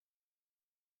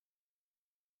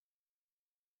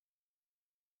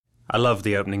I love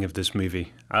the opening of this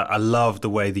movie. I love the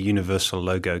way the Universal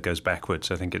logo goes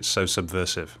backwards. I think it's so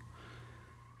subversive.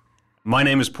 My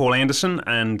name is Paul Anderson,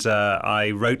 and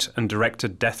I wrote and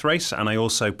directed Death Race, and I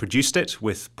also produced it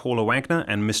with Paula Wagner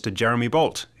and Mr. Jeremy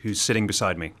Bolt, who's sitting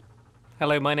beside me.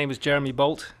 Hello, my name is Jeremy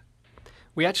Bolt.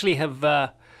 We actually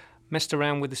have messed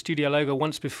around with the studio logo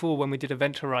once before when we did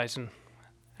Event Horizon,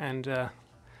 and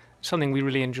something we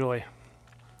really enjoy,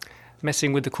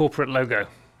 messing with the corporate logo.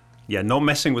 Yeah, not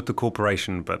messing with the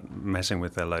corporation, but messing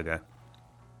with their logo.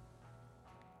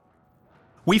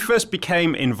 We first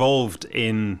became involved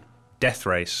in Death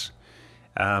Race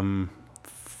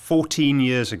 14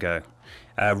 years ago.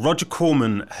 Roger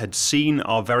Corman had seen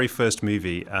our very first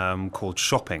movie called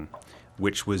Shopping,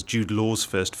 which was Jude Law's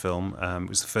first film. It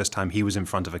was the first time he was in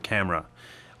front of a camera,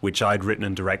 which I'd written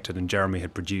and directed and Jeremy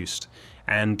had produced.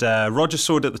 And Roger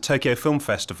saw it at the Tokyo Film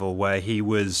Festival, where he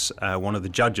was one of the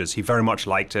judges. He very much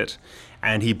liked it,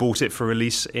 and he bought it for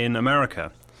release in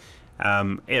America.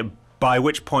 By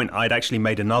which point I'd actually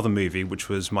made another movie, which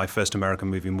was my first American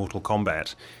movie, Mortal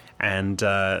Kombat. And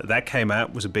that came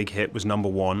out, was a big hit, was number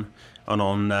one. And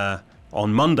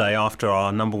on Monday, after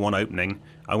our number one opening,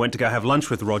 I went to go have lunch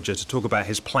with Roger to talk about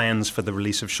his plans for the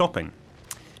release of Shopping.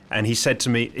 And he said to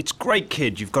me, "It's great,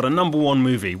 kid, you've got a number one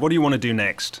movie. What do you want to do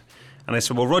next?" And I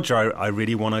said, "Well, Roger, I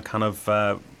really want to kind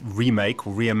of remake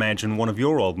or reimagine one of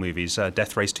your old movies,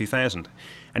 Death Race 2000.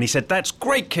 And he said, "That's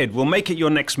great, kid, we'll make it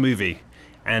your next movie."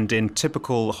 And in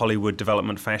typical Hollywood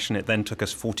development fashion, it then took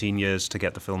us 14 years to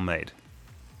get the film made.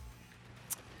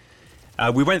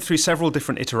 We went through several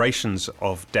different iterations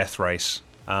of Death Race.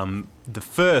 The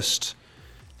first,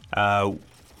 and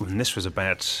this was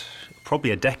about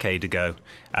probably a decade ago,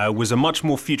 was a much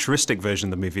more futuristic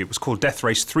version of the movie. It was called Death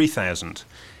Race 3000.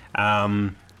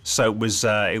 So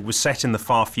it was set in the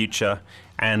far future,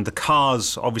 and the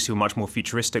cars obviously were much more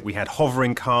futuristic. We had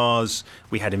hovering cars,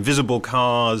 we had invisible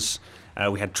cars,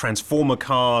 we had transformer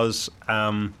cars.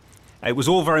 It was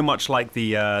all very much like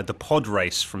the pod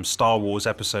race from Star Wars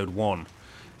Episode 1,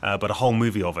 but a whole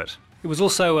movie of it. It was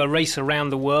also a race around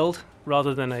the world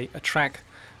rather than a track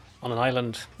on an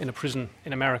island in a prison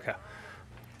in America.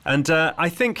 And I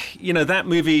think, that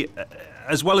movie,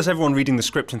 as well as everyone reading the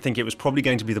script and thinking it was probably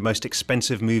going to be the most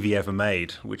expensive movie ever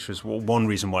made, which was one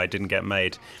reason why it didn't get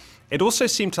made, it also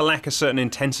seemed to lack a certain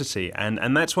intensity.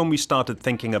 And that's when we started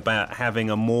thinking about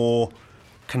having a more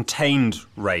contained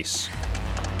race.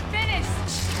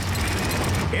 Finished!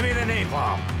 Give me the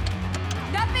napalm!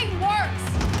 Nothing works!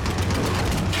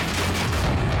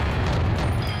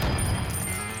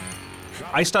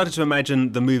 I started to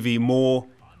imagine the movie more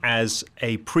as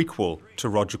a prequel to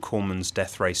Roger Corman's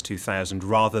Death Race 2000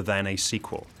 rather than a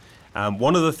sequel.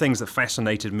 One of the things that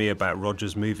fascinated me about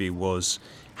Roger's movie was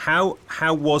how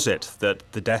was it that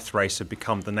the Death Race had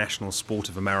become the national sport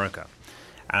of America?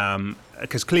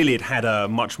 Because clearly it had a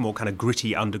much more kind of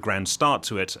gritty underground start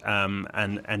to it,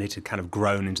 and it had kind of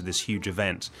grown into this huge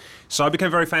event. So I became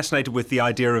very fascinated with the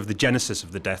idea of the genesis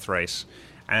of the Death Race,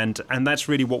 and that's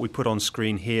really what we put on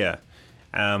screen here.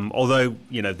 Although,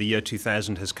 the year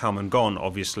 2000 has come and gone,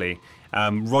 obviously,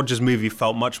 Roger's movie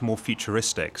felt much more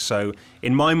futuristic. So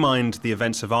in my mind, the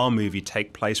events of our movie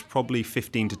take place probably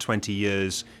 15 to 20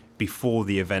 years before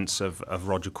the events of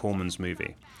Roger Corman's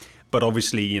movie. But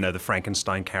obviously, the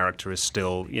Frankenstein character is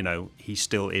still, he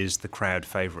still is the crowd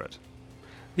favorite.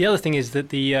 The other thing is that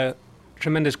the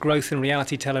tremendous growth in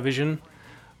reality television,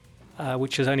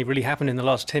 which has only really happened in the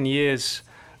last 10 years,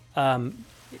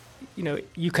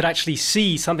 you could actually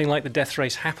see something like the Death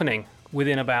Race happening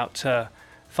within about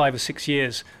 5 or 6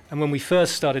 years. And when we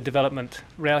first started development,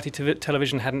 reality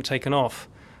television hadn't taken off.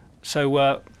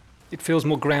 So it feels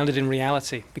more grounded in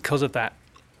reality because of that.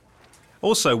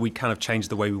 Also, we kind of changed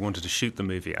the way we wanted to shoot the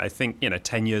movie. I think,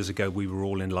 10 years ago, we were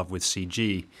all in love with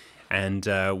CG, and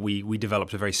we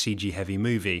developed a very CG-heavy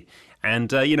movie.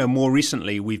 And, more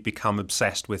recently, we've become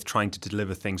obsessed with trying to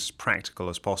deliver things as practical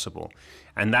as possible.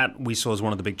 And that we saw as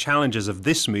one of the big challenges of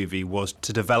this movie was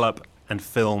to develop and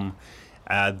film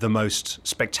the most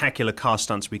spectacular car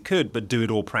stunts we could, but do it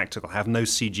all practical, have no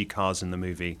CG cars in the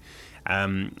movie,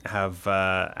 have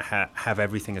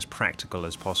everything as practical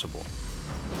as possible.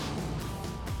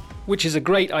 Which is a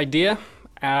great idea.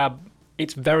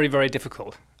 It's very, very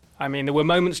difficult. I mean, there were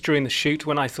moments during the shoot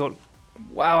when I thought,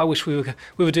 wow, I wish we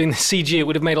were doing the CG. It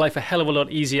would have made life a hell of a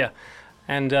lot easier.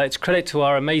 And it's credit to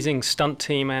our amazing stunt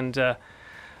team and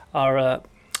our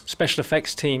special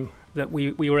effects team that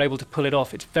we were able to pull it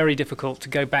off. It's very difficult to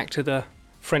go back to the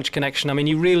French Connection. I mean,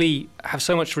 you really have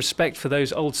so much respect for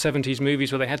those old 70s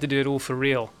movies where they had to do it all for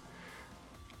real.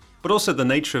 But also the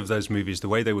nature of those movies, the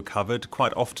way they were covered,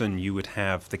 quite often you would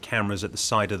have the cameras at the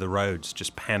side of the roads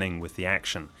just panning with the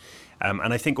action.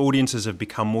 And I think audiences have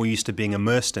become more used to being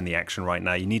immersed in the action right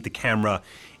now. You need the camera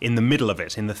in the middle of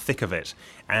it, in the thick of it.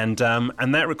 And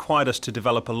that required us to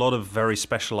develop a lot of very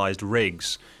specialized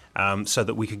rigs so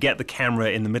that we could get the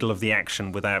camera in the middle of the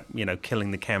action without,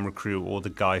 killing the camera crew or the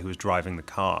guy who was driving the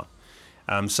car.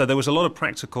 So there was a lot of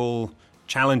practical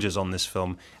challenges on this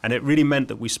film, and it really meant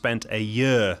that we spent a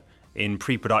year in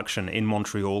pre-production in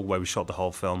Montreal, where we shot the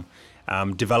whole film,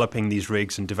 developing these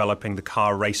rigs and developing the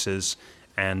car races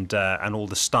and all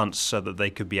the stunts so that they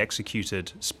could be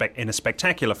executed in a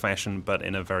spectacular fashion, but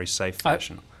in a very safe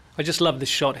fashion. I just love this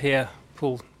shot here,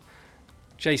 Paul.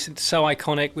 Jason's so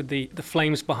iconic with the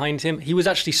flames behind him. He was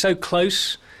actually so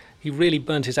close, he really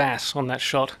burnt his ass on that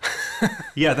shot.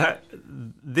 Yeah,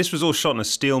 this was all shot in a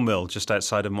steel mill just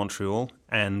outside of Montreal,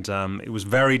 and it was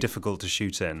very difficult to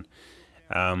shoot in.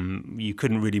 You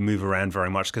couldn't really move around very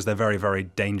much because they're very, very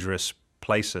dangerous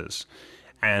places.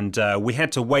 And we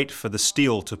had to wait for the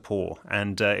steel to pour,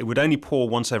 and it would only pour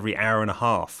once every hour and a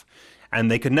half. And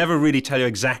they could never really tell you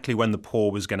exactly when the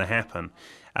pour was going to happen.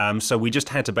 So we just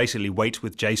had to basically wait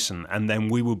with Jason, and then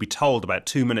we would be told about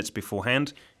 2 minutes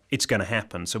beforehand, it's going to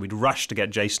happen. So we'd rush to get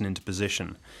Jason into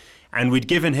position. And we'd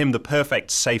given him the perfect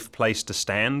safe place to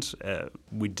stand.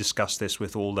 We'd discussed this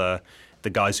with all the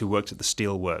guys who worked at the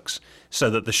steel works, so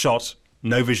that the shot,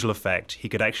 no visual effect, he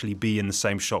could actually be in the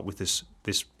same shot with this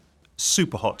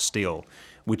super hot steel,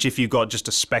 which if you got just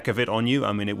a speck of it on you,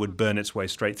 it would burn its way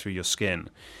straight through your skin.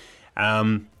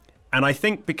 And I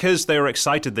think because they were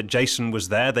excited that Jason was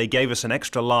there, they gave us an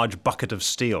extra large bucket of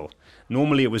steel.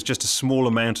 Normally it was just a small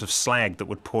amount of slag that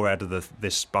would pour out of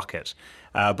this bucket.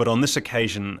 But on this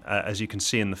occasion, as you can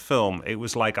see in the film, it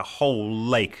was like a whole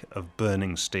lake of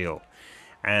burning steel.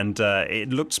 And it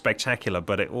looked spectacular,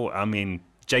 but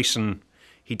Jason,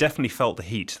 he definitely felt the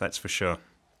heat, that's for sure.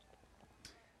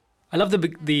 I love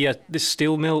this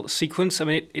steel mill sequence.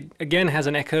 It again has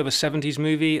an echo of a 70s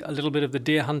movie, a little bit of The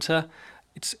Deer Hunter.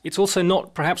 It's also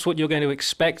not perhaps what you're going to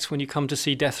expect when you come to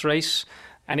see Death Race,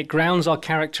 and it grounds our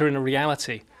character in a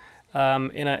reality,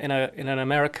 in an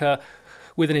America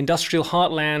with an industrial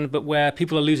heartland, but where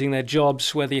people are losing their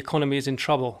jobs, where the economy is in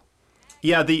trouble.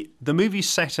 Yeah, the movie's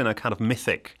set in a kind of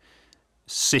mythic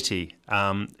city.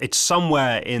 It's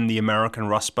somewhere in the American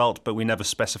Rust Belt, but we never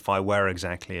specify where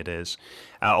exactly it is.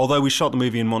 Although we shot the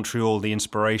movie in Montreal, the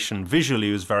inspiration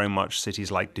visually was very much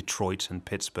cities like Detroit and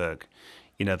Pittsburgh.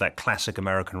 That classic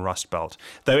American Rust Belt.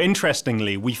 Though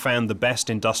interestingly, we found the best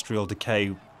industrial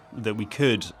decay that we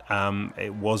could.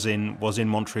 It was in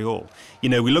Montreal. We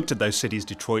looked at those cities,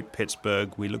 Detroit,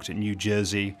 Pittsburgh. We looked at New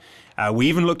Jersey. We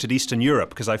even looked at Eastern Europe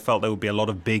because I felt there would be a lot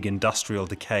of big industrial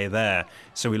decay there.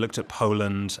 So we looked at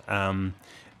Poland.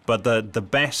 But the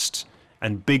best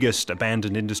and biggest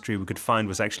abandoned industry we could find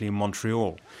was actually in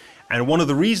Montreal. And one of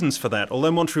the reasons for that,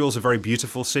 although Montreal's a very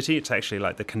beautiful city, it's actually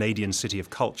like the Canadian city of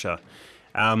culture.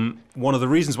 One of the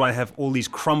reasons why I have all these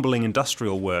crumbling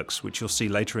industrial works, which you'll see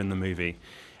later in the movie,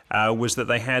 was that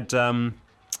they had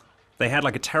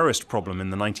like a terrorist problem in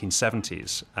the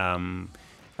 1970s. Some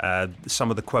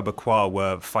of the Quebecois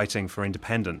were fighting for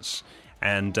independence,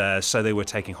 and so they were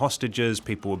taking hostages,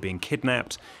 people were being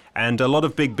kidnapped, and a lot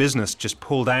of big business just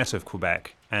pulled out of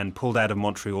Quebec and pulled out of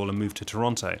Montreal and moved to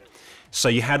Toronto. So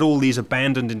you had all these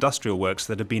abandoned industrial works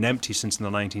that had been empty since the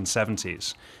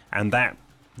 1970s, and that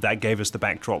gave us the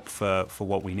backdrop for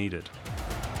what we needed.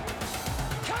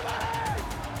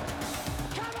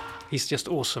 He's just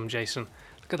awesome, Jason.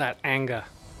 Look at that anger.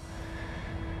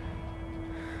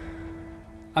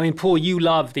 Paul, you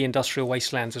love the industrial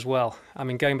wastelands as well.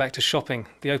 Going back to Shopping,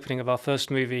 the opening of our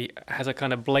first movie has a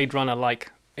kind of Blade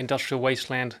Runner-like industrial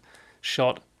wasteland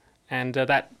shot, and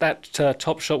that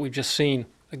top shot we've just seen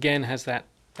again has that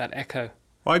echo.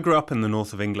 Well, I grew up in the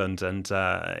north of England and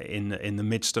in the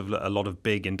midst of a lot of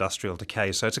big industrial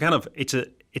decay. So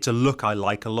it's a look I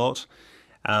like a lot.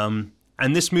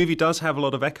 And this movie does have a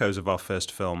lot of echoes of our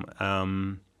first film.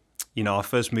 Our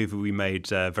first movie we made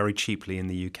very cheaply in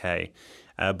the UK.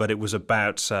 But it was a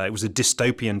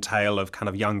dystopian tale of kind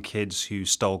of young kids who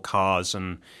stole cars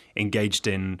and engaged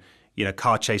in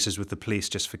car chases with the police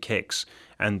just for kicks,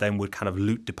 and then would kind of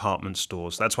loot department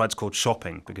stores. That's why it's called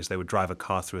Shopping, because they would drive a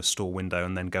car through a store window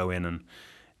and then go in and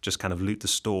just kind of loot the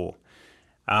store.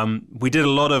 We did a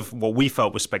lot of what we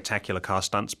felt were spectacular car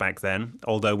stunts back then,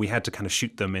 although we had to kind of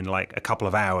shoot them in like a couple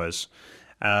of hours.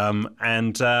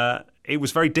 It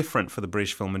was very different for the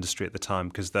British film industry at the time,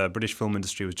 because the British film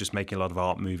industry was just making a lot of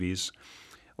art movies,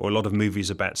 or a lot of movies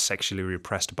about sexually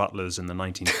repressed butlers in the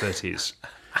 1930s.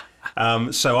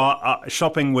 So our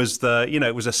Shopping was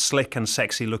it was a slick and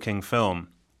sexy looking film,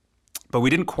 but we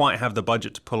didn't quite have the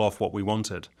budget to pull off what we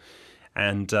wanted.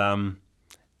 And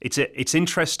it's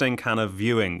interesting kind of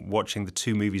watching the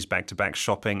two movies back to back,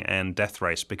 Shopping and Death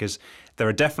Race, because there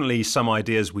are definitely some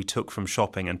ideas we took from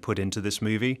Shopping and put into this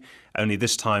movie. Only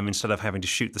this time, instead of having to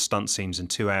shoot the stunt scenes in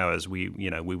 2 hours, we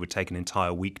would take an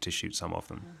entire week to shoot some of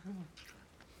them.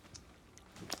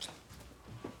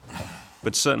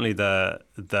 But certainly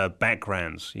the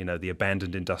backgrounds, the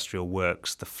abandoned industrial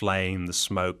works, the flame, the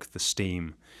smoke, the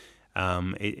steam,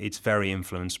 it's very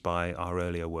influenced by our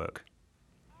earlier work.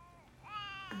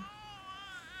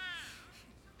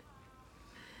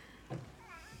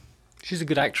 She's a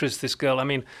good actress, this girl. I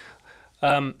mean,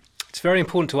 it's very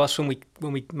important to us when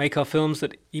we make our films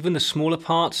that even the smaller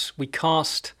parts we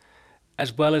cast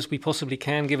as well as we possibly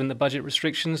can, given the budget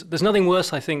restrictions. There's nothing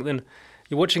worse, I think, than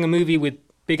you're watching a movie with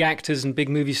big actors and big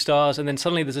movie stars, and then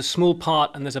suddenly there's a small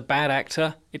part and there's a bad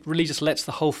actor. It really just lets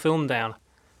the whole film down.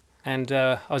 And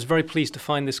I was very pleased to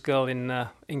find this girl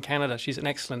in Canada. She's an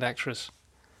excellent actress.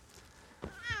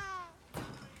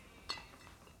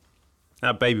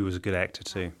 That baby was a good actor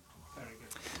too.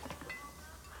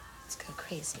 Let's go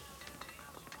crazy.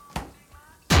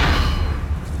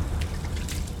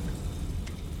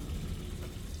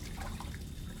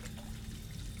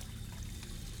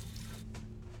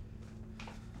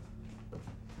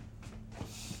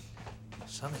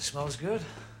 Something smells good.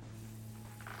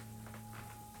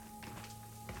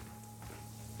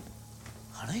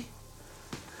 Honey?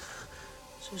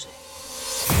 Susie.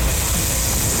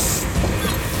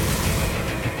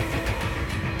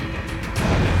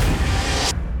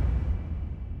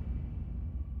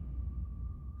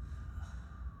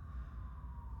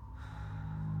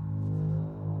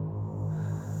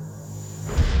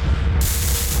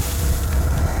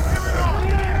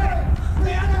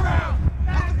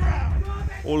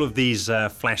 All of these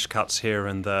flash cuts here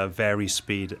and the vary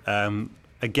speed.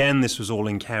 Again, this was all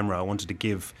in camera. I wanted to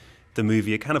give the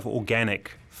movie a kind of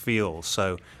organic feel.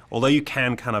 So although you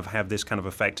can kind of have this kind of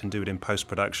effect and do it in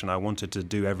post-production, I wanted to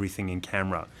do everything in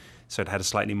camera. So it had a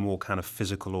slightly more kind of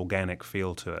physical, organic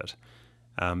feel to it.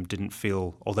 Didn't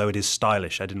feel, although it is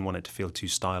stylish, I didn't want it to feel too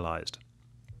stylized.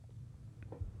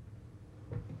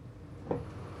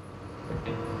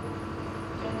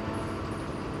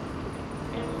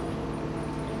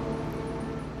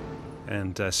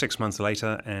 And 6 months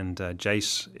later, and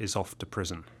Jace is off to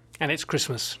prison. And it's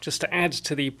Christmas, just to add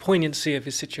to the poignancy of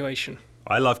his situation.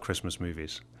 I love Christmas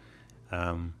movies.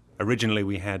 Originally,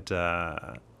 we had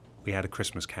a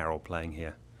Christmas Carol playing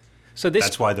here. So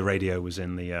that's why the radio was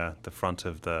in the front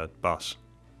of the bus.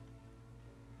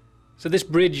 So this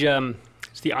bridge,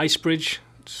 it's the ice bridge.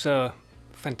 It's a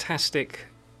fantastic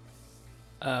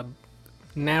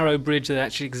narrow bridge that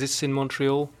actually exists in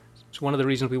Montreal. It's one of the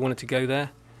reasons we wanted to go there.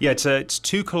 Yeah, it's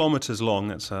 2 kilometers long.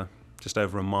 It's just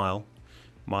over a mile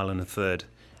and a third.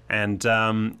 And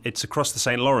it's across the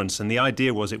St. Lawrence. And the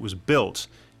idea was it was built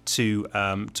to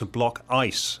block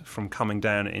ice from coming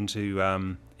down into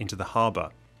the harbour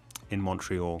in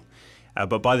Montreal.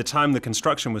 But by the time the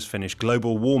construction was finished,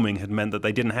 global warming had meant that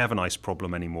they didn't have an ice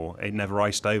problem anymore. It never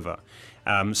iced over.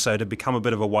 So it had become a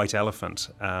bit of a white elephant.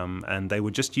 And they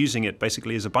were just using it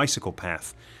basically as a bicycle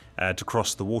path to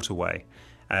cross the waterway.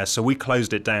 So we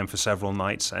closed it down for several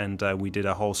nights, and we did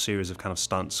a whole series of kind of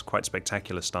stunts, quite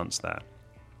spectacular stunts there.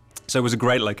 So it was a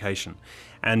great location.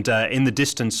 And in the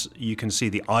distance, you can see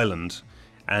the island.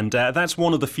 And that's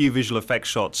one of the few visual effects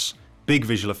shots, big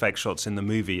visual effects shots in the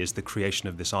movie, is the creation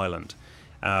of this island.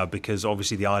 Because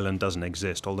obviously the island doesn't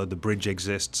exist, although the bridge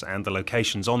exists and the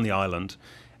locations on the island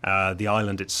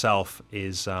itself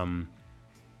is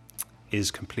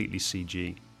completely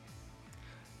CG.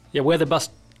 Yeah, where the bus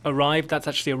arrived, that's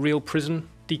actually a real prison,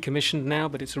 decommissioned now,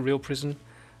 but it's a real prison.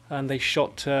 And they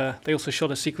also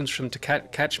shot a sequence from To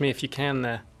Catch Me If You Can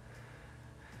there.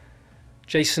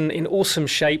 Jason, in awesome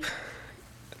shape.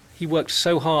 He worked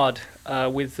so hard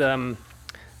with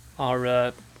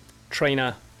our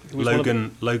trainer,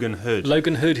 Logan Hood.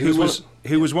 Logan Hood,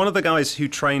 who was one of the guys who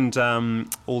trained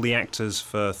all the actors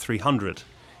for 300.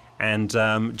 And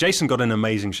Jason got in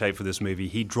amazing shape for this movie.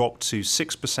 He dropped to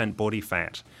 6% body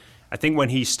fat. I think when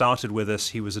he started with us,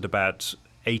 he was at about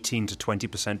 18 to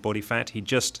 20% body fat. He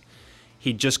just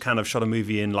kind of shot a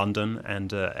movie in London,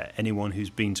 and anyone who's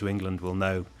been to England will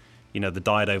know, the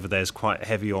diet over there is quite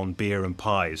heavy on beer and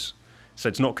pies. So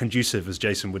it's not conducive, as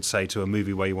Jason would say, to a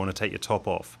movie where you want to take your top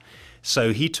off.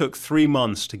 So he took 3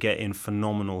 months to get in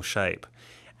phenomenal shape,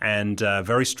 and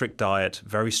very strict diet,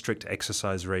 very strict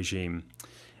exercise regime.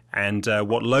 And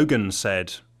what Logan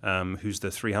said, who's the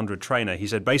 300 trainer, he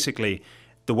said basically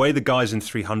the way the guys in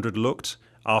 300 looked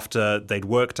after they'd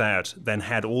worked out, then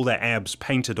had all their abs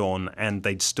painted on, and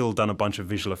they'd still done a bunch of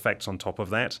visual effects on top of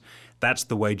that, that's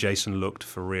the way Jason looked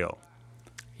for real.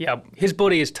 Yeah, his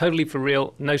body is totally for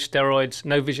real. No steroids,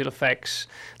 no visual effects.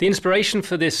 The inspiration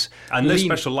for this... And no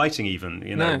special lighting even,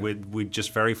 you know. No. We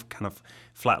just very kind of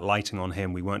flat lighting on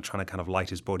him. We weren't trying to kind of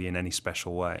light his body in any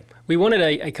special way. We wanted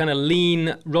a kind of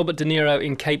lean Robert De Niro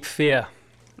in Cape Fear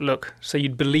look, so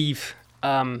you'd believe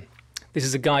this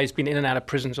is a guy who's been in and out of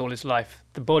prisons all his life.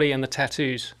 The body and the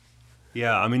tattoos.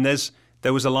 Yeah, I mean,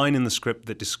 there was a line in the script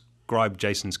that described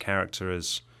Jason's character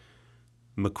as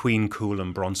McQueen cool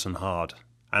and Bronson hard.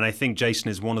 And I think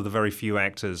Jason is one of the very few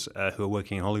actors who are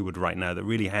working in Hollywood right now that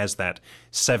really has that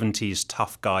 70s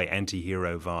tough guy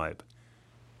anti-hero vibe.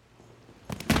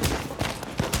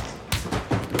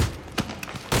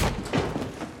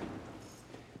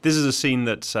 This is a scene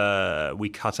that we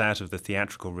cut out of the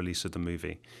theatrical release of the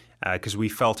movie because we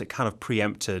felt it kind of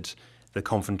preempted the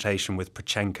confrontation with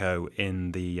Pachenko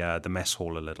in the mess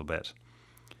hall a little bit.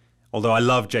 Although I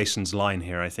love Jason's line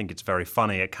here, I think it's very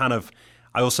funny.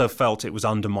 I also felt it was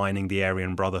undermining the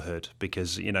Aryan Brotherhood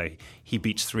because, you know, he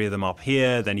beats three of them up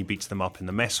here, then he beats them up in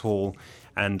the mess hall,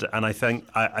 and I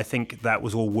think that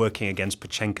was all working against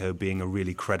Pachenko being a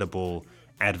really credible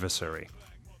adversary.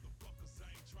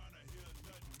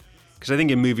 Because I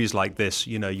think in movies like this,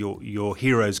 you know, your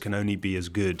heroes can only be as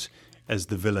good as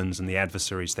the villains and the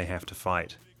adversaries they have to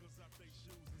fight.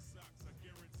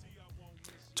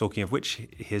 Talking of which,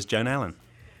 here's Joan Allen.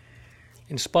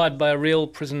 Inspired by a real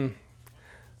prison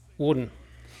warden.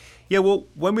 Yeah, well,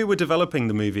 when we were developing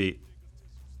the movie,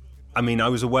 I mean, I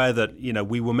was aware that, you know,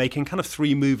 we were making kind of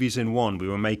three movies in one. We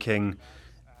were making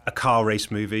a car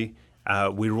race movie,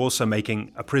 we were also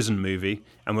making a prison movie,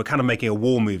 and we're kind of making a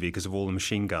war movie because of all the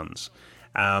machine guns.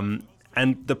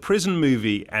 And the prison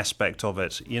movie aspect of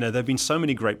it, you know, there have been so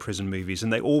many great prison movies,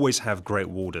 and they always have great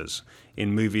warders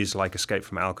in movies like Escape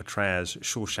from Alcatraz,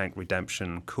 Shawshank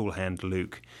Redemption, Cool Hand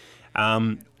Luke.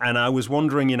 And I was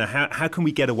wondering, you know, how can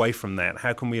we get away from that?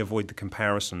 How can we avoid the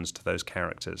comparisons to those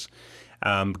characters?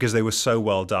 Because they were so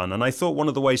well done. And I thought one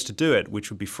of the ways to do it, which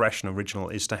would be fresh and original,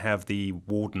 is to have the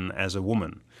warden as a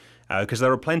woman. Because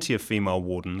there are plenty of female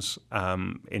wardens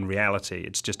in reality.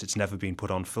 It's never been put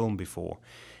on film before.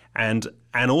 And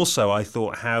also I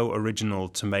thought how original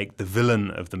to make the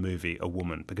villain of the movie a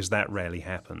woman, because that rarely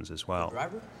happens as well.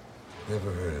 Driver?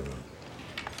 Never heard of him.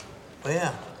 Oh,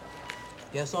 yeah.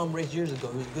 Yeah, I saw him race years ago.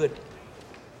 He was good.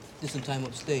 Did some time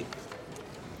upstate.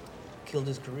 Killed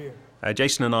his career.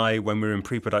 Jason and I, when we were in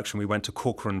pre-production, we went to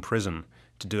Corcoran Prison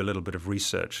to do a little bit of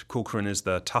research. Corcoran is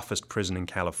the toughest prison in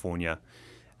California.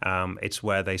 It's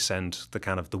where they send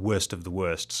the worst of the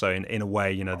worst. So in a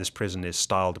way, you know, this prison is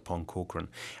styled upon Corcoran.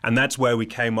 And that's where we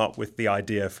came up with the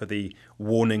idea for the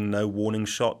warning, no warning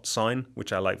shot sign,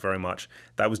 which I like very much.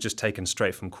 That was just taken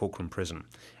straight from Corcoran Prison.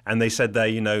 And they said there,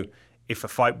 you know, if a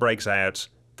fight breaks out,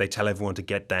 they tell everyone to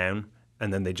get down,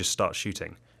 and then they just start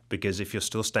shooting. Because if you're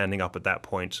still standing up at that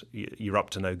point, you're up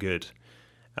to no good.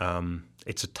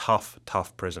 It's a tough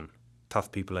prison.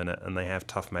 Tough people in it, and they have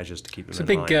tough measures to keep them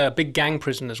in line. It's a big gang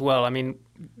prison as well. I mean,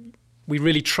 we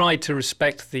really tried to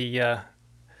respect the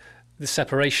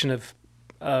separation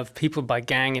of people by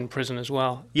gang in prison as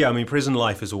well. Yeah, I mean, prison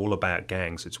life is all about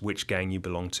gangs. It's which gang you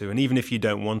belong to, and even if you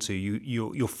don't want to,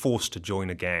 you're forced to join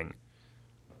a gang.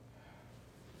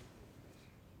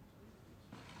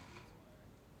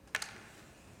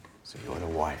 So you're the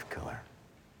wife killer.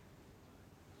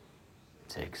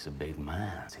 Takes a big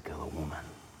man to kill a woman.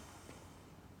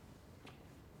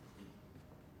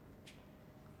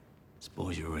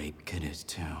 Suppose you rape kiddies,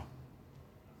 too.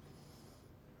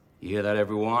 You hear that,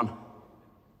 everyone?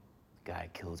 The guy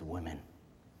kills women,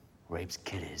 rapes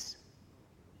kiddies.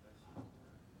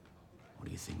 What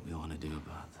do you think we want to do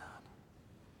about that?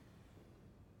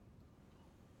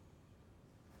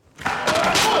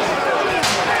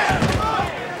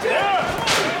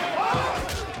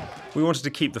 We wanted to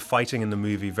keep the fighting in the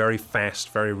movie very fast,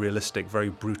 very realistic, very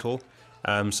brutal.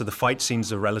 So the fight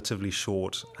scenes are relatively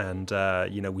short, and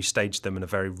you know, we staged them in a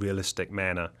very realistic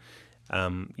manner.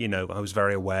 You know, I was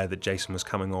very aware that Jason was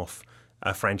coming off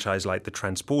a franchise like The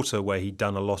Transporter, where he'd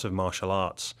done a lot of martial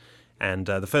arts. And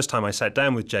the first time I sat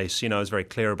down with Jace, you know, I was very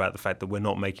clear about the fact that we're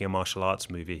not making a martial arts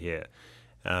movie here.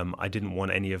 I didn't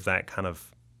want any of that kind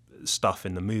of stuff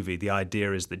in the movie. The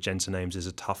idea is that Jensen Ames is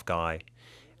a tough guy,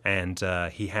 and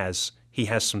he has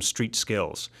some street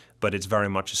skills, but it's very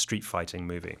much a street fighting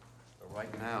movie. But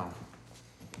right now,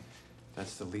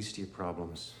 that's the least of your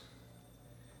problems.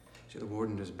 See, the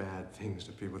warden does bad things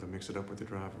to people that mix it up with the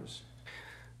drivers.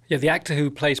 Yeah, the actor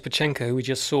who plays Pachenko, who we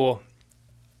just saw,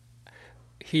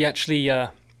 he actually,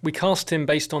 we cast him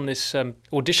based on this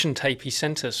audition tape he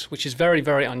sent us, which is very,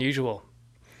 very unusual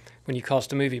when you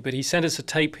cast a movie. But he sent us a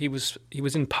tape. He was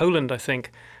in Poland, I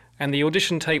think, and the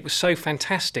audition tape was so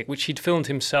fantastic, which he'd filmed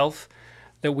himself,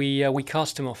 that we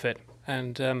cast him off it,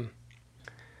 and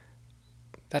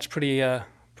that's pretty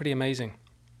amazing.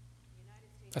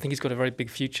 I think he's got a very big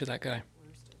future, that guy.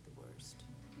 Worst of the worst.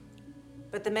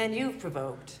 But the man you've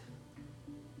provoked,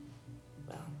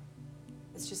 well,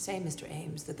 let's just say, Mr.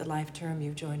 Ames, that the life term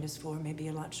you've joined us for may be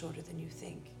a lot shorter than you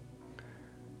think.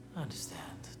 I understand.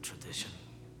 Tradition.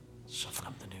 Soften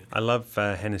up the new. I love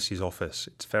Hennessy's office.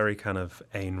 It's very kind of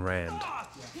Ayn Rand.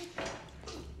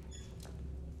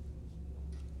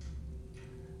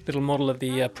 Little model of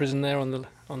the prison there on the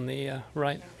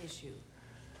right. No issue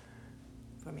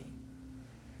for me.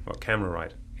 What, camera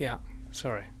right? Yeah,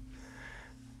 sorry.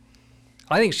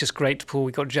 I think it's just great, Paul.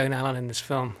 We got Joan Allen in this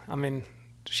film. I mean,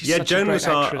 she's such Joan a great was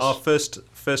actress. our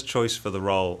first choice for the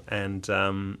role, and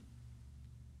I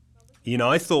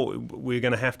thought we were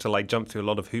going to have to like jump through a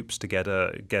lot of hoops to get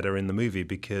her in the movie,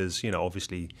 because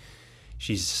obviously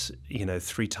she's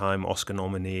 3-time Oscar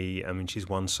nominee. I mean, she's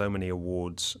won so many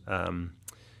awards.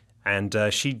 And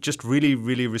she just really,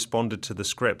 really responded to the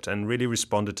script and really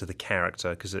responded to the character,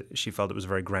 because she felt it was a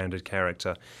very grounded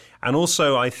character. And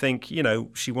also, I think,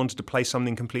 she wanted to play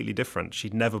something completely different.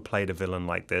 She'd never played a villain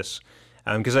like this.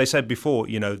 Because I said before,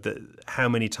 how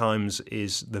many times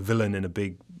is the villain in a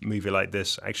big movie like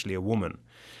this actually a woman?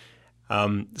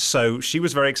 So she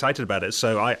was very excited about it.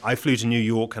 So I flew to New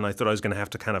York, and I thought I was going to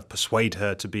have to kind of persuade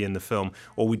her to be in the film.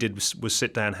 All we did was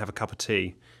sit down, have a cup of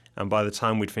tea. And by the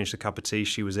time we'd finished a cup of tea,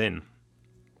 she was in.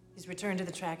 His return to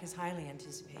the track is highly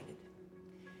anticipated.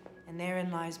 And therein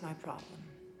lies my problem.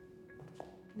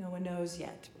 No one knows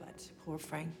yet, but poor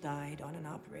Frank died on an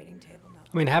operating table.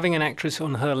 I mean, having an actress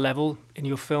on her level in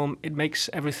your film, it makes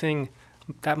everything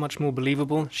that much more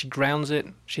believable. She grounds it.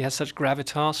 She has such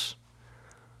gravitas.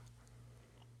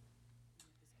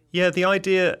 Yeah, the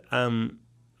idea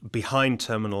behind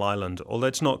Terminal Island, although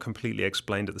it's not completely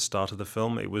explained at the start of the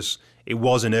film, it was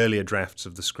in earlier drafts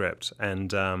of the script,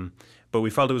 and but we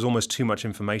felt it was almost too much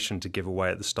information to give away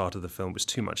at the start of the film. It was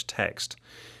too much text.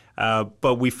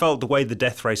 But we felt the way the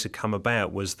death race had come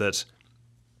about was that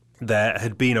there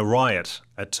had been a riot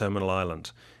at Terminal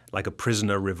Island, like a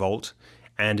prisoner revolt,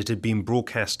 and it had been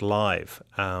broadcast live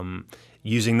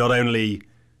using not only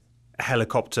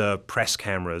helicopter press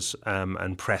cameras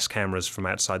and press cameras from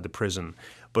outside the prison,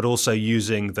 but also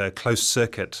using the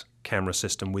closed-circuit camera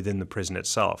system within the prison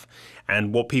itself.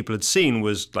 And what people had seen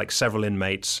was like several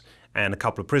inmates and a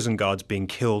couple of prison guards being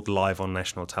killed live on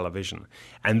national television.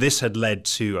 And this had led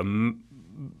to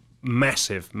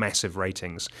massive, massive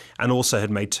ratings, and also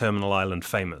had made Terminal Island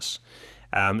famous.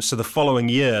 So the following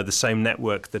year, the same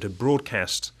network that had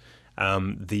broadcast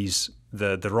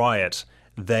the riot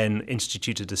then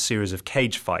instituted a series of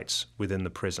cage fights within the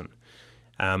prison.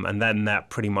 And then that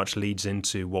pretty much leads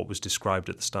into what was described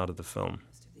at the start of the film.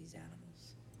 These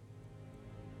animals.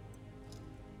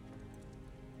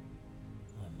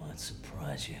 I might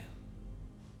surprise you.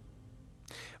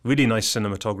 Really nice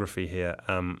cinematography here.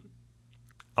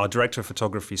 Our director of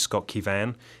photography, Scott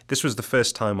Kevan, this was the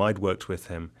first time I'd worked with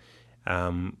him.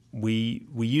 We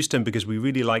used him because we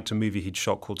really liked a movie he'd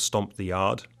shot called Stomp the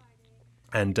Yard.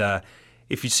 And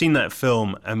if you've seen that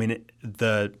film, I mean,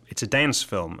 it's a dance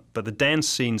film, but the dance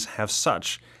scenes have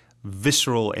such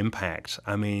visceral impact.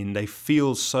 I mean, they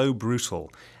feel so brutal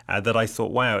that I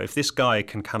thought, wow, if this guy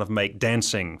can kind of make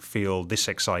dancing feel this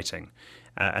exciting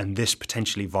and this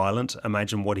potentially violent,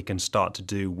 imagine what he can start to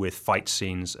do with fight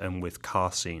scenes and with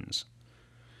car scenes.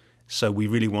 So we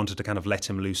really wanted to kind of let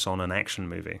him loose on an action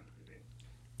movie.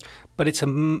 But it's a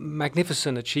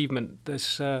magnificent achievement.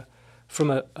 This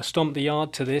from a Stomp the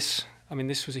Yard to this. I mean,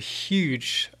 this was a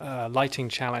huge lighting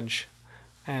challenge,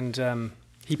 and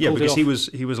he pulled it off. Because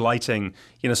he was lighting,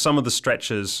 some of the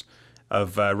stretches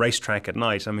of racetrack at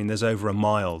night. I mean, there's over a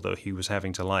mile that he was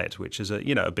having to light, which is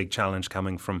a big challenge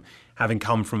having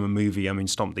come from a movie. I mean,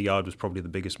 Stomp the Yard was probably the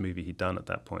biggest movie he'd done at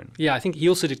that point. Yeah, I think he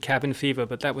also did Cabin Fever,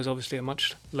 but that was obviously a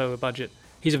much lower budget.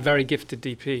 He's a very gifted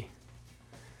DP.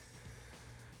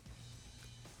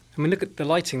 I mean, look at the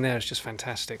lighting there; it's just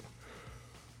fantastic.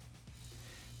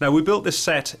 Now, we built this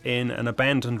set in an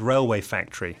abandoned railway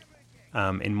factory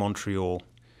in Montreal.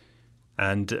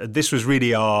 And this was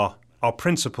really our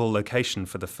principal location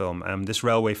for the film. This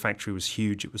railway factory was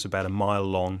huge. It was about a mile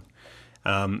long.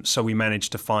 So we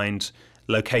managed to find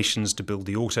locations to build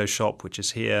the auto shop, which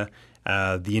is here.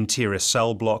 The interior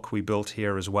cell block we built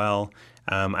here as well.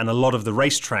 And a lot of the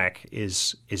racetrack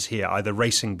is here, either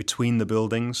racing between the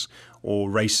buildings or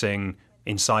racing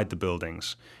inside the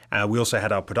buildings. We also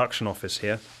had our production office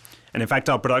here. And in fact,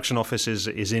 our production office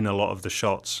is in a lot of the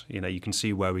shots. You know, you can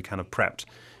see where we kind of prepped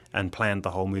and planned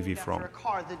the whole movie from. A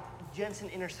car, the Jensen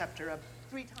Interceptor,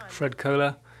 3 times. Fred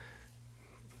Kohler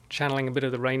channeling a bit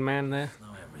of the Rain Man there. Know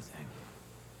everything.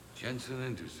 Jensen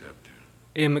Interceptor.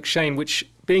 Ian McShane, which,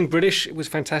 being British, it was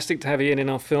fantastic to have Ian in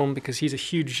our film because he's a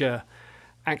huge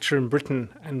actor in Britain,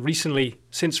 and recently,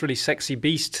 since really Sexy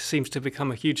Beast, seems to have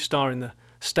become a huge star in the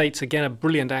States. Again, a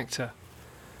brilliant actor.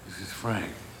 This is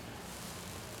Frank.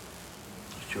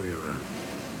 I'll show you around.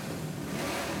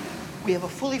 We have a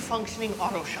fully functioning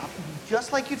auto shop,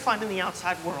 just like you'd find in the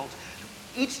outside world.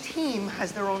 Each team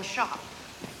has their own shop.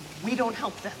 We don't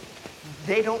help them.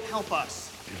 They don't help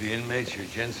us. To the inmates, you're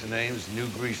Jensen Ames' new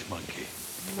grease monkey.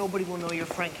 Nobody will know you're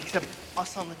Frank except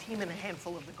us on the team and a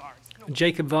handful of the guards.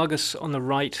 Jacob Vargas on the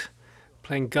right,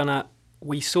 playing Gunnar.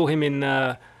 We saw him in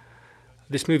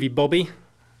this movie, Bobby,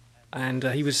 and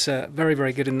he was very,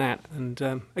 very good in that.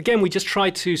 And again, we just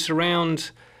tried to surround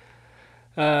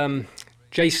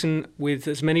Jason with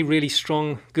as many really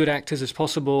strong, good actors as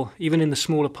possible, even in the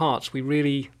smaller parts. We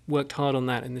really worked hard on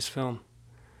that in this film.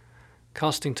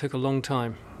 Casting took a long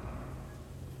time.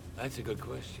 That's a good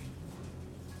question.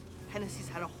 Hennessy's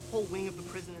had a whole wing of the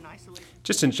prison in isolation.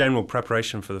 Just in general,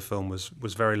 preparation for the film was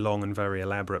very long and very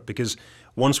elaborate, because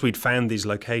once we'd found these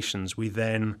locations, we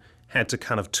then had to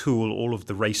kind of tool all of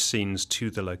the race scenes to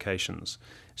the locations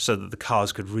so that the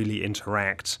cars could really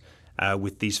interact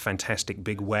with these fantastic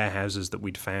big warehouses that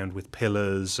we'd found with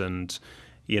pillars and,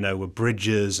 with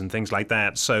bridges and things like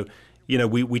that. So,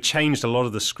 we changed a lot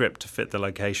of the script to fit the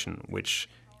location, which,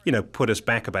 put us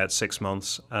back about 6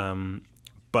 months.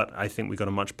 But I think we got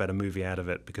a much better movie out of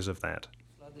it because of that.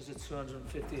 There's a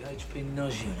 250 HP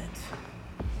nose unit,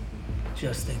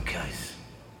 just in case.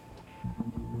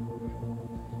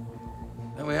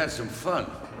 And we had some fun,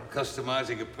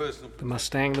 customizing a personal... The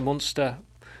Mustang, the Monster.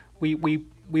 We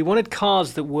wanted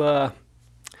cars that were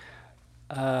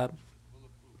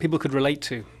people could relate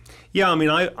to. Yeah, I mean,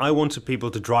 I wanted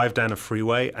people to drive down a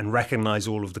freeway and recognize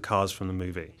all of the cars from the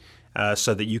movie.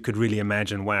 So that you could really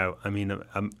imagine, wow, I mean,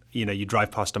 you drive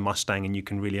past a Mustang and you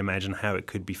can really imagine how it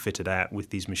could be fitted out with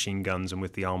these machine guns and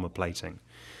with the armor plating.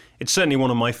 It's certainly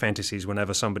one of my fantasies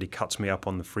whenever somebody cuts me up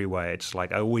on the freeway. It's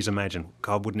like, I always imagine,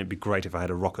 God, wouldn't it be great if I had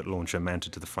a rocket launcher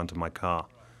mounted to the front of my car?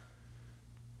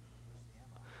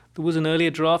 There was an earlier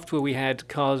draft where we had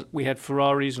cars, we had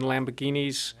Ferraris and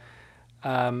Lamborghinis,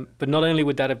 but not only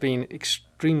would that have been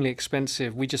extremely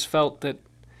expensive, we just felt that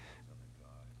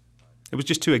it was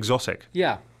just too exotic.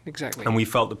 Yeah, exactly. And we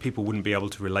felt that people wouldn't be able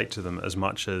to relate to them as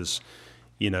much as,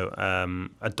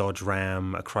 a Dodge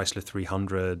Ram, a Chrysler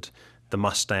 300, the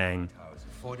Mustang. Cars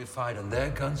are fortified and their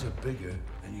guns are bigger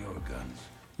than your guns.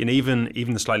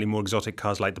 Even the slightly more exotic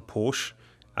cars like the Porsche.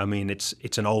 I mean,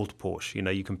 it's an old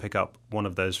Porsche. You can pick up one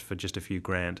of those for just a few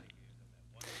grand.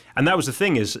 And that was the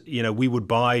thing is, we would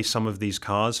buy some of these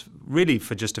cars really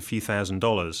for just a few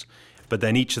 $1,000s. But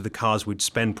then each of the cars we'd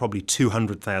spend probably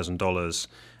 $200,000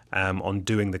 on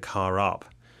doing the car up.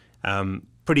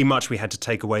 Pretty much we had to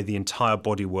take away the entire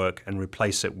bodywork and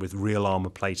replace it with real armor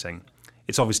plating.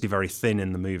 It's obviously very thin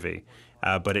in the movie,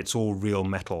 but it's all real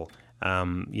metal.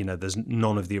 There's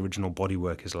none of the original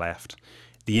bodywork is left.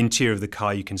 The interior of the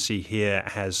car you can see here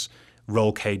has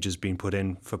roll cages being put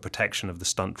in for protection of the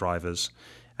stunt drivers.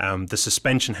 The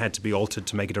suspension had to be altered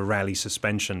to make it a rally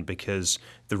suspension because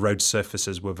the road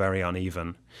surfaces were very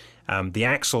uneven. The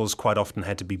axles quite often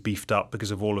had to be beefed up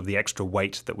because of all of the extra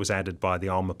weight that was added by the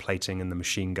armor plating and the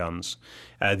machine guns.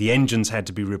 The engines had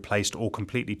to be replaced or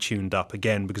completely tuned up,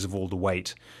 again, because of all the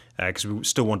weight, because we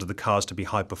still wanted the cars to be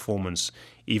high performance,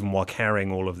 even while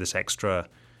carrying all of this extra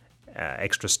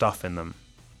stuff in them.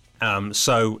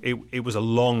 So it was a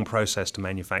long process to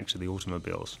manufacture the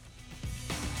automobiles.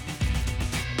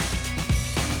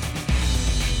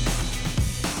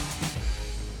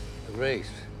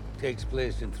 Race takes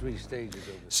place in 3 stages.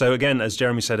 So again, as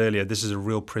Jeremy said earlier, this is a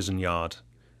real prison yard.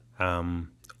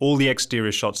 All the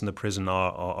exterior shots in the prison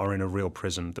are in a real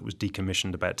prison that was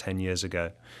decommissioned about 10 years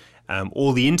ago.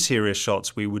 All the interior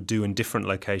shots we would do in different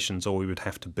locations or we would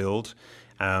have to build.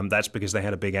 That's because they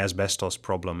had a big asbestos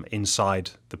problem inside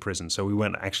the prison, so we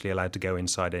weren't actually allowed to go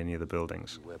inside any of the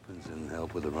buildings. Weapons and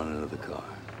help with the running of the car.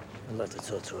 I'd like to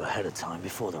talk to her ahead of time,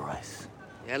 before the race.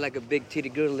 Yeah, I'd like a big titty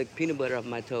girl to lick peanut butter off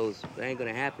my toes, but that ain't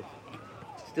gonna happen.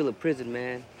 Still a prison,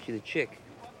 man. She's a chick.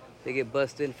 They get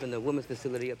bussed in from the women's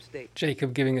facility upstate.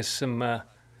 Jacob giving us some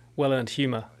well-earned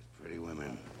humor. Pretty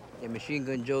women. Yeah, Machine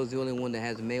Gun Joe's the only one that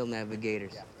has male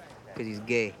navigators, because he's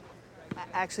gay.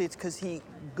 Actually, it's because he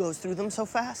goes through them so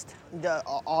fast. The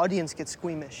audience gets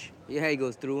squeamish. Yeah, he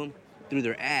goes through them, through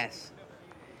their ass.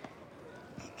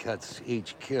 cuts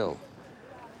each kill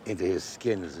into his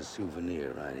skin as a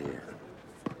souvenir right here.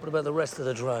 What about the rest of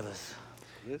the drivers?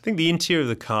 I think the interior of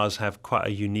the cars have quite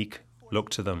a unique look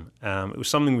to them. It was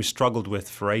something we struggled with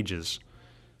for ages.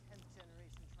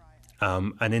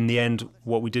 And in the end,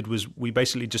 what we did was we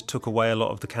basically just took away a lot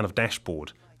of the kind of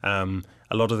dashboard.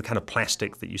 A lot of the kind of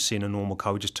plastic that you see in a normal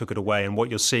car, we just took it away. And what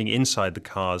you're seeing inside the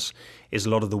cars is a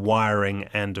lot of the wiring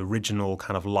and original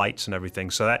kind of lights and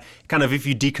everything. So that kind of, if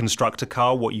you deconstruct a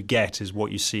car, what you get is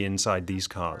what you see inside these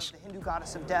cars. The Hindu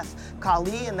goddess of death,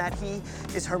 Kali, and that he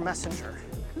is her messenger.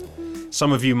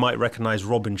 Some of you might recognize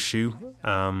Robin Shou,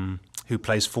 who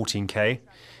plays 14K.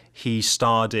 He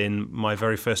starred in my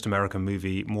very first American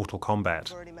movie, Mortal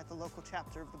Kombat.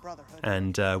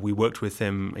 And we worked with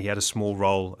him. He had a small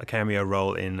role, a cameo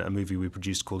role in a movie we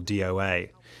produced called DOA.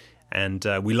 And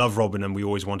we love Robin and we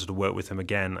always wanted to work with him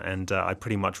again. And I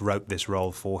pretty much wrote this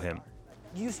role for him.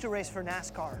 You used to race for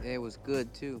NASCAR. It was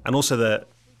good, too. And also the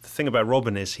thing about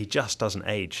Robin is he just doesn't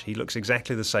age. He looks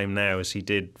exactly the same now as he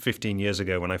did 15 years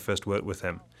ago when I first worked with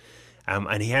him.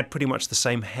 And he had pretty much the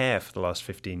same hair for the last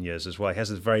 15 years as well. He has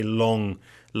this very long,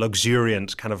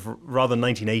 luxuriant, kind of rather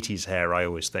 1980s hair, I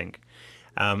always think.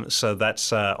 So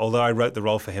that's, although I wrote the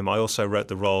role for him, I also wrote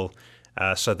the role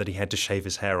so that he had to shave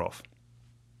his hair off,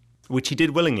 which he did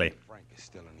willingly. Frank is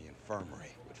still in the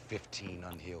infirmary with 15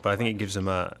 unhealed. But I think it gives him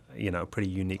a, a pretty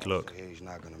unique look. He's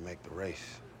not going to make the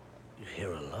race. You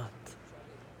hear a lot.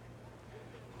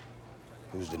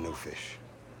 Who's the new fish?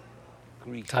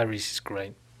 Tyrese is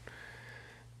great.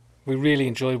 We really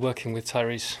enjoyed working with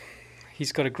Tyrese.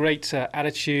 He's got a great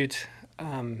attitude.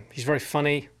 He's very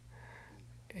funny.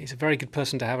 He's a very good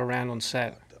person to have around on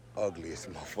set. The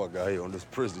ugliest motherfucker here on this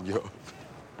prison yard.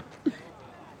 It's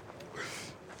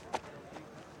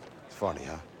funny,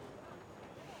 huh?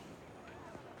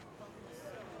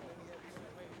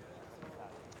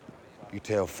 You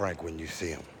tell Frank when you see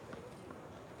him.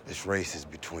 This race is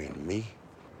between me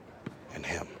and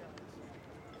him.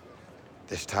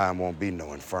 This time won't be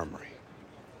no infirmary.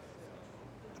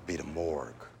 It'll be the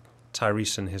morgue.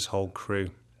 Tyrese and his whole crew.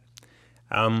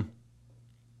 There are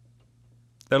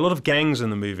a lot of gangs in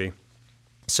the movie.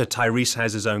 So Tyrese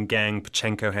has his own gang,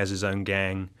 Pachenko has his own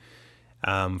gang,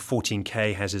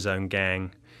 14K has his own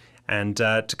gang. And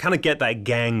to kind of get that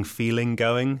gang feeling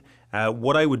going,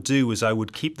 what I would do is I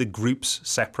would keep the groups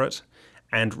separate.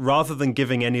 And rather than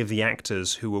giving any of the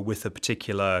actors who were with a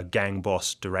particular gang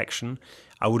boss direction,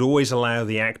 I would always allow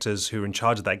the actors who are in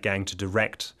charge of that gang to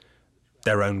direct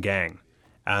their own gang,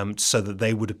 so that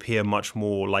they would appear much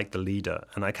more like the leader.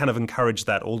 And I kind of encouraged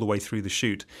that all the way through the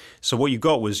shoot. So what you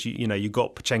got was, you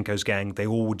got Pachenko's gang, they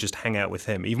all would just hang out with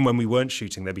him. Even when we weren't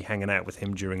shooting, they'd be hanging out with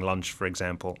him during lunch, for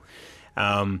example.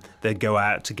 They'd go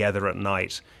out together at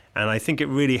night. And I think it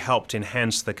really helped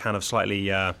enhance the kind of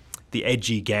slightly... the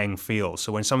edgy gang feel.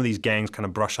 So when some of these gangs kind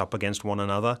of brush up against one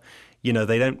another,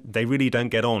 they really don't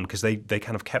get on because they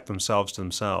kind of kept themselves to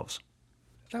themselves.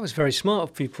 That was very smart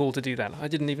of you, Paul, to do that. I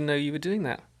didn't even know you were doing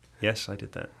that. Yes, I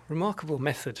did that. Remarkable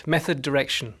method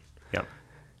direction. Yeah.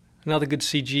 Another good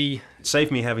CG. It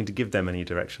saved me having to give them any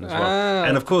direction as well.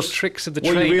 And of course, tricks of the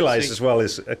what trade. you realise as well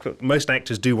is most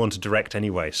actors do want to direct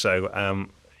anyway. So,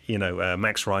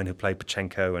 Max Ryan, who played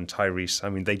Pachenko, and Tyrese, I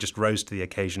mean, they just rose to the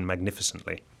occasion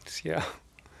magnificently. Yeah.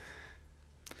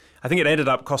 I think it ended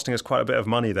up costing us quite a bit of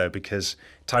money, though, because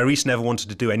Tyrese never wanted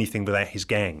to do anything without his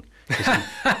gang.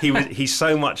 He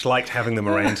so much liked having them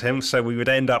around him, so we would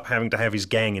end up having to have his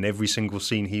gang in every single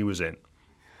scene he was in.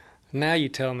 Now you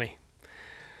tell me.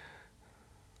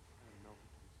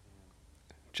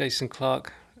 Jason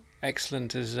Clarke,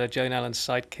 excellent as Joan Allen's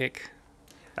sidekick.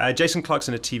 Jason Clarke's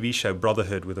in a TV show,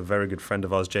 Brotherhood, with a very good friend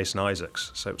of ours, Jason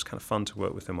Isaacs, so it was kind of fun to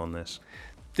work with him on this.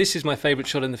 This is my favourite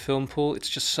shot in the film, Paul. It's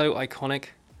just so iconic.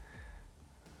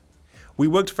 We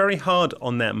worked very hard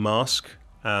on that mask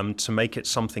to make it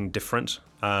something different.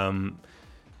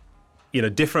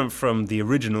 Different from the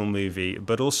original movie,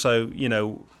 but also,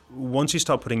 once you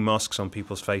start putting masks on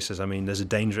people's faces, I mean, there's a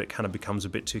danger it kind of becomes a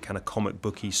bit too kind of comic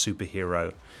booky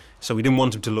superhero. So we didn't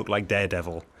want him to look like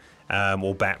Daredevil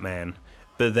or Batman.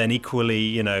 But then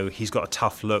equally, he's got a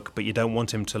tough look, but you don't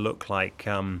want him to look like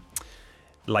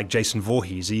Jason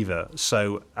Voorhees either.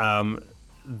 So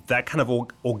that kind of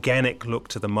organic look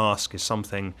to the mask is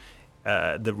something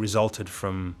that resulted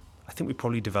from, I think we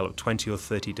probably developed 20 or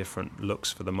 30 different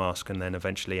looks for the mask and then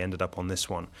eventually ended up on this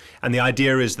one. And the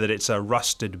idea is that it's a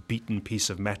rusted, beaten piece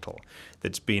of metal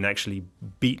that's been actually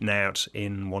beaten out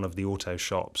in one of the auto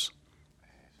shops.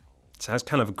 So it has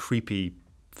kind of a creepy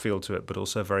feel to it, but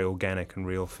also a very organic and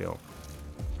real feel.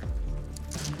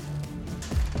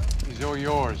 These are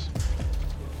yours.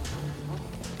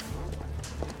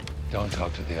 Don't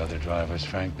talk to the other drivers.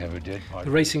 Frank never did.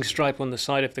 The racing stripe on the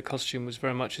side of the costume was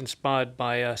very much inspired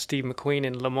by Steve McQueen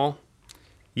in Le Mans.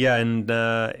 Yeah, and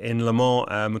in Le Mans,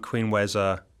 McQueen wears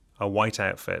a white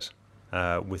outfit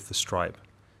with the stripe.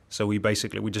 So we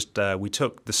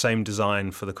took the same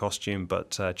design for the costume,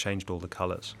 but changed all the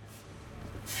colors.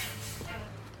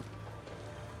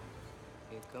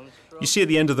 You see at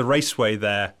the end of the raceway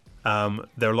there are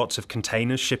lots of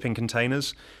containers, shipping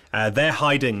containers. They're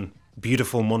hiding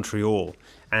beautiful Montreal,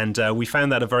 and we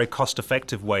found that a very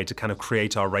cost-effective way to kind of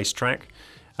create our racetrack.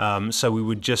 So we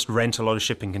would just rent a lot of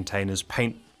shipping containers,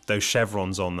 paint those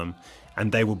chevrons on them,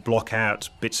 and they would block out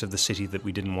bits of the city that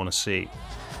we didn't want to see.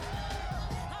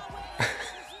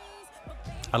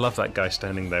 I love that guy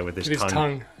standing there with his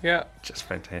tongue. Yeah. Just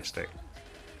fantastic.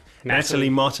 Natalie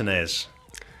Martinez.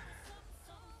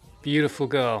 Beautiful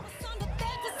girl.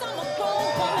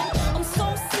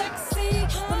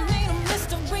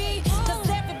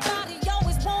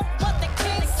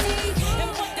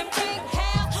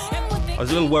 I was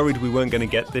a little worried we weren't going to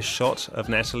get this shot of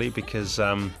Natalie because...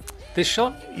 this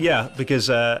shot? Yeah, because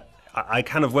I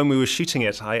kind of, when we were shooting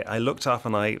it, I looked up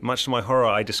and much to my horror,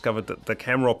 I discovered that the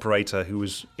camera operator who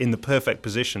was in the perfect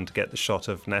position to get the shot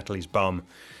of Natalie's bum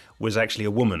was actually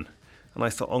a woman. And I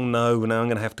thought, oh no, now I'm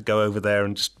going to have to go over there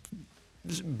and just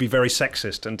be very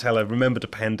sexist and tell her, remember to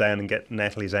pan down and get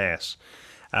Natalie's ass.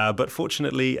 But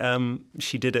fortunately,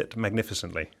 she did it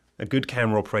magnificently. A good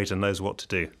camera operator knows what to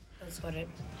do. That's what I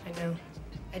know.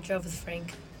 I drove with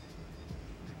Frank.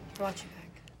 Watch your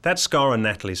back. That scar on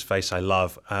Natalie's face I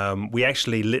love. We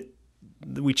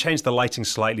changed the lighting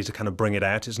slightly to kind of bring it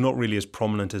out. It's not really as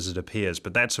prominent as it appears,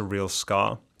 but that's a real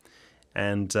scar.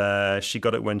 And she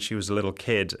got it when she was a little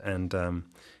kid, and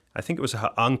I think it was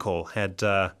her uncle had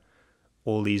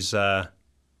all these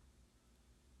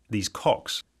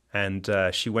cocks, and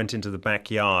she went into the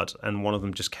backyard, and one of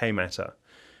them just came at her.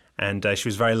 And she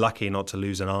was very lucky not to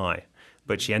lose an eye.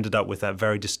 But she ended up with that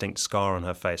very distinct scar on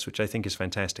her face, which I think is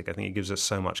fantastic. I think it gives her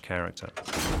so much character. How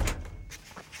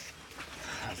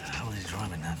the hell is he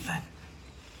driving that thing?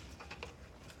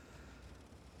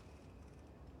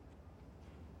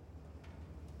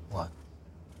 What?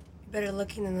 Better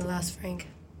looking than the last Frank.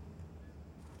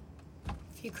 A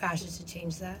few crashes to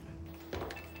change that.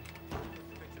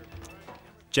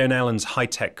 Joan Allen's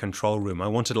high-tech control room. I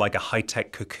wanted like a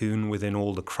high-tech cocoon within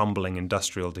all the crumbling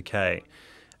industrial decay.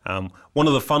 One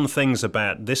of the fun things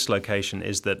about this location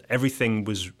is that everything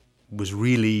was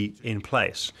really in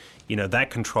place. You know,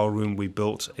 that control room we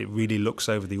built, it really looks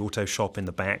over the auto shop in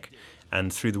the back,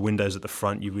 and through the windows at the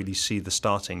front you really see the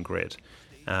starting grid.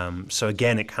 So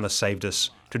again, it kind of saved us.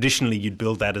 Traditionally you'd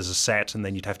build that as a set and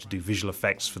then you'd have to do visual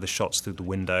effects for the shots through the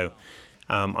window.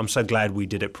 I'm so glad we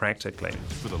did it practically.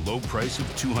 For the low price of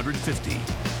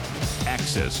 $250,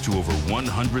 access to over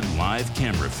 100 live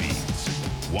camera feeds.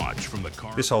 Watch from the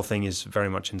car. This whole thing is very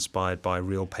much inspired by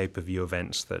real pay-per-view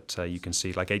events that you can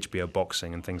see, like HBO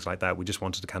boxing and things like that. We just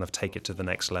wanted to kind of take it to the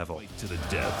next level. To the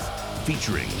death,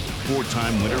 featuring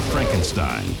 4-time winner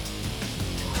Frankenstein,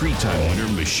 3-time winner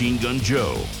Machine Gun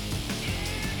Joe,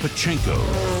 Pachenko,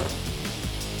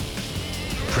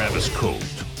 Travis Colt.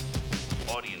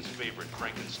 Audience favorite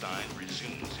Frankenstein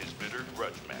resumes his bitter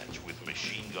grudge match with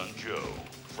Machine Gun Joe.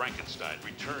 Frankenstein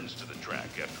returns to the track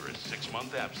after a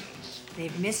 6-month absence.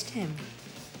 They've missed him.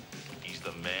 He's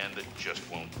the man that just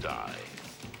won't die.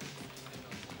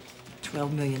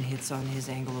 12 million hits on his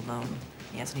angle alone.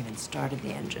 He hasn't even started the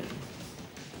engine.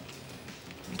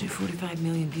 We'll do 45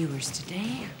 million viewers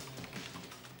today.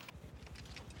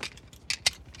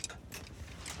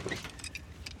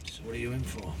 So what are you in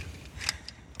for?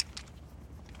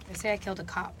 They say I killed a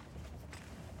cop.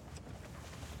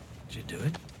 Did you do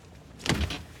it?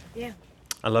 Yeah.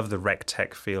 I love the rec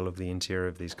tech feel of the interior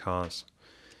of these cars.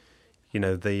 You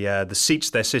know, the seats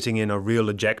they're sitting in are real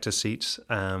ejector seats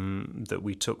that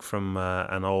we took from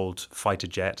an old fighter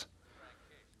jet.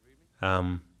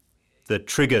 The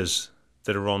triggers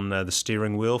that are on the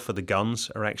steering wheel for the guns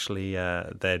are actually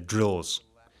they're drills.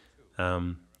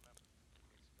 So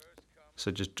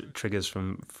just triggers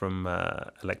from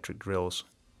electric drills.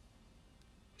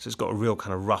 So it's got a real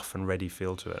kind of rough and ready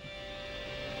feel to it.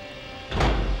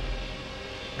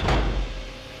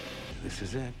 This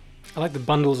is it. I like the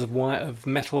bundles of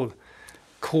metal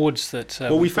cords that.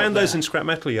 Well, we found those in scrap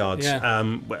metal yards.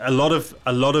 Yeah. A lot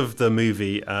of the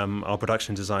movie, our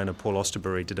production designer Paul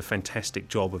Osterbury did a fantastic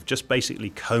job of just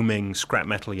basically combing scrap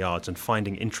metal yards and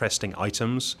finding interesting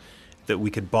items that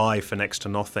we could buy for next to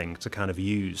nothing to kind of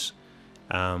use.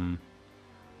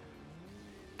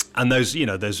 And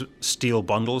those steel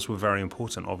bundles were very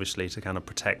important, obviously, to kind of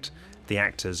protect the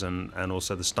actors and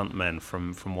also the stuntmen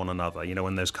from one another.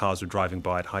 When those cars were driving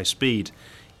by at high speed,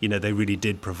 they really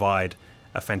did provide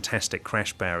a fantastic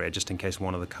crash barrier just in case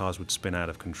one of the cars would spin out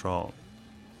of control.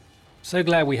 So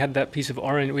glad we had that piece of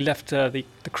orange. We left the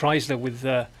Chrysler with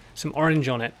some orange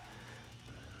on it.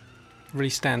 It really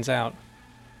stands out.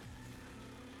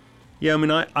 Yeah, I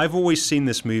mean, I've always seen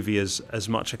this movie as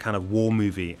much a kind of war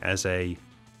movie as a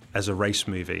race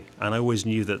movie, and I always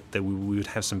knew that we would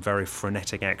have some very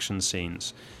frenetic action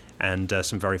scenes and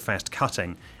some very fast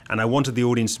cutting, and I wanted the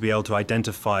audience to be able to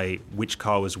identify which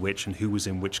car was which and who was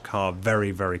in which car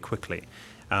very, very quickly.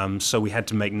 So we had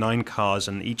to make 9 cars,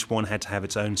 and each one had to have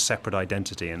its own separate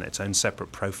identity and its own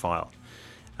separate profile.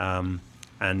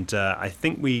 I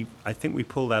think we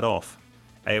pulled that off.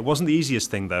 It wasn't the easiest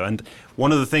thing, though, and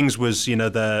one of the things was,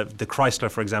 the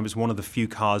Chrysler, for example, is one of the few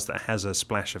cars that has a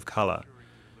splash of color.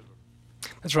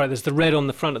 That's right. There's the red on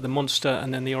the front of the Monster,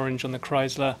 and then the orange on the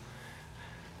Chrysler.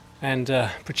 And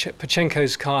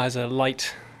Pachenko's car has a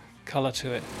light color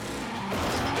to it.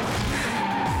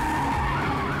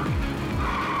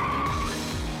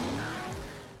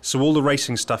 So all the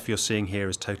racing stuff you're seeing here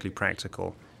is totally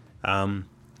practical.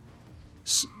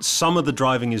 Some of the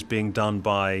driving is being done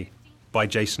by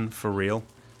Jason for real.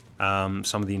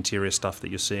 Some of the interior stuff that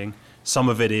you're seeing. Some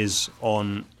of it is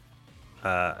on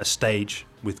a stage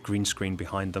with green screen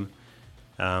behind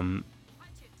them.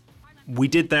 We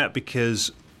did that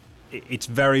because it's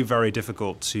very, very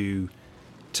difficult to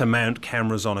mount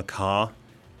cameras on a car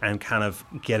and kind of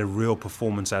get a real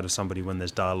performance out of somebody when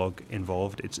there's dialogue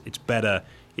involved. It's better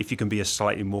if you can be a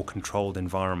slightly more controlled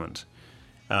environment.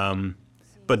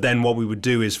 But then what we would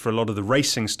do is, for a lot of the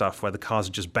racing stuff where the cars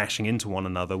are just bashing into one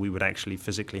another, we would actually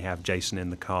physically have Jason in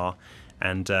the car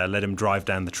and let him drive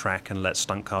down the track and let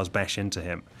stunt cars bash into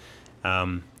him,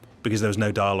 because there was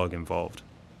no dialogue involved.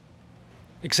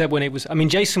 Except when it was,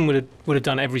 Jason would have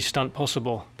done every stunt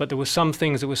possible, but there were some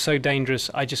things that were so dangerous,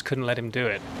 I just couldn't let him do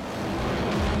it.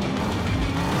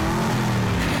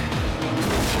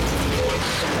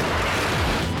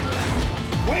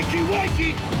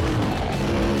 Wakey!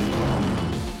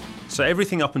 So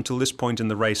everything up until this point in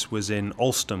the race was in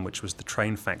Alston, which was the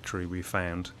train factory we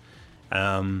found.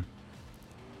 At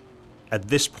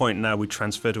this point now, we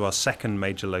transfer to our second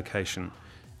major location,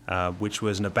 which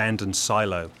was an abandoned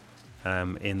silo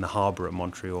in the harbour at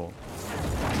Montreal.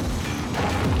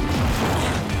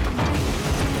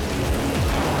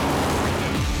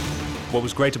 What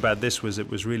was great about this was it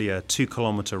was really a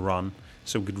 2-kilometre run,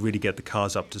 so we could really get the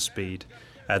cars up to speed.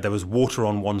 There was water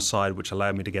on one side, which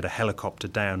allowed me to get a helicopter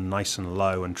down nice and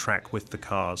low and track with the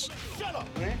cars. Shut up,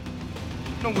 man.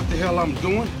 You know what the hell I'm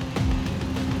doing?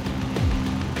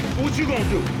 What you gonna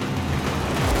do?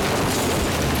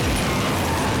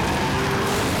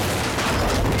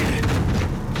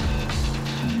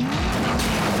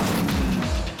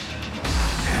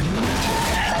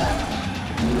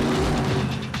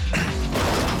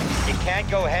 You can't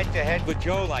go head-to-head with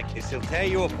Joe like this. He'll tear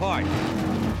you apart.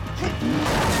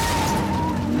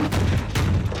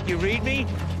 You read me?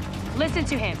 Listen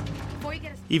to him.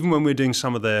 Even when we were doing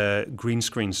some of the green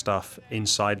screen stuff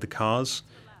inside the cars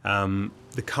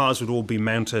would all be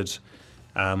mounted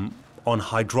on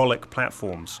hydraulic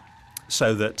platforms,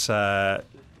 so that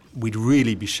we'd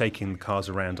really be shaking the cars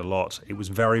around a lot. It was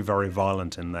very, very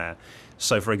violent in there.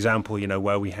 So, for example,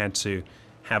 where we had to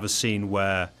have a scene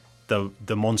where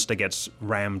the monster gets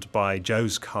rammed by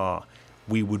Joe's car,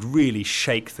 we would really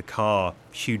shake the car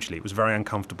hugely. It was very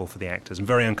uncomfortable for the actors and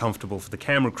very uncomfortable for the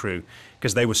camera crew,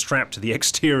 because they were strapped to the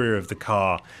exterior of the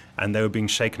car and they were being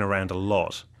shaken around a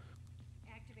lot.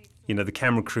 The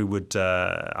camera crew would...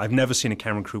 I've never seen a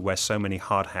camera crew wear so many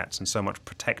hard hats and so much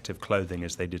protective clothing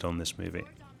as they did on this movie.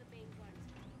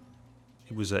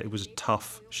 It was a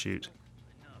tough shoot.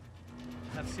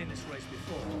 I've seen this race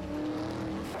before.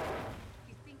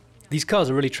 These cars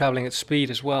are really travelling at speed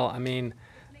as well.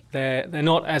 They're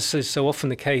not, as is so often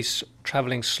the case,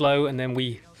 travelling slow, and then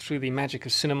we, through the magic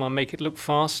of cinema, make it look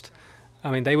fast.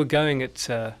 They were going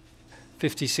at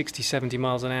 50, 60, 70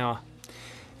 miles an hour.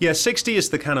 Yeah, 60 is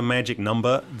the kind of magic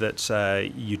number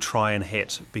that you try and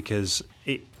hit, because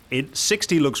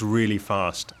 60 looks really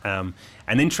fast. And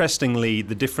interestingly,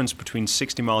 the difference between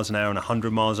 60 miles an hour and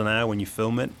 100 miles an hour when you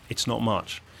film it, it's not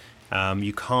much.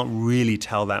 You can't really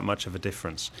tell that much of a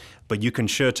difference. But you can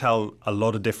sure tell a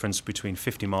lot of difference between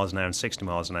 50 miles an hour and 60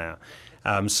 miles an hour.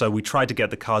 So we tried to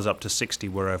get the cars up to 60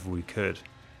 wherever we could.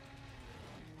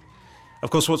 Of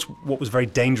course, what was very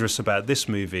dangerous about this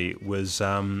movie was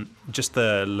just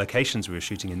the locations we were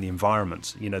shooting in, the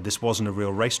environment. This wasn't a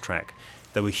real racetrack.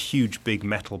 There were huge, big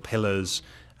metal pillars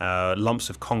lumps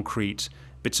of concrete,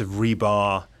 bits of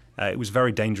rebar. It was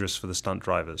very dangerous for the stunt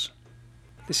drivers.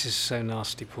 This is so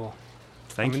nasty, Paul.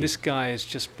 Thank you. This guy is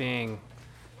just being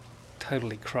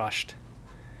totally crushed.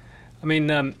 I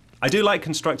mean, I do like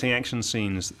constructing action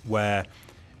scenes where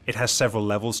it has several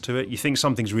levels to it. You think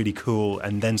something's really cool,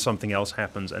 and then something else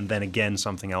happens, and then again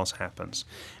something else happens.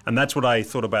 And that's what I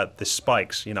thought about the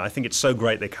spikes. I think it's so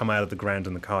great they come out of the ground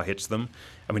and the car hits them.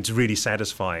 I mean, it's really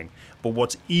satisfying. But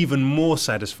what's even more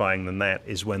satisfying than that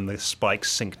is when the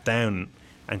spikes sink down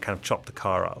and kind of chop the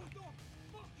car up.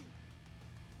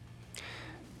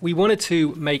 We wanted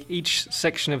to make each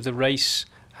section of the race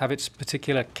have its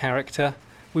particular character.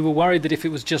 We were worried that if it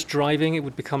was just driving, it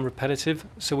would become repetitive,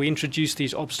 so we introduced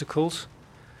these obstacles.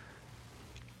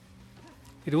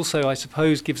 It also, I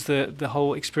suppose, gives the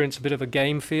whole experience a bit of a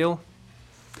game feel.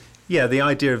 Yeah, the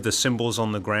idea of the symbols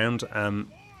on the ground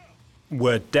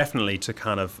were definitely to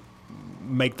kind of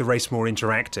make the race more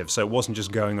interactive, so it wasn't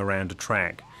just going around a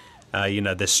track.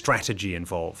 There's strategy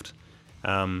involved.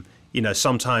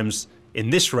 Sometimes in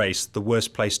this race, the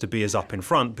worst place to be is up in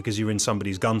front because you're in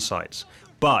somebody's gun sights.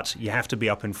 But you have to be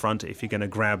up in front if you're going to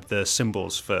grab the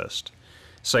symbols first.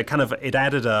 So it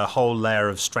added a whole layer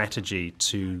of strategy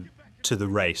to the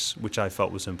race, which I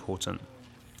felt was important.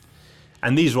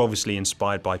 And these were obviously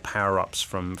inspired by power-ups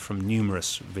from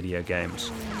numerous video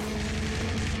games.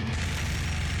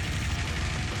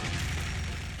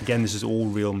 Again, this is all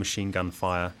real machine gun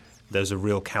fire. Those are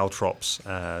real caltrops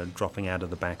dropping out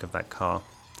of the back of that car.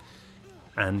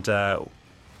 And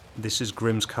this is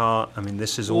Grimm's car. I mean,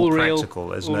 this is all practical.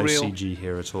 There's no real CG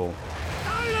here at all.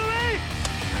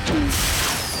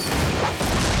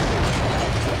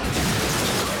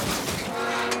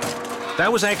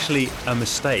 That was actually a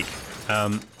mistake.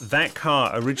 That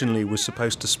car originally was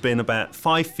supposed to spin about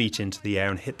 5 feet into the air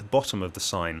and hit the bottom of the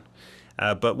sign.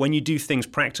 But when you do things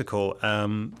practical,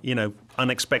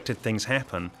 unexpected things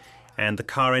happen. And the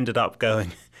car ended up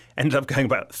going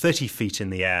about 30 feet in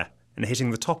the air and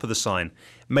hitting the top of the sign.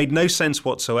 It made no sense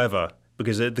whatsoever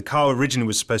because the car originally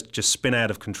was supposed to just spin out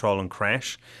of control and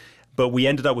crash. But we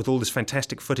ended up with all this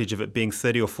fantastic footage of it being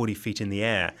 30 or 40 feet in the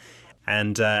air.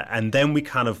 And then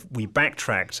we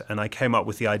backtracked, and I came up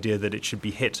with the idea that it should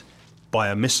be hit by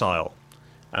a missile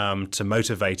to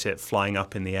motivate it flying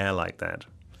up in the air like that.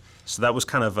 So that was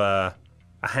kind of a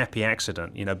happy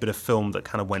accident, a bit of film that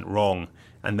kind of went wrong,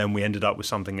 and then we ended up with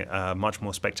something much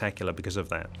more spectacular because of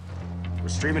that. We're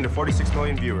streaming to 46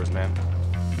 million viewers, man.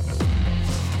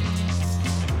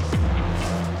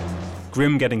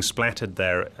 Grimm getting splattered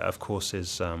there, of course,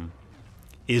 is a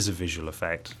visual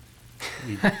effect.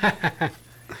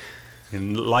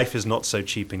 Life is not so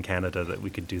cheap in Canada that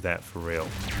we could do that for real.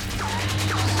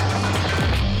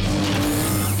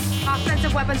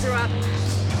 Offensive weapons are up.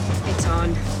 It's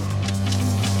on.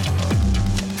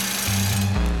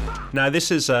 Now, this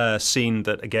is a scene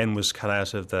that, again, was cut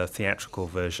out of the theatrical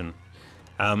version.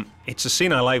 It's a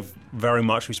scene I like very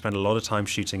much. We spent a lot of time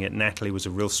shooting it. Natalie was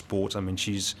a real sport. I mean,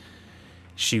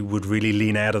 she would really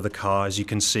lean out of the car, as you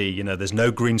can see. There's no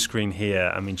green screen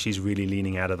here. I mean, she's really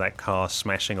leaning out of that car,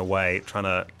 smashing away, trying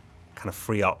to kind of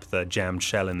free up the jammed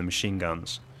shell in the machine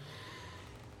guns.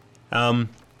 But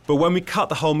when we cut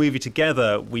the whole movie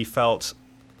together, we felt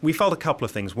a couple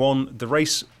of things. One, the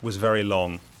race was very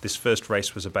long. This first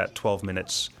race was about 12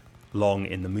 minutes long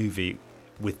in the movie.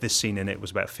 With this scene in it was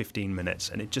about 15 minutes,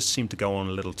 and it just seemed to go on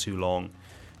a little too long.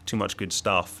 Too much good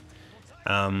stuff.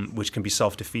 Which can be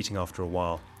self-defeating after a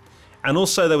while. And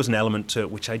also there was an element to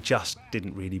it which I just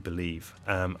didn't really believe.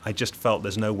 I just felt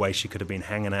there's no way she could have been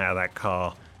hanging out of that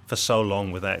car for so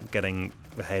long without getting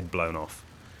the head blown off.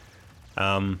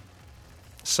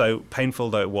 So painful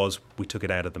though it was, we took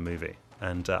it out of the movie.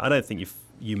 And I don't think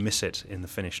you miss it in the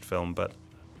finished film, but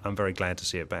I'm very glad to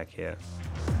see it back here.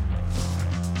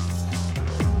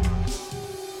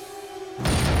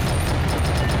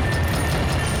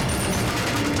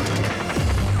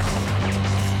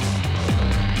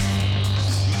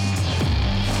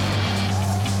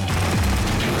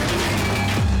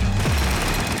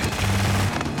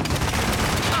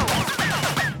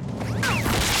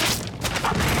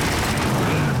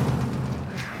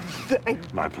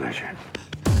 My pleasure.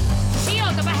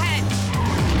 Shield up ahead!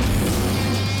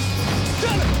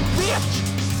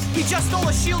 Bitch! He just stole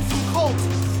a shield from Colt!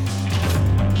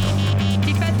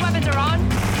 Defense weapons are on.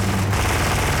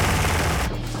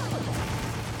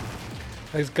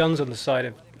 Those guns on the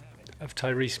side of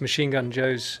Tyrese Machine Gun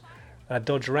Joe's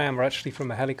Dodge Ram are actually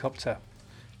from a helicopter.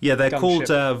 Yeah, they're called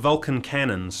Vulcan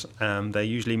cannons. They're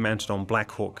usually mounted on Black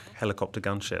Hawk helicopter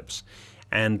gunships.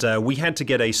 And we had to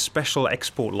get a special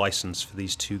export license for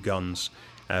these two guns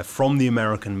from the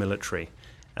American military.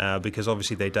 because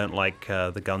obviously they don't like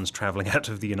the guns traveling out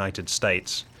of the United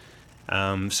States.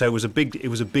 So it was a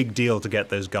big deal to get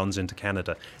those guns into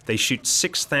Canada. They shoot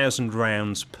 6,000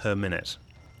 rounds per minute.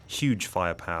 Huge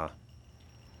firepower.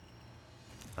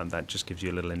 And that just gives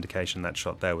you a little indication, that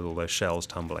shot there with all those shells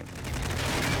tumbling.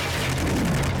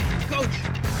 Coach,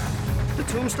 the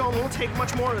tombstone won't take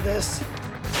much more of this.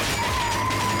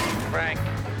 Frank,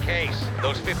 Case,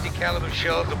 those 50 caliber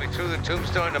shells will be through the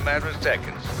tombstone in a matter of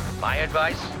seconds. My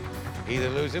advice? Either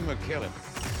lose him or kill him.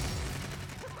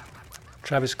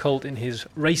 Travis Colt in his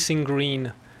racing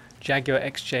green Jaguar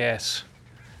XJS.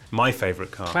 My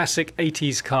favourite car. Classic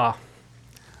 80s car.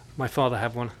 My father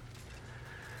had one.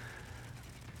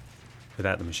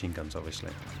 Without the machine guns,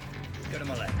 obviously. Get on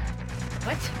my lap.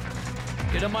 What?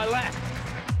 Get on my lap.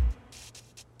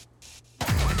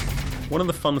 One of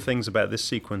the fun things about this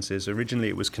sequence is originally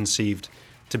it was conceived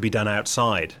to be done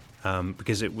outside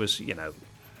because it was,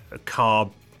 a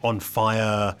car on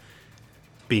fire,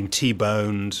 being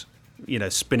T-boned,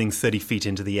 spinning 30 feet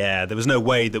into the air. There was no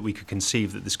way that we could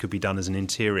conceive that this could be done as an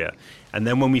interior. And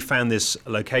then when we found this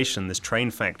location, this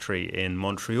train factory in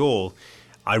Montreal,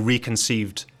 I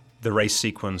reconceived the race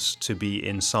sequence to be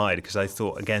inside because I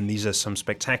thought, again, these are some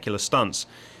spectacular stunts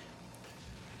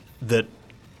that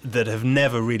have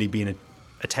never really been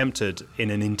attempted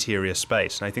in an interior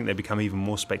space. And I think they become even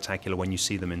more spectacular when you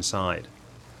see them inside.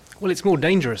 Well, it's more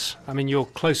dangerous. I mean, you're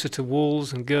closer to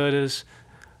walls and girders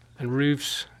and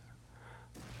roofs.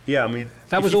 Yeah, I mean,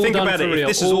 that was all done for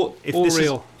real.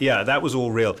 Real. Yeah, that was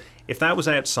all real. If that was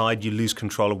outside, you lose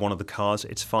control of one of the cars,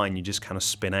 it's fine, you just kind of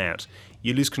spin out.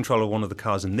 You lose control of one of the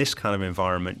cars in this kind of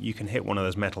environment, you can hit one of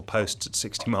those metal posts at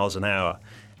 60 miles an hour,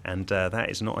 and that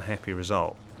is not a happy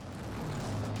result.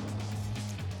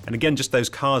 And again, just those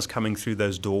cars coming through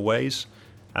those doorways,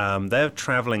 they're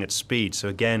traveling at speed, so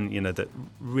again, that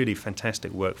really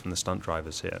fantastic work from the stunt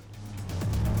drivers here.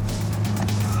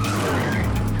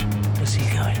 Where's he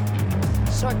going?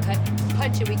 Shortcut.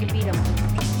 Punch it, we can beat him.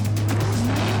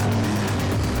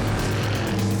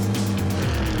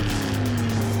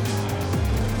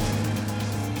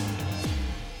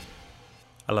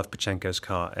 I love Pachenko's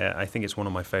car. I think it's one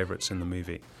of my favorites in the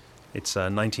movie. It's a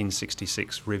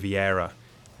 1966 Riviera,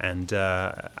 and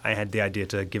I had the idea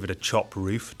to give it a chop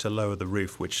roof, to lower the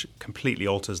roof, which completely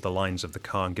alters the lines of the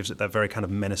car and gives it that very kind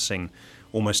of menacing,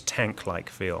 almost tank-like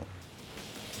feel.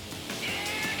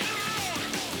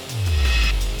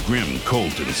 Grim,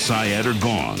 Colt, and Syed are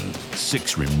gone.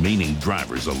 6 remaining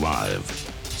drivers alive.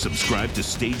 Subscribe to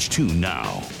Stage 2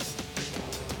 now.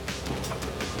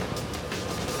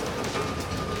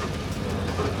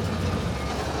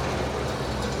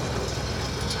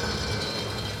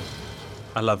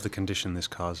 I love the condition this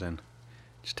car's in.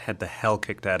 Just had the hell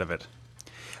kicked out of it.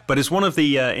 But it's one of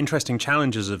the interesting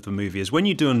challenges of the movie is when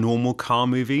you do a normal car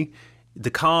movie, the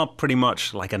car pretty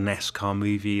much like a NASCAR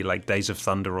movie, like Days of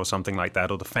Thunder or something like that,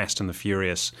 or The Fast and the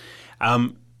Furious,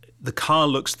 the car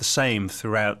looks the same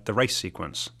throughout the race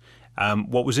sequence.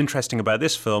 What was interesting about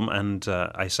this film, and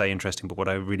I say interesting, but what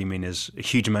I really mean is a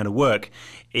huge amount of work,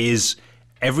 is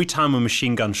every time a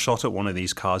machine gun shot at one of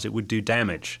these cars, it would do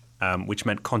damage. Which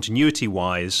meant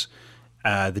continuity-wise,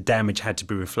 the damage had to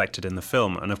be reflected in the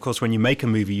film. And of course, when you make a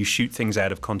movie, you shoot things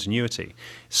out of continuity.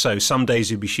 So some days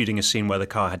you'd be shooting a scene where the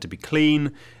car had to be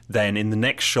clean. Then in the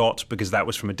next shot, because that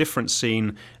was from a different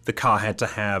scene, the car had to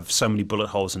have so many bullet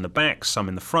holes in the back, some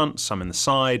in the front, some in the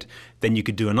side. Then you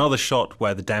could do another shot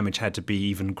where the damage had to be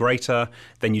even greater.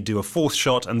 Then you do a fourth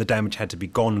shot and the damage had to be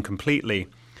gone completely.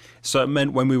 So it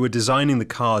meant when we were designing the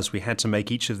cars, we had to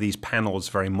make each of these panels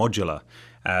very modular.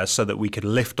 So that we could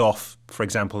lift off, for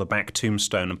example, a back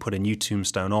tombstone and put a new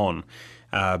tombstone on,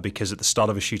 because at the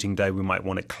start of a shooting day we might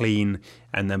want it clean,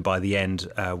 and then by the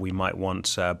end we might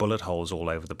want bullet holes all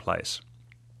over the place.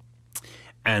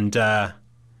 And that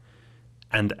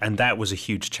was a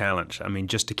huge challenge. I mean,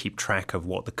 just to keep track of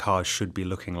what the cars should be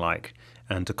looking like,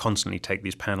 and to constantly take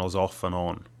these panels off and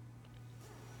on.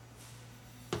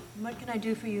 What can I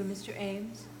do for you, Mr.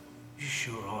 Ames? You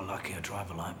sure are lucky a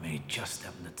driver like me just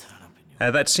happened to turn up.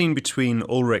 That scene between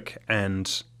Ulrich and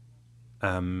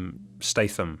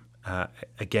Statham,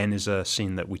 again, is a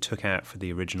scene that we took out for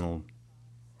the original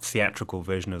theatrical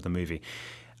version of the movie.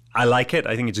 I like it.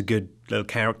 I think it's a good little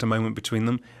character moment between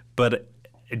them. But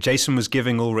Jason was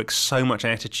giving Ulrich so much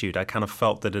attitude, I kind of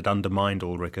felt that it undermined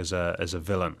Ulrich as a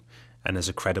villain and as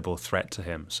a credible threat to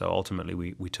him. So ultimately,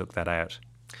 we took that out.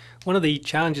 One of the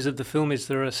challenges of the film is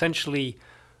there are essentially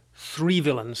 3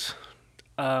 villains,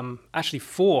 actually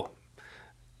 4.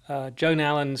 Joan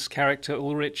Allen's character,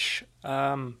 Ulrich,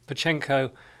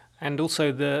 Pachenko, and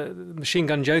also the Machine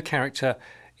Gun Joe character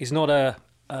is not a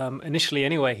initially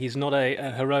anyway, he's not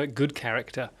a heroic good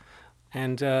character,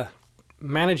 and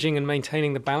managing and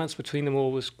maintaining the balance between them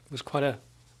all was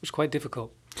quite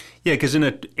difficult. Yeah, because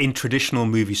in traditional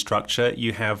movie structure,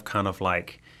 you have kind of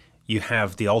like, you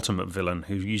have the ultimate villain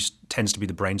who tends to be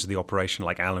the brains of the operation,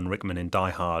 like Alan Rickman in Die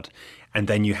Hard, and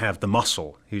then you have the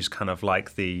muscle, who's kind of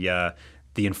like the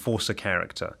enforcer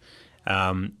character.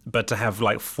 But to have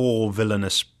like 4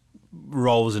 villainous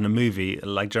roles in a movie,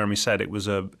 like Jeremy said, it was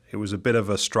a bit of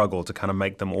a struggle to kind of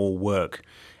make them all work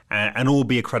and all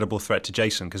be a credible threat to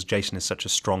Jason, because Jason is such a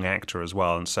strong actor as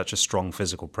well and such a strong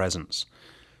physical presence.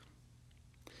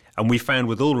 And we found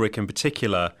with Ulrich in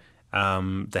particular,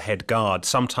 the head guard,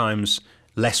 sometimes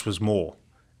less was more.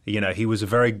 You know, he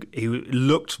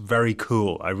looked very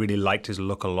cool. I really liked his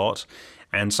look a lot.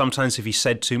 And sometimes if he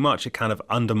said too much, it kind of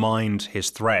undermined his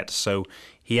threat. So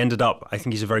he ended up, I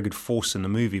think he's a very good force in the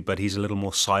movie, but he's a little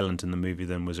more silent in the movie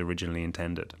than was originally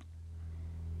intended.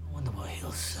 I wonder what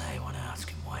he'll say when I ask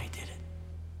him why he did it.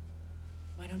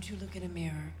 Why don't you look in a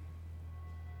mirror?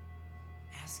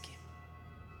 Ask him.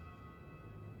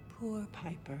 Poor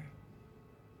Piper.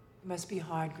 It must be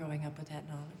hard growing up with that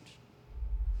knowledge.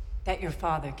 That your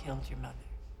father killed your mother.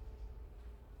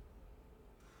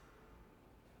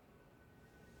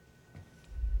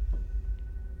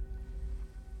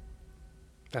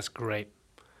 That's great.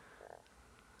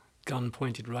 Gun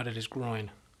pointed right at his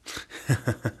groin. You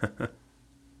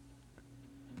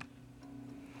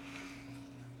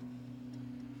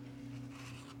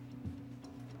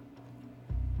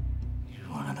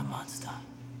wanted a monster.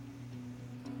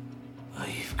 Well,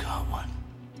 you've got one.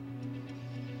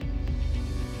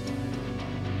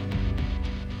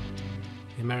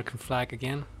 The American flag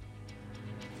again.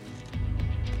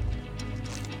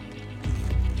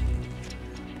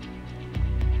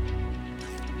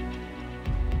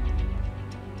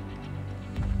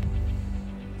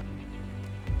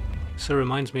 So it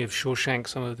reminds me of Shawshank,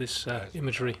 some of this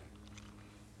imagery.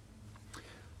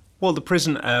 Well, the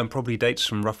prison probably dates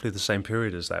from roughly the same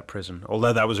period as that prison.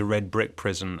 Although that was a red brick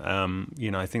prison,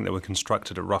 I think they were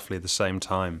constructed at roughly the same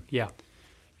time. Yeah.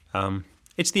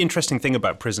 It's the interesting thing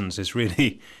about prisons is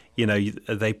really,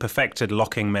 they perfected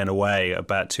locking men away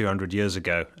about 200 years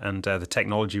ago, and the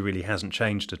technology really hasn't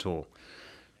changed at all.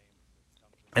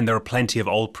 And there are plenty of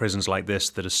old prisons like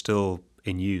this that are still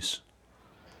in use.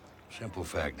 Simple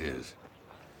fact is,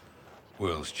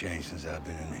 world's changed since I've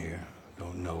been in here.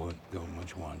 Don't know it, don't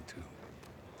much want to.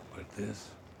 But this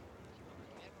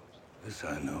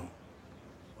I know.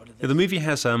 Yeah, the movie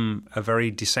has a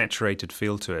very desaturated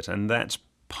feel to it, and that's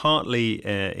partly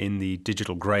in the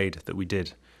digital grade that we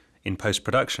did in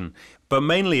post-production. But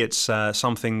mainly it's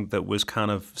something that was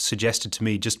kind of suggested to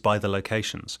me just by the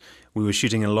locations. We were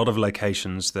shooting in a lot of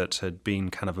locations that had been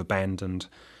kind of abandoned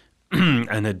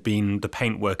and the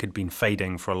paintwork had been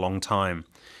fading for a long time.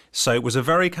 So it was a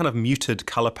very kind of muted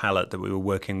color palette that we were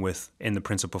working with in the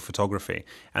principal photography.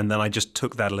 And then I just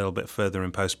took that a little bit further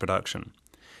in post-production.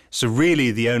 So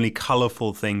really the only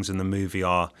colorful things in the movie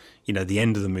are, the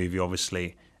end of the movie,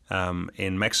 obviously,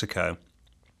 in Mexico,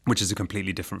 which is a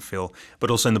completely different feel.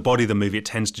 But also in the body of the movie, it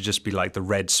tends to just be like the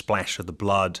red splash of the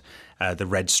blood, the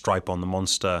red stripe on the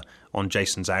monster, on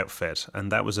Jason's outfit. And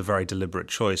that was a very deliberate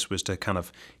choice, was to kind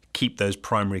of keep those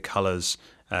primary colors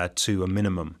to a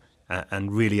minimum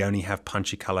and really only have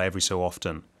punchy color every so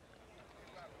often.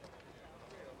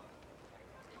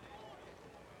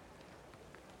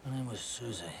 My name was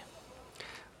Susie.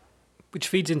 Which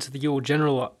feeds into your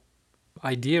general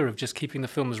idea of just keeping the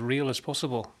film as real as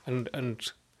possible and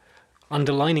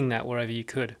underlining that wherever you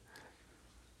could.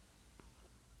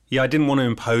 Yeah, I didn't want to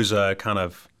impose a kind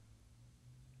of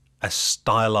a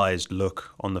stylized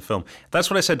look on the film. That's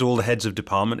what I said to all the heads of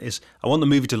department is I want the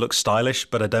movie to look stylish,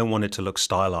 but I don't want it to look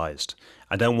stylized.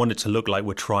 I don't want it to look like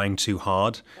we're trying too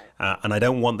hard. And I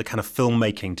don't want the kind of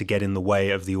filmmaking to get in the way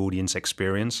of the audience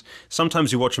experience.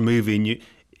 Sometimes you watch a movie and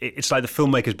it's like the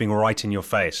filmmaker's being right in your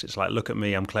face. It's like, look at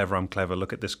me, I'm clever.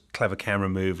 Look at this clever camera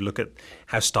move. Look at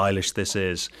how stylish this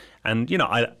is. And,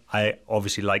 I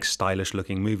obviously like stylish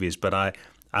looking movies, but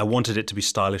I wanted it to be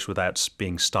stylish without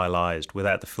being stylized,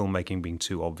 without the filmmaking being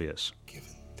too obvious.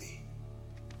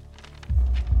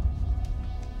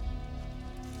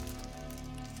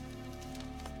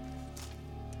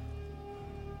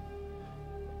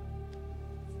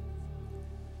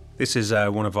 This is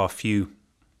one of our few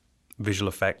visual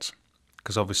effects,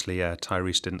 because obviously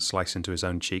Tyrese didn't slice into his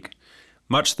own cheek.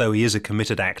 Much though he is a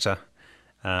committed actor.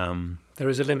 There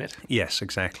is a limit. Yes,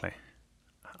 exactly.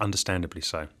 Understandably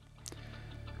so.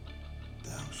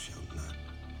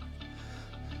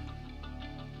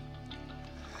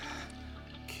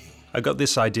 I got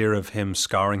this idea of him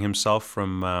scarring himself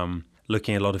from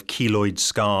looking at a lot of keloid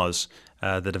scars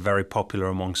that are very popular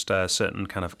amongst certain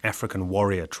kind of African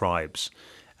warrior tribes,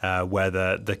 where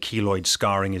the keloid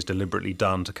scarring is deliberately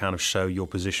done to kind of show your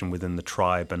position within the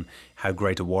tribe and how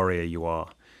great a warrior you are.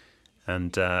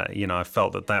 And, I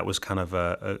felt that was kind of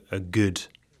a good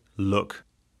look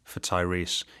for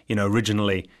Tyrese.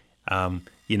 Originally,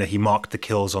 he marked the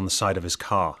kills on the side of his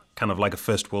car, kind of like a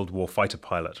First World War fighter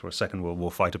pilot or a Second World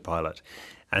War fighter pilot.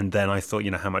 And then I thought,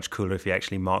 how much cooler if he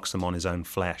actually marks them on his own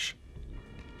flesh.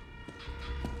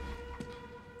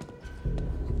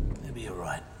 Maybe you're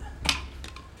right.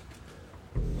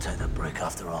 Take that break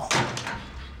after all.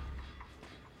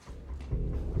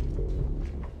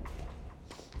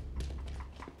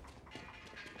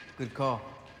 Good call.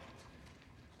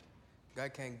 Guy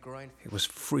can't grind. It was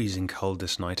freezing cold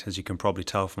this night, as you can probably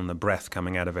tell from the breath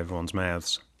coming out of everyone's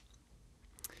mouths.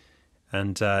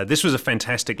 And this was a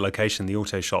fantastic location, the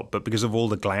auto shop, but because of all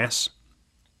the glass,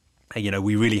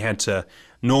 we really had to,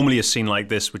 normally a scene like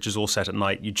this, which is all set at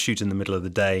night, you'd shoot in the middle of the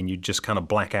day and you'd just kind of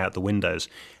black out the windows.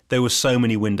 There were so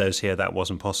many windows here that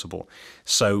wasn't possible.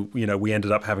 So, we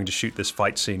ended up having to shoot this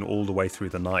fight scene all the way through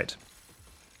the night.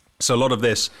 So a lot of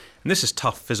this, and this is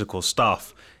tough physical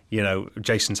stuff,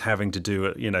 Jason's having to do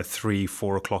at, 3,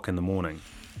 4 o'clock in the morning.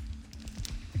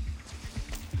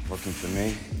 Looking for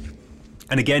me?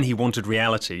 And again, he wanted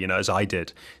reality, as I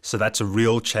did. So that's a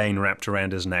real chain wrapped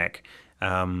around his neck.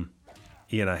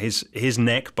 His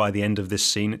neck, by the end of this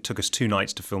scene, it took us 2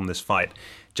 nights to film this fight.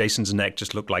 Jason's neck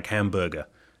just looked like hamburger.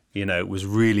 It was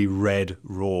really red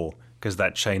raw because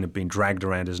that chain had been dragged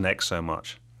around his neck so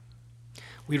much.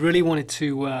 We really wanted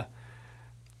to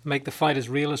make the fight as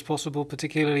real as possible,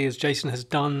 particularly as Jason has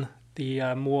done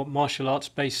the more martial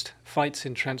arts-based fights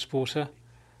in Transporter.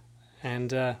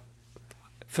 And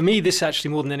for me, this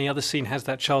actually, more than any other scene, has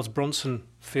that Charles Bronson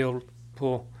feel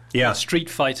or Street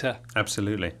Fighter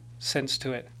absolutely sense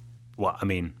to it. Well, I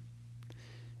mean,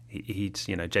 he's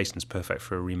Jason's perfect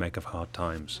for a remake of Hard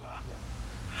Times.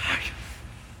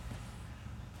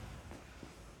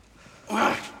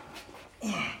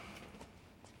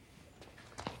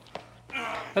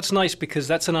 That's nice because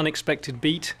that's an unexpected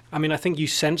beat. I mean, I think you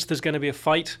sense there's going to be a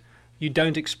fight. You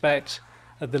don't expect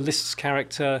the List's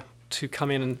character to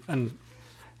come in and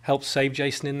help save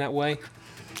Jason in that way.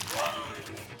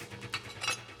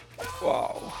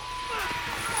 Wow.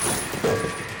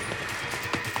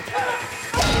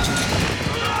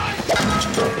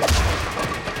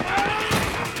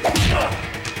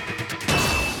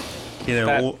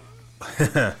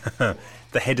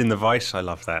 The head in the vice, I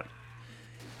love that.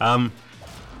 To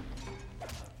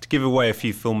give away a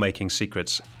few filmmaking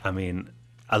secrets, I mean,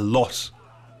 a lot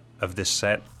of this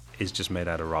set is just made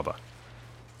out of rubber.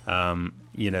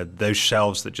 Those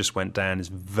shelves that just went down is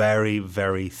very,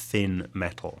 very thin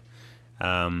metal.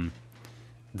 The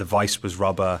vice was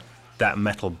rubber. That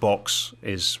metal box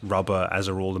is rubber, as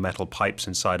are all the metal pipes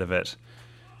inside of it.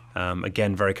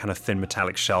 Again, very kind of thin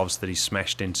metallic shelves that he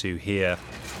smashed into here.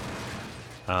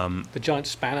 The giant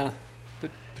spanner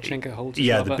that Pachinko holds.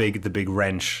 The big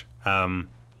wrench.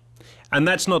 And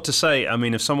that's not to say, I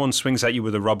mean, if someone swings at you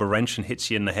with a rubber wrench and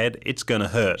hits you in the head, it's going to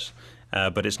hurt,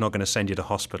 but it's not going to send you to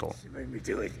hospital. You made me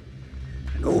do it.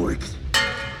 No, it.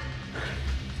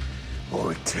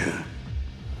 Or two.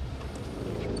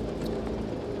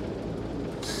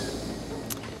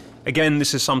 Again,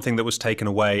 this is something that was taken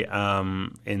away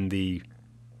in the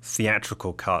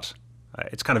theatrical cut.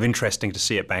 It's kind of interesting to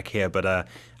see it back here, but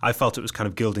I felt it was kind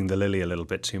of gilding the lily a little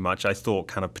bit too much. I thought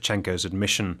kind of Pachenko's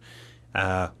admission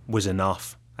was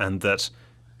enough, and that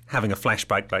having a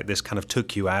flashback like this kind of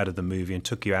took you out of the movie and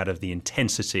took you out of the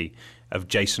intensity of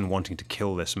Jason wanting to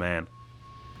kill this man.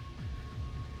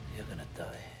 You're gonna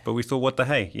die. But we thought, what the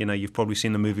hey? You've probably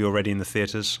seen the movie already in the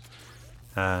theaters.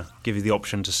 Give you the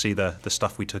option to see the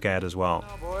stuff we took out as well.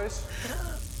 Now, boys,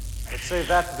 let's save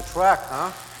that for the track,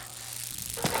 huh?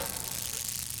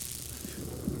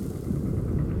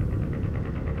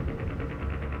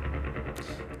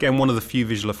 Again, one of the few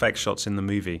visual effects shots in the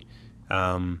movie.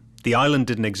 The island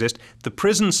didn't exist. The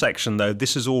prison section, though,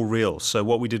 this is all real. So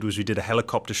what we did was we did a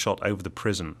helicopter shot over the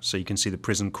prison. So you can see the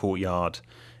prison courtyard,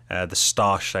 the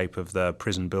star shape of the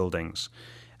prison buildings.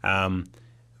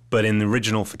 But in the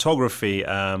original photography,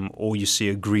 all you see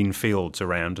are green fields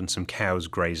around and some cows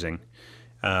grazing.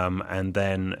 And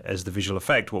then as the visual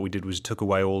effect, what we did was took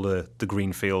away all the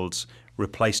green fields,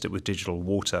 replaced it with digital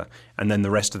water, and then the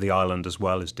rest of the island as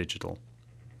well is digital.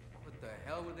 What the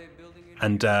hell were they building in?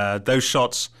 And those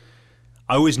shots,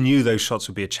 I always knew those shots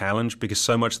would be a challenge because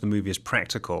so much of the movie is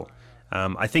practical.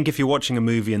 I think if you're watching a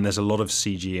movie and there's a lot of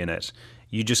CG in it,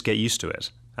 you just get used to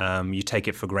it. You take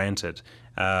it for granted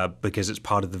because it's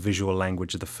part of the visual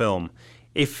language of the film.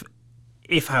 If,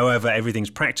 however, everything's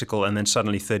practical and then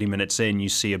suddenly 30 minutes in you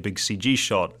see a big CG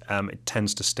shot, it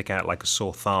tends to stick out like a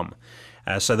sore thumb.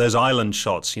 So those island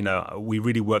shots, we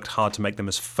really worked hard to make them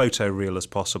as photoreal as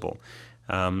possible.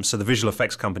 So the visual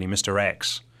effects company, Mr.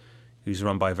 X, who's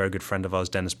run by a very good friend of ours,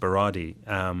 Dennis Berardi,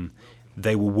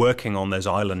 they were working on those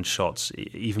island shots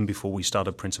even before we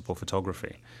started principal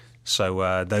photography.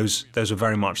 So those are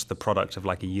very much the product of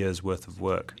like a year's worth of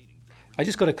work. I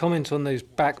just got a comment on those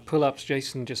back pull-ups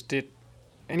Jason just did.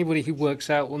 Anybody who works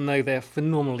out will know they're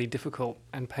phenomenally difficult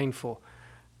and painful.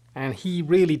 And he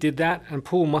really did that, and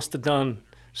Paul must have done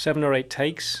 7 or 8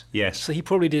 takes. Yes. So he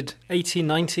probably did 80,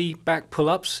 90 back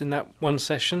pull-ups in that one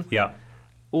session. Yeah.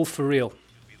 All for real.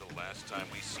 It'll be the last time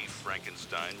we see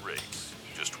Frankenstein race.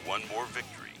 Just one more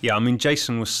victory. Yeah, I mean,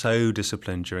 Jason was so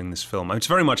disciplined during this film. I mean, it's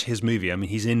very much his movie. I mean,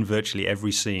 he's in virtually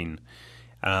every scene.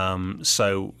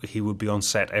 So he would be on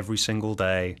set every single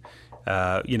day.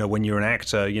 When you're an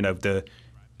actor,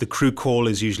 the crew call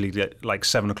is usually like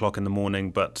 7 o'clock in the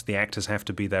morning, but the actors have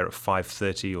to be there at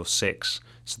 5:30 or 6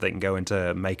 so they can go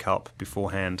into makeup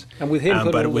beforehand. And with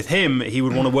him, but with him, he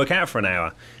would want to work out for an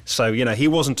hour. So he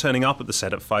wasn't turning up at the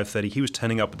set at 5:30. He was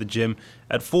turning up at the gym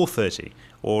at 4:30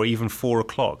 or even 4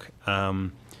 o'clock.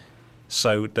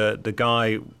 So the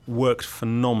guy worked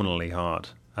phenomenally hard.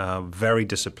 Very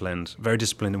disciplined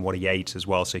in what he ate as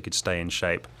well, so he could stay in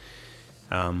shape.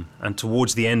 And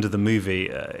towards the end of the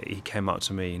movie, he came up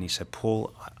to me and he said,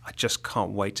 "Paul, I just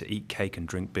can't wait to eat cake and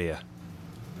drink beer."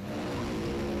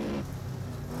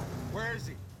 Where is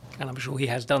he? And I'm sure he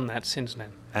has done that since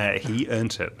then. He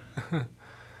earned it.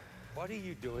 What are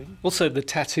you doing? Also, the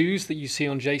tattoos that you see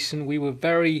on Jason, we were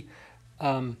very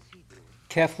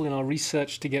careful in our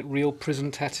research to get real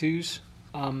prison tattoos.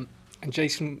 And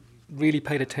Jason really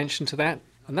paid attention to that.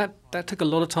 And that took a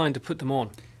lot of time to put them on.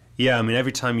 Yeah, I mean,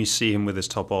 every time you see him with his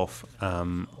top off,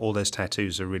 all those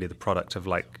tattoos are really the product of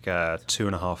like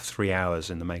 2.5, 3 hours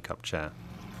in the makeup chair.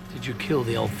 Did you kill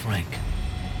the old Frank?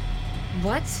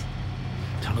 What?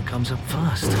 Tunnel comes up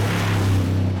fast.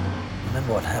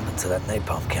 Remember what happened to that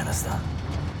napalm canister?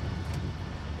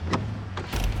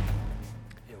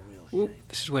 Ooh,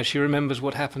 this is where she remembers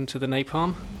what happened to the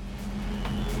napalm.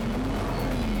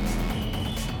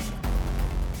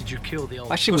 Did you kill the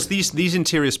old... Actually, these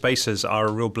interior spaces are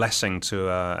a real blessing to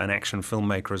an action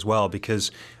filmmaker as well,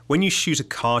 because when you shoot a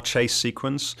car chase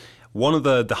sequence, one of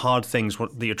the hard things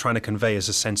that you're trying to convey is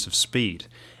a sense of speed.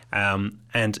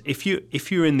 And if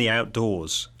you're in the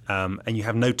outdoors and you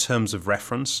have no terms of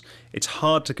reference, it's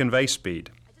hard to convey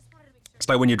speed. It's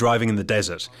like when you're driving in the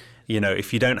desert.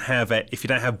 If you don't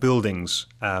have buildings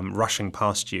rushing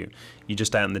past you, you're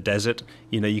just out in the desert.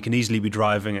 You can easily be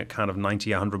driving at kind of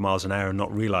 90, 100 miles an hour and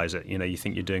not realize it. You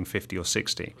think you're doing 50 or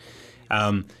 60.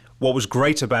 What was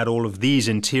great about all of these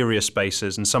interior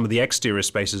spaces and some of the exterior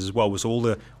spaces as well was all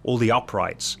the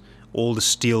uprights, all the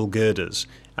steel girders,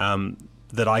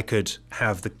 that I could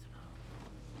have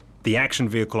the action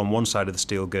vehicle on one side of the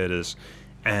steel girders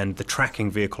and the tracking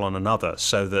vehicle on another,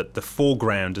 so that the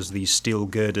foreground is these steel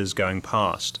girders going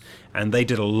past, and they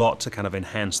did a lot to kind of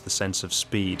enhance the sense of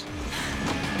speed.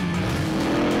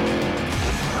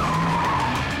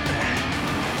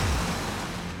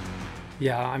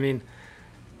 Yeah, I mean,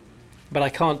 but I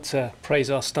can't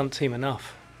praise our stunt team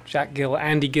enough. Jack Gill,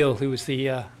 Andy Gill, who was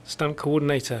the stunt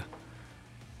coordinator,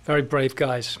 very brave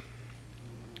guys.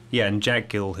 Yeah, and Jack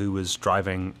Gill, who was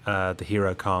driving the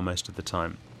hero car most of the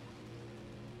time.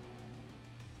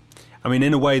 I mean,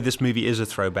 in a way, this movie is a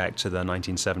throwback to the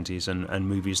 1970s and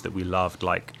movies that we loved,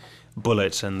 like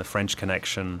Bullet and The French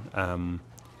Connection,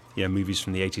 movies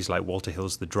from the 80s like Walter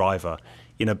Hill's The Driver.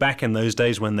 Back in those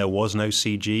days when there was no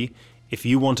CG, if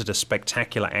you wanted a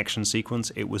spectacular action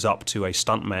sequence, it was up to a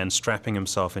stuntman strapping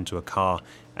himself into a car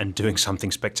and doing something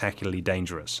spectacularly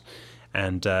dangerous.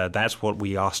 And that's what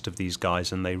we asked of these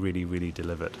guys, and they really, really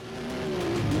delivered.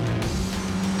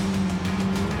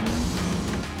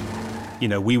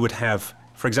 We would have,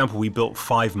 for example, we built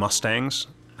 5 Mustangs,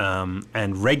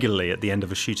 and regularly at the end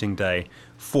of a shooting day,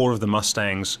 4 of the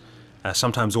Mustangs,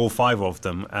 sometimes all 5 of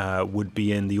them, would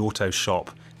be in the auto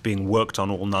shop being worked on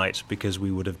all night because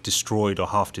we would have destroyed or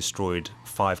half destroyed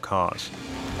 5 cars.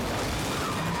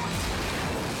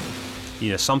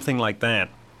 Something like that,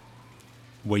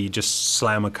 where you just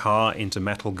slam a car into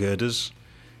metal girders,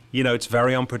 it's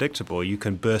very unpredictable. You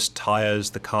can burst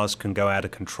tires, the cars can go out of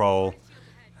control.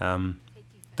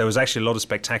 There was actually a lot of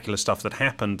spectacular stuff that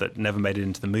happened that never made it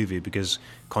into the movie because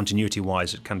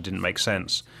continuity-wise it kind of didn't make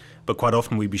sense. But quite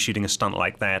often we'd be shooting a stunt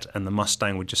like that, and the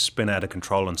Mustang would just spin out of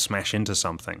control and smash into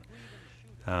something.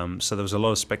 So there was a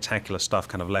lot of spectacular stuff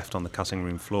kind of left on the cutting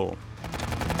room floor.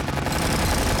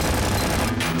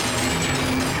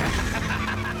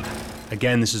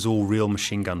 Again, this is all real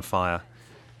machine gun fire.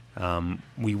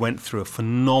 We went through a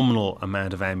phenomenal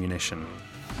amount of ammunition.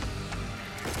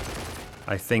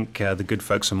 I think the good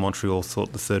folks in Montreal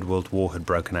thought the Third World War had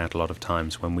broken out a lot of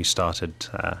times when we started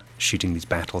shooting these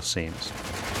battle scenes.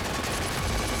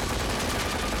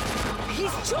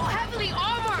 He's too heavily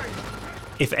armored!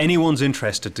 If anyone's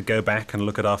interested to go back and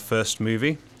look at our first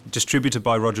movie, distributed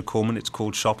by Roger Corman, it's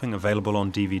called Shopping, available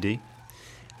on DVD.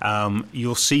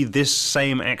 You'll see this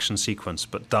same action sequence,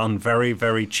 but done very,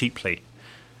 very cheaply.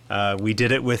 We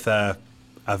did it with a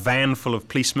van full of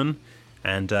policemen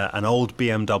and an old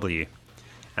BMW,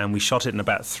 and we shot it in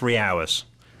about 3 hours.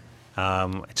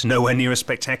 It's nowhere near as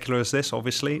spectacular as this,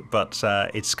 obviously, but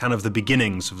it's kind of the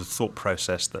beginnings of the thought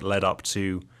process that led up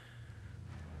to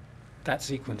that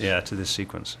sequence. Yeah, to this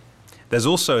sequence. There's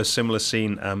also a similar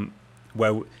scene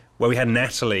where we had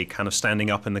Natalie kind of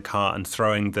standing up in the car and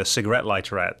throwing the cigarette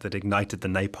lighter out that ignited the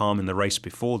napalm in the race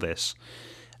before this.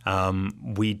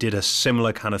 We did a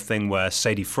similar kind of thing where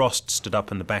Sadie Frost stood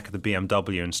up in the back of the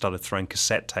BMW and started throwing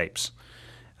cassette tapes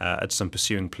at some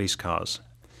pursuing police cars.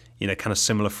 You know, kind of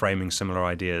similar framing, similar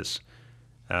ideas,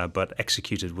 but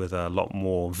executed with a lot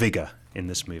more vigor in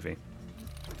this movie.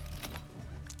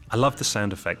 I love the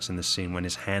sound effects in this scene when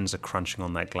his hands are crunching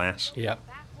on that glass. Yeah.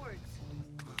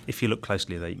 If you look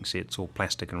closely there, you can see it's all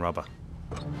plastic and rubber.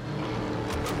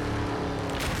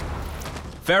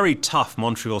 Very tough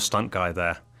Montreal stunt guy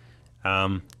there.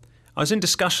 I was in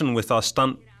discussion with our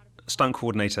stunt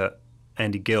coordinator,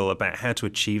 Andy Gill, about how to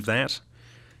achieve that.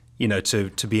 You know, to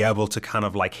be able to kind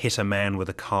of like hit a man with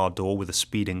a car door, with a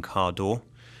speeding car door.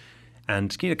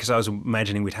 And, you know, because I was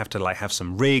imagining we'd have to like have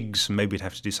some rigs, maybe we'd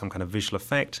have to do some kind of visual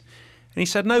effect. And he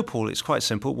said, no, Paul, it's quite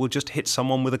simple. We'll just hit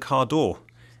someone with a car door.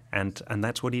 And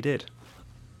that's what he did.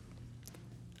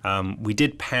 We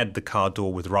did pad the car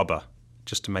door with rubber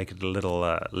just to make it a little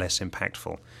less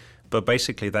impactful. But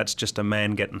basically that's just a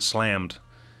man getting slammed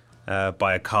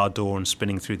by a car door and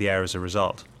spinning through the air as a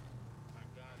result.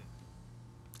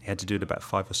 He had to do it about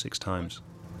 5 or 6 times.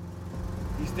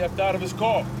 He stepped out of his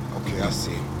car. Okay, I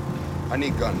see him. I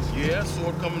need guns. Yeah,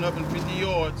 sword coming up in 50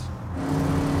 yards.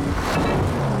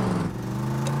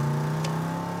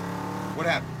 What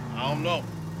happened? I don't know.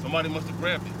 Somebody must have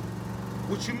grabbed it.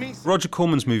 What you mean? Roger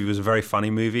Corman's movie was a very funny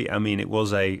movie. I mean, it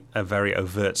was a very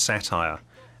overt satire,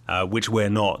 which we're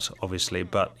not, obviously,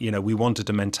 but, you know, we wanted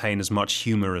to maintain as much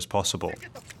humor as possible.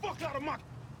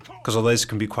 Because although this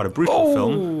can be quite a brutal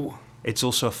film, it's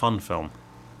also a fun film.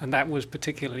 And that was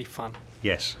particularly fun.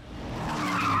 Yes.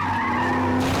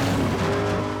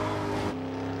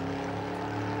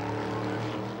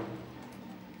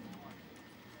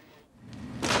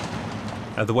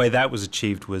 The way that was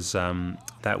achieved was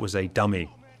that was a dummy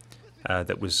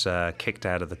that was kicked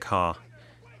out of the car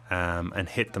and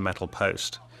hit the metal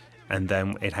post. And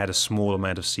then it had a small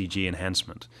amount of CG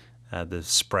enhancement. The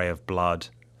spray of blood,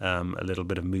 a little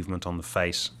bit of movement on the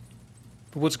face.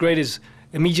 But what's great is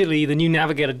immediately the new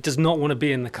navigator does not want to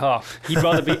be in the car. He'd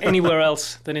rather be anywhere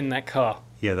else than in that car.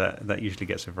 Yeah, that usually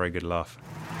gets a very good laugh.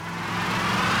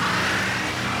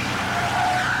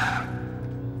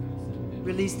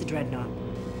 Release the dreadnought.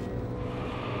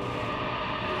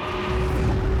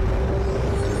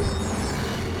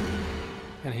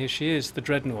 And here she is, the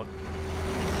dreadnought.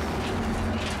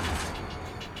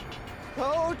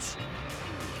 Coach!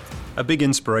 A big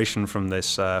inspiration from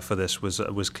this for this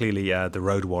was clearly the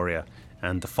Road Warrior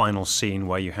and the final scene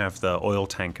where you have the oil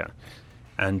tanker,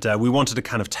 and we wanted to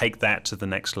kind of take that to the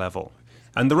next level.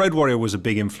 And the Road Warrior was a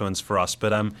big influence for us,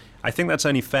 but I think that's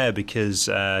only fair because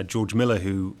George Miller,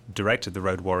 who directed the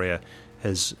Road Warrior,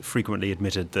 has frequently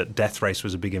admitted that Death Race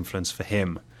was a big influence for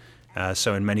him.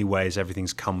 So in many ways,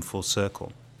 everything's come full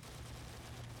circle.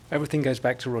 Everything goes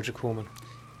back to Roger Corman.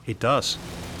 It does.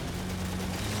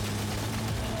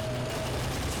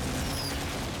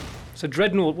 So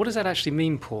dreadnought, what does that actually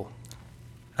mean, Paul?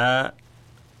 Well,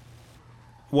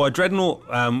 a dreadnought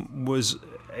was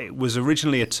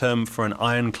originally a term for an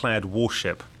ironclad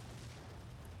warship.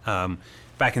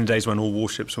 Back in the days when all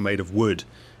warships were made of wood,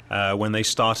 when they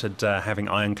started having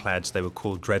ironclads, they were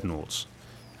called dreadnoughts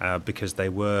because they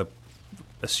were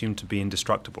assumed to be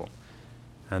indestructible.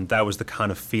 And that was the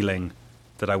kind of feeling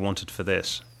that I wanted for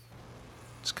this.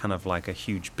 It's kind of like a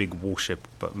huge big warship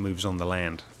but moves on the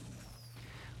land.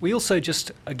 We also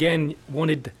just, again,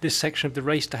 wanted this section of the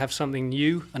race to have something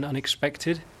new and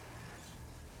unexpected.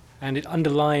 And it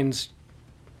underlines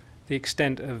the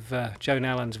extent of Joan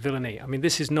Allen's villainy. I mean,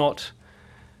 this is not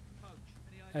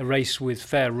a race with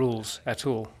fair rules at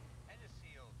all.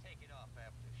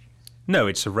 No,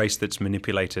 it's a race that's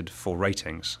manipulated for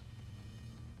ratings.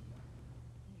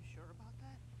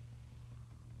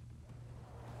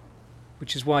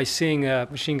 Which is why seeing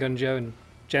Machine Gun Joe and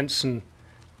Jensen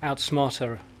outsmart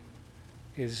her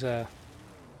is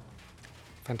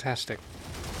fantastic.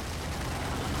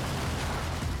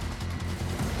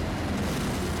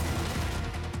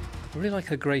 I really like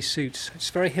her grey suit. It's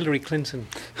very Hillary Clinton.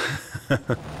 Where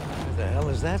the hell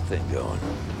is that thing going?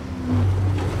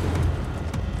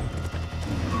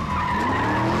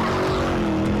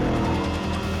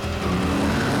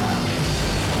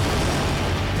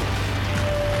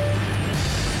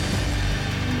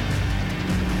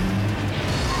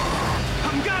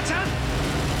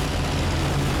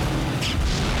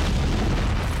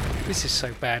 This is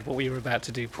so bad, what we were about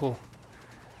to do, Paul.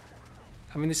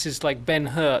 I mean, this is like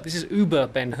Ben-Hur. This is Uber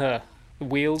Ben-Hur. The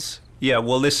wheels. Yeah,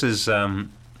 well, this is,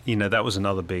 that was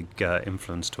another big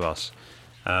influence to us,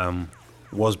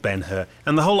 was Ben-Hur.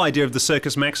 And the whole idea of the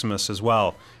Circus Maximus as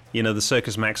well. You know, the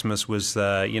Circus Maximus was,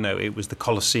 it was the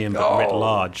Colosseum but writ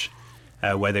large,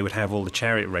 where they would have all the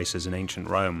chariot races in ancient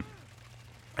Rome.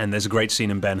 And there's a great scene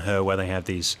in Ben-Hur where they have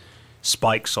these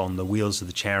spikes on the wheels of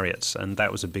the chariots, and that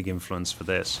was a big influence for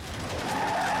this.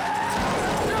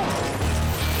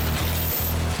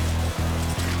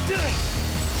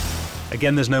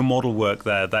 Again, there's no model work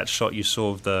there. That shot you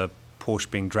saw of the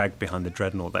Porsche being dragged behind the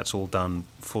dreadnought, that's all done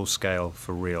full scale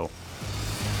for real.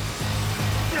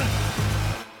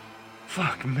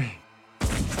 Fuck me.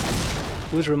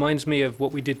 It always reminds me of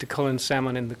what we did to Colin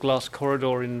Salmon in the glass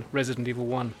corridor in Resident Evil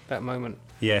 1, that moment.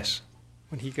 Yes.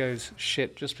 When he goes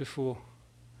shit just before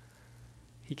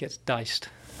he gets diced.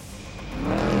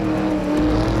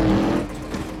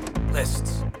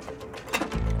 Lists.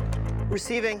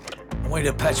 Receiving. I want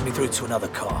you to patch me through to another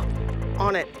car.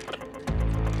 On it.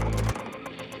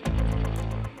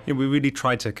 Yeah, we really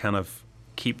tried to kind of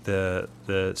keep the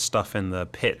stuff in the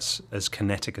pits as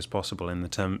kinetic as possible in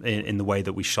the way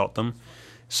that we shot them,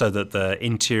 so that the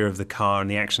interior of the car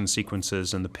and the action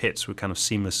sequences and the pits would kind of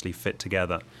seamlessly fit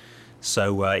together.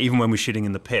 So even when we're shooting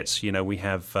in the pits, you know, we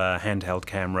have handheld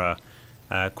camera.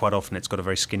 Quite often it's got a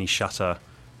very skinny shutter.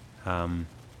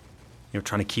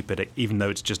 Trying to keep it, even though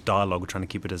it's just dialogue, we're trying to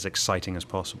keep it as exciting as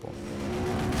possible.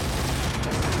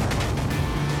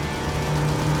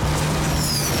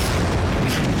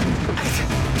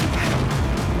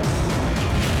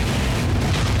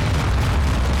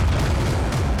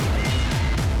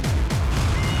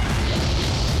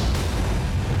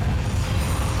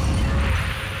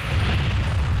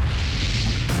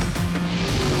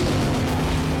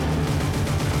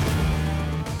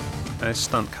 This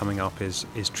stunt coming up is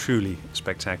truly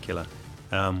spectacular.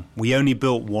 We only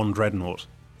built one dreadnought,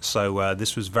 so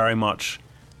this was very much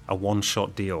a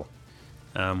one-shot deal.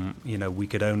 We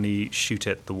could only shoot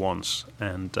it the once,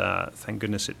 and thank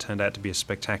goodness it turned out to be as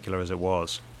spectacular as it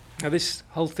was. Now this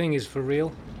whole thing is for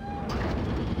real?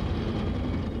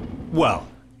 Well,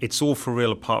 it's all for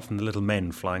real apart from the little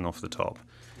men flying off the top.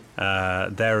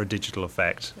 They're a digital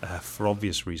effect for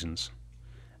obvious reasons.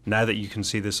 Now that you can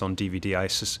see this on DVD,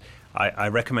 I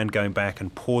recommend going back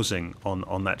and pausing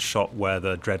on that shot where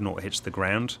the dreadnought hits the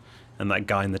ground and that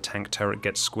guy in the tank turret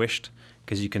gets squished,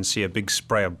 because you can see a big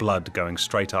spray of blood going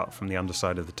straight up from the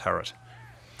underside of the turret.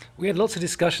 We had lots of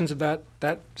discussions about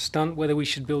that stunt, whether we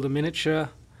should build a miniature.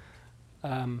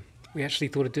 We actually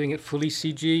thought of doing it fully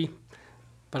CG,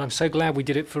 but I'm so glad we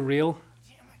did it for real.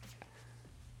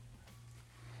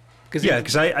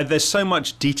 Because there's so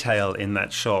much detail in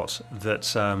that shot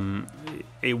that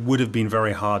it would have been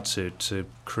very hard to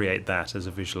create that as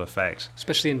a visual effect.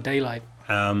 Especially in daylight.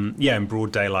 In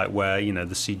broad daylight where,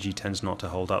 the CG tends not to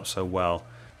hold up so well.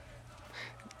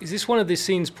 Is this one of the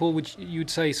scenes, Paul, which you'd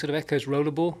say sort of echoes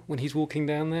Rollerball when he's walking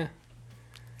down there?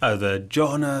 Oh, the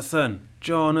Jonathan,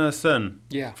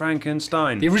 yeah,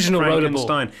 Frankenstein. The original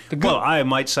Frankenstein. Rollerball. Well, I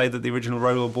might say that the original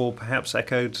Rollerball perhaps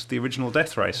echoed the original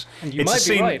Death Race. And you might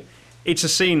be right. It's a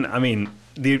scene,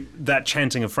 that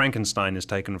chanting of Frankenstein is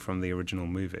taken from the original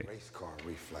movie. Race car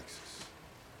reflexes.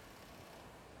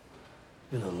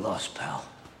 You're a little lost, pal.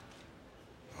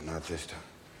 No, not this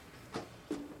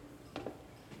time.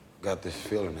 Got this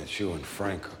feeling that you and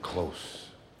Frank are close.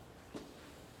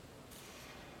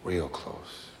 Real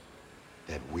close.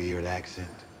 That weird accent.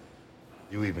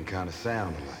 You even kind of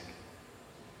sound alike.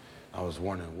 I was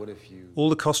wondering, what if you...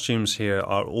 All the costumes here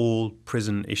are all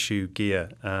prison issue gear.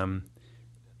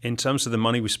 In terms of the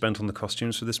money we spent on the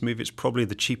costumes for this movie, it's probably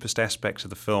the cheapest aspect of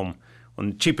the film,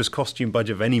 on the cheapest costume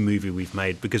budget of any movie we've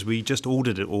made, because we just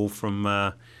ordered it all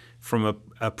from from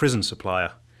a prison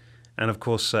supplier. And of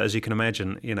course, as you can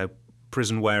imagine,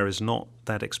 prison wear is not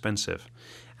that expensive.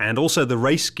 And also the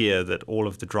race gear that all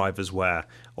of the drivers wear,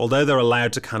 although they're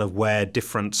allowed to kind of wear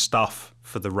different stuff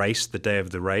for the race, the day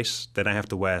of the race, they don't have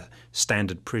to wear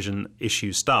standard prison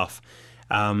issue stuff.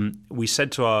 We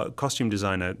said to our costume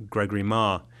designer, Gregory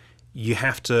Marr, you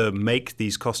have to make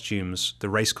these costumes, the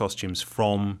race costumes,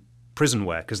 from prison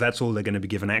wear, because that's all they're going to be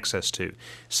given access to.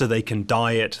 So they can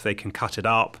dye it, they can cut it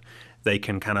up, they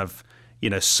can kind of,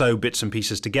 sew bits and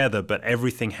pieces together, but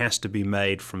everything has to be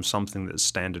made from something that's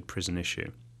standard prison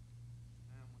issue.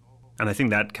 And I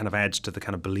think that kind of adds to the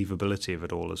kind of believability of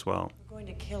it all as well. We're going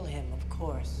to kill him, of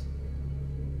course.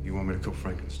 You want me to kill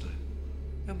Frankenstein?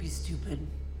 Don't be stupid.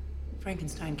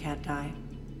 Frankenstein can't die.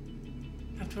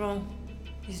 After all,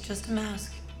 he's just a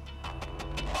mask.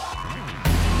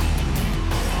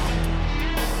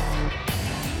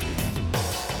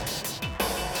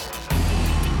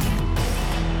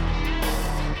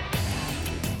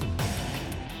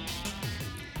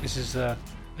 This is a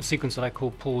sequence that I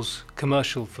call Paul's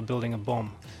commercial for building a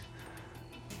bomb.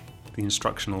 The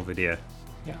instructional video.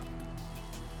 Yeah.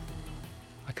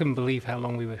 I couldn't believe how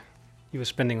long you were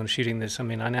spending on shooting this. I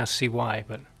mean, I now see why,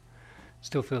 but it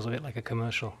still feels a bit like a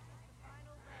commercial.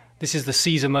 This is the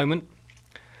Caesar moment.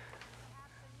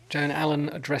 Joan Allen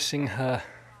addressing her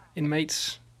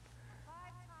inmates.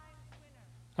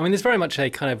 I mean, there's very much a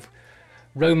kind of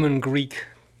Roman Greek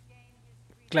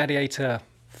gladiator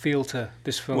feel to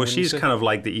this film. Well, she's kind of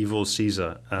like the evil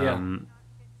Caesar. Yeah.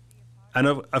 And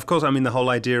of course, I mean, the whole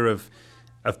idea of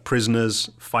prisoners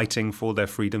fighting for their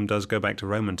freedom does go back to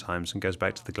Roman times and goes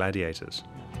back to the gladiators.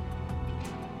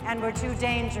 And we're too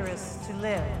dangerous to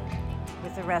live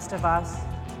with the rest of us.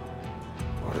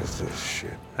 What is this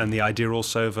shit? And the idea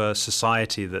also of a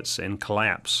society that's in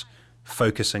collapse,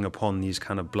 focusing upon these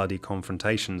kind of bloody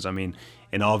confrontations. I mean,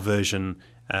 in our version,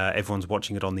 everyone's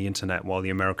watching it on the internet while the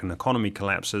American economy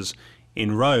collapses.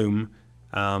 In Rome,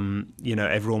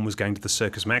 everyone was going to the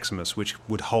Circus Maximus, which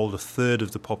would hold a third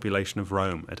of the population of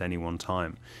Rome at any one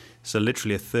time. So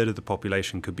literally a third of the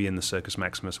population could be in the Circus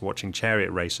Maximus watching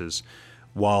chariot races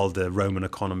while the Roman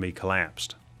economy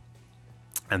collapsed.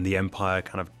 And the empire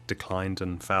kind of declined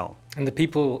and fell. And the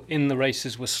people in the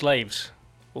races were slaves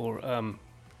or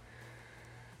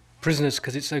prisoners,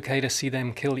 because it's okay to see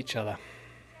them kill each other.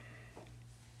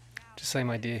 Just same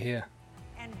idea here.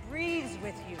 And breathes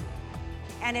with you.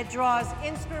 And it draws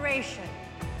inspiration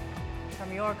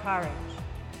from your courage.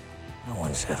 No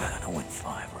one's ever gonna win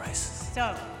 5 races.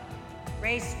 So,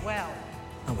 race well.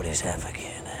 Nobody's ever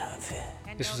getting out of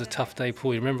it. This was a tough day,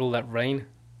 Paul. You remember all that rain?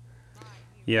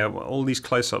 Yeah, well, all these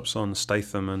close-ups on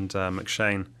Statham and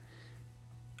McShane,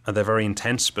 they're very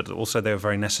intense, but also they were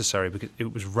very necessary because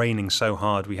it was raining so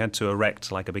hard. We had to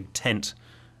erect like a big tent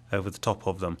over the top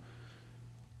of them.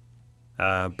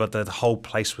 But the whole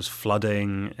place was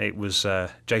flooding. It was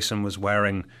Jason was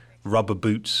wearing rubber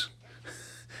boots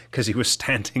because he was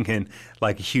standing in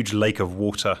like a huge lake of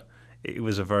water. It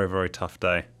was a very, very tough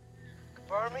day.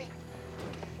 Confirm me?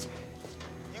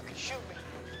 You can shoot me,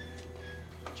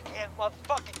 but you can't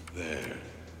motherfucking... There.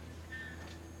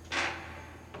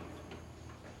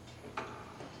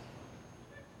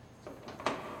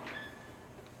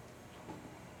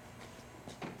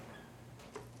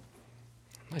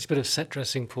 Nice bit of set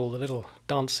dressing, Paul, the little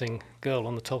dancing girl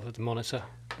on the top of the monitor.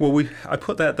 Well, I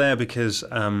put that there because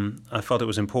I felt it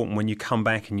was important when you come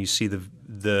back and you see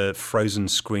the frozen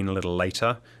screen a little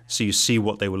later, so you see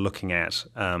what they were looking at,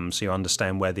 so you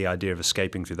understand where the idea of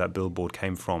escaping through that billboard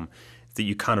came from, that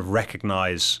you kind of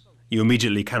recognize, you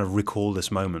immediately kind of recall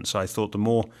this moment. So I thought the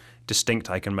more distinct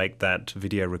I can make that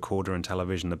video recorder and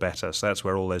television, the better. So that's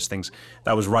where all those things,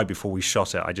 that was right before we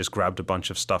shot it. I just grabbed a bunch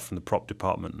of stuff from the prop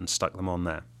department and stuck them on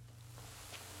there.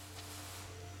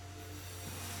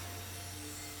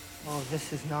 Oh,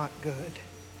 this is not good.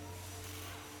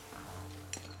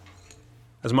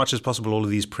 As much as possible, all of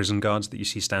these prison guards that you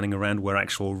see standing around were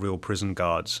actual real prison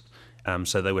guards.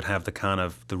 So they would have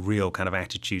the real kind of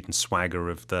attitude and swagger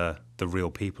of the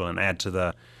real people and add to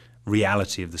the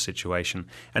reality of the situation.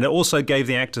 And it also gave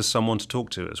the actors someone to talk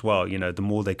to as well. The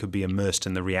more they could be immersed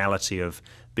in the reality of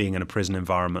being in a prison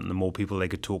environment and the more people they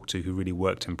could talk to who really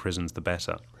worked in prisons, the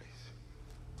better.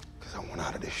 Because I want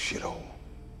out of this shithole.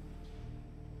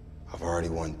 I've already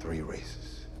won 3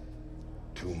 races.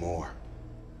 2 more.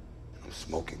 I'm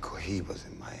smoking cohibas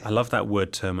in my hand. I love that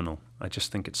word terminal. I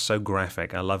just think it's so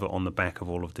graphic. I love it on the back of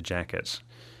all of the jackets.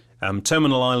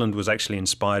 Terminal Island was actually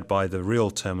inspired by the real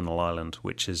Terminal Island,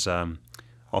 which is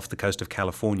off the coast of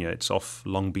California. It's off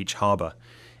Long Beach Harbor.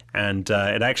 And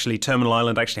Terminal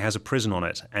Island actually has a prison on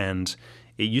it. And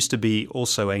it used to be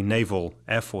also a naval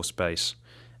Air Force base.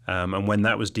 And when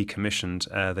that was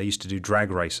decommissioned, they used to do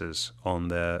drag races on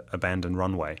the abandoned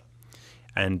runway.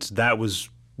 And that was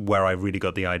where I really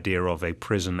got the idea of a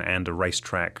prison and a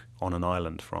racetrack on an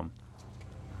island from.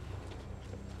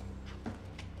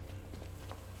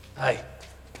 Hey.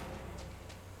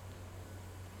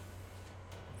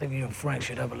 I think you and Frank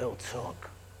should have a little talk.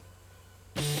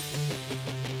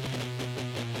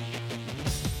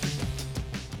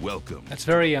 Welcome. That's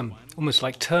very almost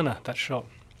like Turner, that shot.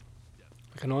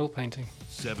 Like an oil painting.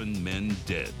 7 men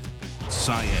dead.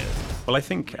 Cyan. Well, I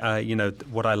think,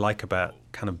 what I like about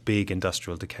kind of big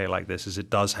industrial decay like this is it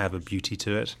does have a beauty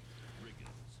to it.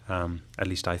 At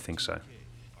least I think so.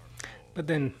 But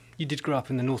then you did grow up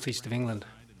in the northeast of England.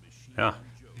 Yeah.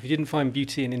 If you didn't find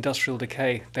beauty in industrial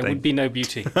decay, there would be no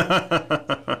beauty.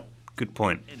 Good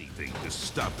point. Anything to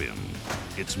stop him.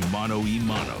 It's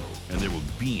mano-a-mano, and there will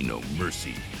be no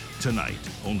mercy. Tonight,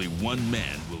 only one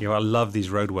man will... I love these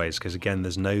roadways because, again,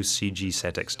 there's no CG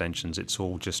set extensions. It's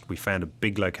all just, we found a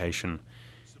big location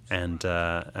and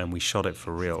we shot it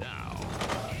for real.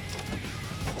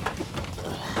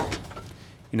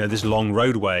 This long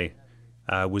roadway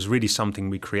was really something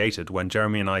we created. When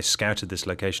Jeremy and I scouted this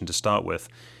location to start with,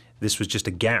 this was just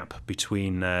a gap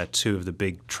between two of the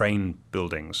big train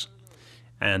buildings.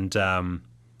 And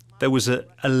there was a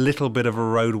little bit of a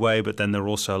roadway, but then there were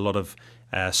also a lot of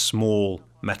small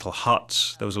metal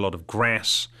huts. There was a lot of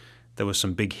grass. There were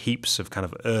some big heaps of kind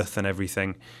of earth and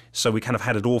everything. So we kind of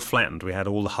had it all flattened. We had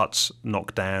all the huts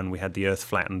knocked down. We had the earth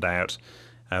flattened out.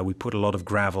 We put a lot of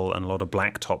gravel and a lot of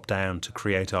blacktop down to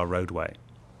create our roadway.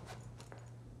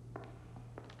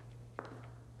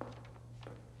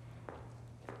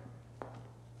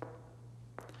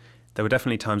 There were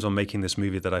definitely times on making this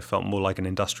movie that I felt more like an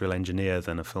industrial engineer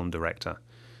than a film director.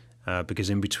 Because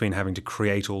in between having to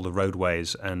create all the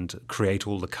roadways and create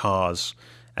all the cars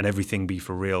and everything be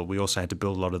for real, we also had to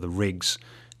build a lot of the rigs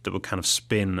that would kind of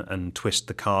spin and twist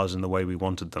the cars in the way we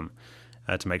wanted them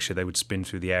to make sure they would spin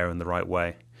through the air in the right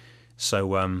way.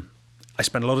 So I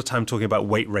spent a lot of time talking about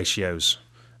weight ratios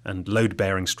and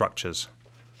load-bearing structures.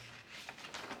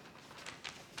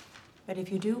 But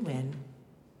if you do win,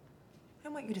 I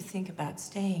want you to think about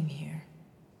staying here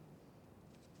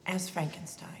as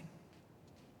Frankenstein.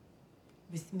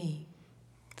 With me.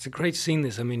 It's a great scene,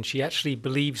 this. I mean, she actually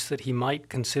believes that he might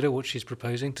consider what she's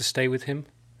proposing, to stay with him,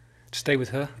 to stay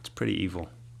with her. It's pretty evil.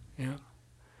 Yeah.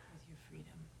 With your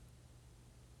freedom.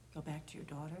 Go back to your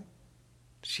daughter.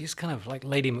 She's kind of like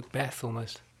Lady Macbeth,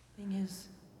 almost. Thing is,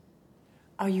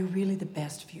 are you really the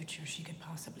best future she could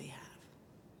possibly have?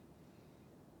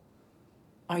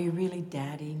 Are you really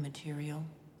daddy material?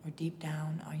 Or deep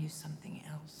down, are you something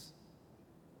else?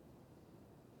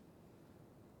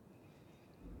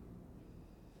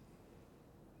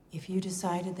 If you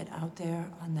decided that out there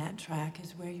on that track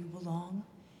is where you belong,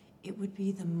 it would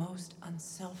be the most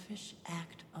unselfish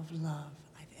act of love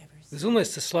I've ever seen. There's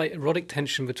almost a slight erotic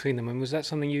tension between them. And was that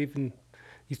something you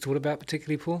thought about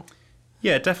particularly, Paul?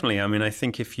 Yeah, definitely. I mean, I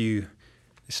think if you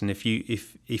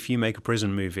make a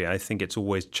prison movie, I think it's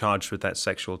always charged with that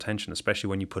sexual tension, especially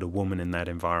when you put a woman in that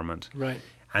environment. Right.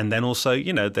 And then also,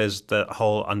 there's the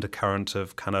whole undercurrent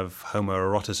of kind of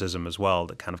homoeroticism as well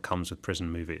that kind of comes with prison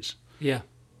movies. Yeah.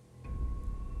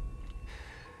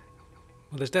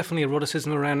 Well, there's definitely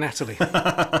eroticism around Natalie.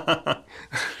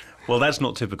 Well, that's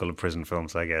not typical of prison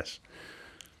films, I guess.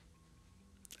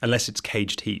 Unless it's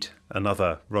Caged Heat,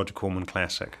 another Roger Corman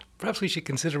classic. Perhaps we should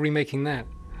consider remaking that.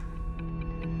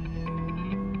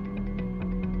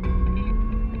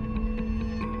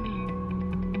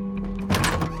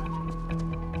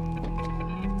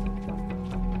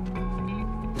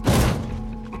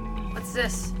 What's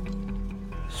this?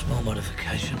 Small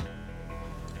modification.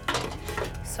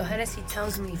 So Hennessy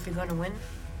tells me if you're gonna win,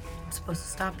 I'm supposed to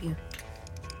stop you.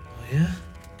 Oh, yeah?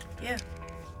 Yeah.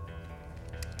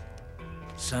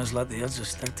 Sounds like the odds are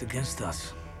stacked against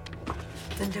us.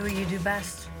 Then do what you do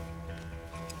best.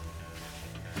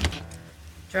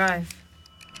 Drive.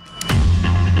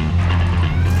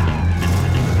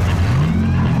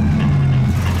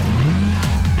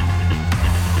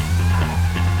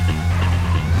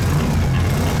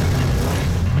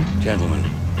 Gentlemen,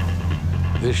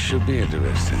 this should be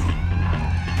interesting.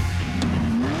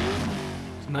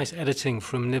 Nice editing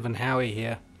from Niven Howie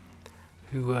here,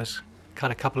 who has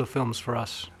cut a couple of films for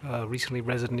us. Recently,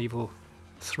 Resident Evil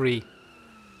 3.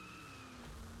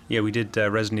 Yeah, we did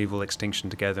Resident Evil Extinction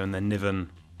together, and then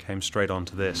Niven came straight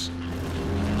onto this.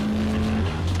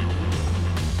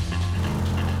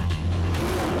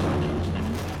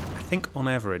 I think on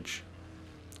average,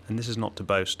 and this is not to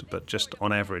boast, but just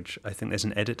on average, I think there's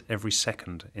an edit every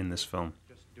second in this film.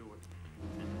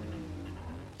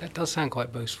 That does sound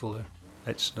quite boastful, though.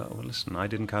 It's not, well, listen, I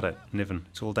didn't cut it, Niven.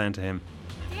 It's all down to him.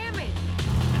 Damn it!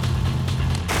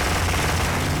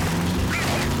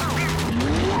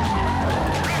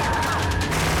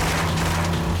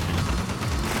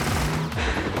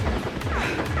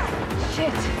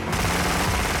 Shit!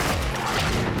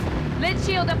 Lit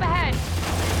shield up ahead!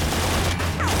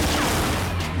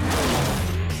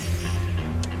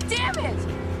 Damn it!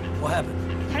 What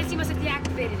happened? Hennessy must have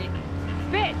deactivated it.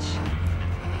 Bitch!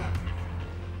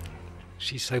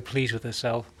 She's so pleased with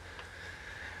herself.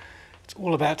 It's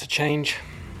all about to change.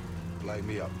 Light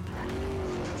me up.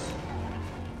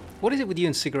 What is it with you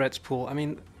and cigarettes, Paul? I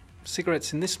mean,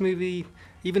 cigarettes in this movie,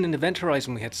 even in Event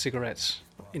Horizon we had cigarettes.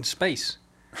 In space.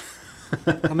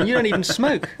 I mean, you don't even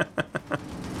smoke.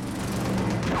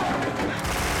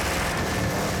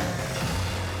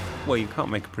 Well, you can't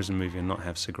make a prison movie and not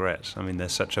have cigarettes. I mean, they're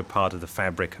such a part of the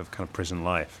fabric of kind of prison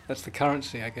life. That's the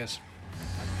currency, I guess.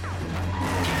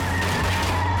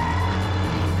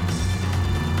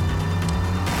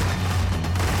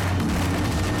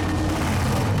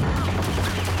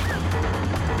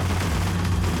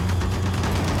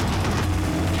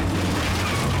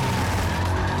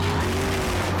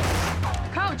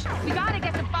 Coach, we gotta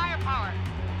get some firepower.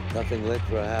 Nothing lit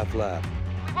for a half lap.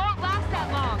 We won't last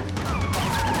that long.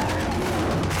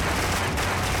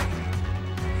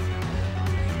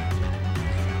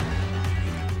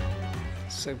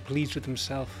 So pleased with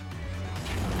himself.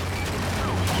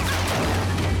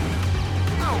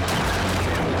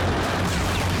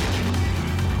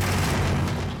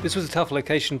 This was a tough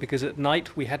location because at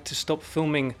night we had to stop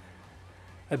filming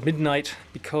at midnight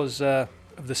because of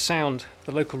the sound,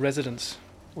 the local residents.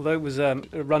 Although it was a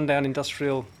rundown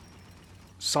industrial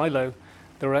silo,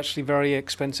 there were actually very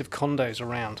expensive condos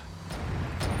around.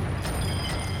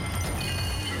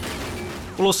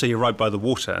 Well, also, you're right by the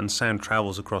water, and sound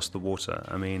travels across the water.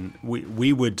 I mean,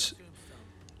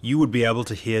 you would be able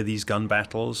to hear these gun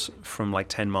battles from like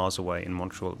 10 miles away in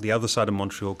Montreal. The other side of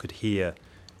Montreal could hear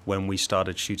when we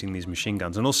started shooting these machine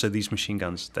guns. And also, these machine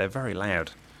guns, they're very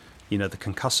loud. You know, the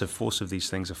concussive force of these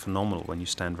things are phenomenal when you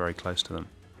stand very close to them.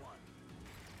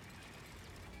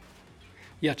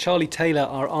 Yeah, Charlie Taylor,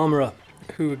 our armourer,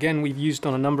 who again we've used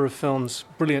on a number of films,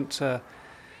 brilliant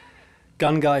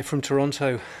gun guy from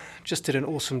Toronto, just did an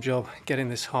awesome job getting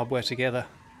this hardware together.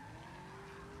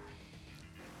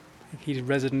 He did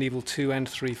Resident Evil 2 and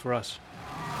 3 for us.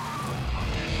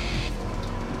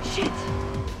 Shit!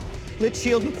 Lit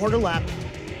shield in the quarter lap.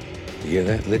 You hear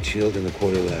that? Lit shield in the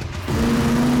quarter lap.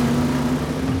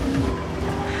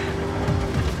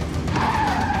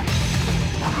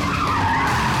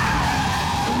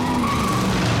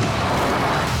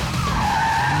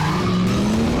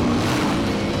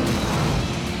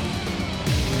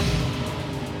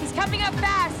 He's coming up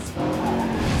fast!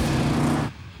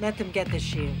 Let them get the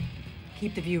shield.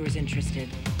 Keep the viewers interested.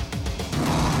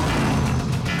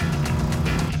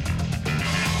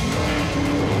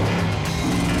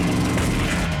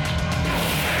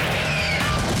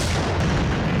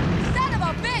 Son of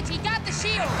a bitch! He got the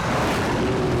shield!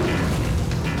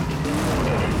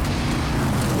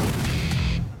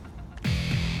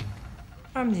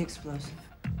 Arm the explosive.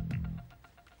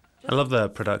 I love the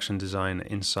production design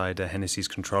inside Hennessy's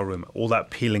control room. All that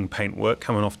peeling paint work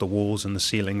coming off the walls and the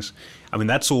ceilings. I mean,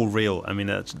 that's all real. I mean,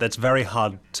 that's very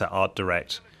hard to art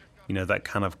direct. You know, that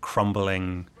kind of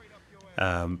crumbling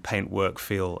paint work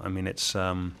feel. I mean, it's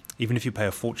even if you pay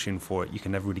a fortune for it, you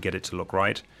can never really get it to look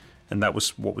right. And that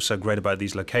was what was so great about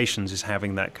these locations, is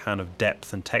having that kind of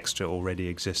depth and texture already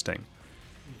existing.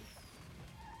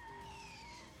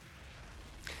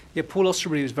 Yeah, Paul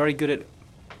Osterbury was very good at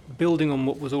building on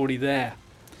what was already there.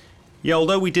 Yeah,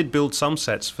 although we did build some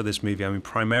sets for this movie, I mean,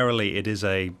 primarily it is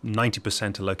a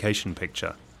 90% a location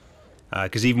picture.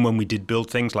 Because even when we did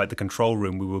build things like the control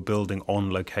room, we were building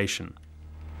on location.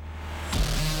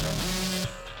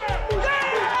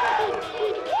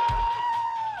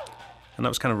 And that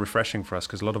was kind of refreshing for us,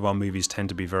 because a lot of our movies tend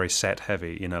to be very set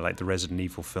heavy, you know, like the Resident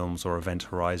Evil films or Event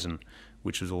Horizon,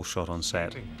 which was all shot on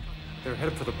set. They're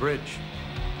headed for the bridge.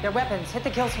 Their weapons, hit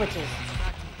the kill switches.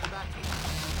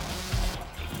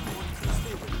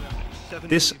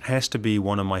 This has to be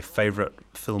one of my favorite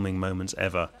filming moments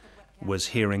ever, was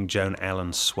hearing Joan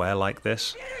Allen swear like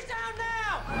this.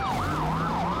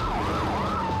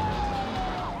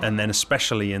 And then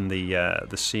especially in the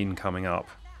scene coming up,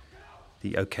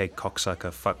 the "okay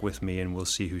cocksucker, fuck with me and we'll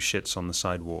see who shits on the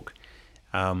sidewalk."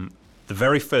 The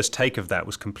very first take of that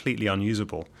was completely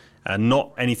unusable.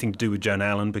 Not anything to do with Joan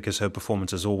Allen, because her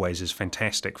performance, as always, is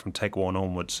fantastic from take one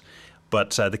onwards.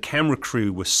 But the camera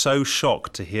crew was so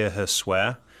shocked to hear her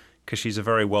swear, because she's a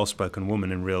very well-spoken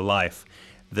woman in real life,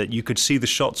 that you could see the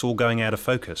shots all going out of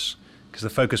focus because the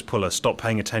focus puller stopped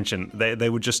paying attention. They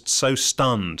were just so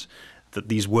stunned that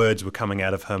these words were coming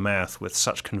out of her mouth with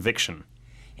such conviction.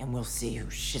 And we'll see who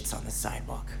shits on the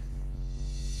sidewalk.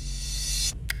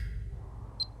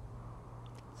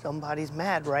 Somebody's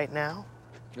mad right now.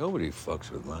 Nobody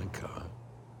fucks with my car.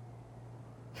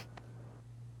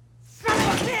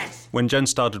 When Joan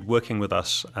started working with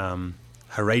us,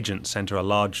 her agent sent her a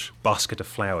large basket of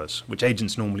flowers, which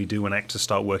agents normally do when actors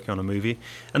start working on a movie.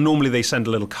 And normally they send a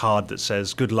little card that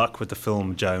says, "Good luck with the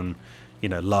film, Joan. You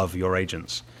know, love, your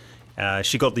agents."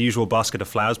 She got the usual basket of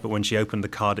flowers, but when she opened the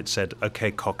card, it said,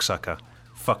 "Okay, cocksucker,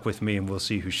 fuck with me and we'll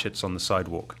see who shits on the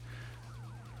sidewalk."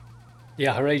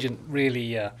 Yeah, her agent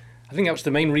really, I think that was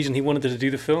the main reason he wanted her to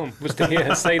do the film, was to hear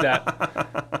her say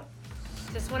that.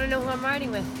 Just want to know who I'm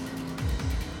riding with.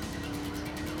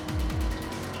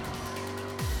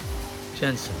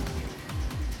 Jensen.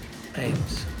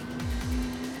 Ames.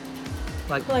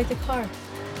 Like the car.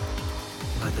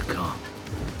 the car.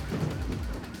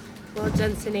 Well,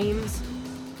 Jensen Ames,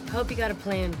 I hope you got a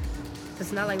plan.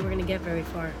 It's not like we're gonna get very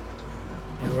far.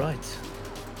 You're right.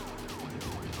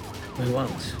 We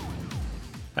won't.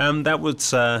 That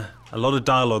was a lot of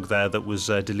dialogue there that was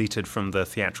deleted from the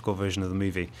theatrical version of the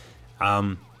movie.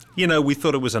 You know, we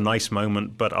thought it was a nice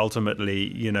moment, but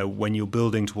ultimately, you know, when you're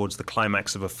building towards the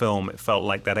climax of a film, it felt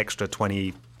like that extra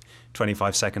 20,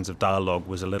 25 seconds of dialogue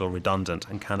was a little redundant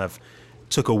and kind of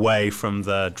took away from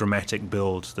the dramatic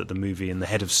build that the movie and the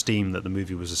head of steam that the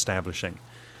movie was establishing.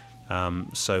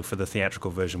 So for the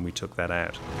theatrical version, we took that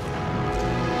out.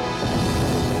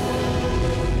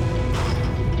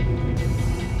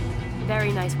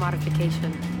 Very nice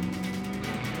modification.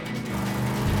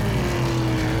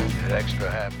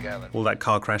 Extra half-gallon. All that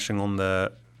car crashing on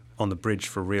the bridge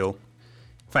for real.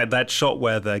 In fact, that shot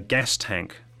where the gas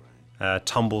tank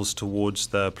tumbles towards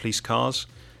the police cars,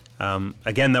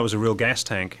 again, that was a real gas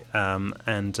tank,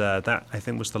 and that, I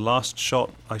think, was the last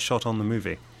shot I shot on the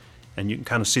movie. And you can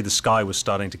kind of see the sky was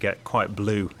starting to get quite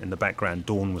blue in the background.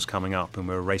 Dawn was coming up, and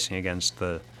we were racing against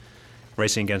the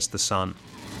sun.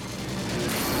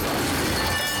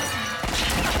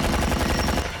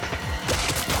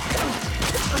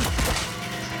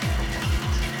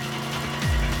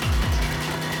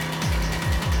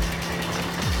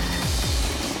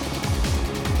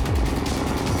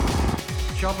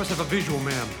 Choppers have a visual,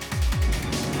 ma'am.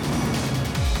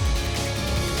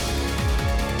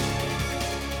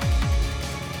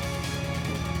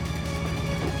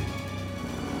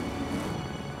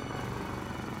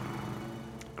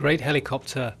 Great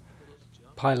helicopter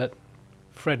pilot,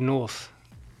 Fred North,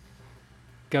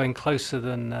 going closer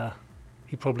than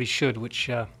he probably should, which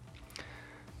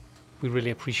we really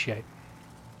appreciate.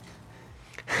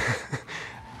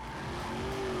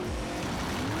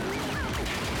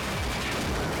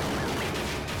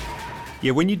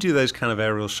 Yeah, when you do those kind of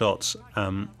aerial shots,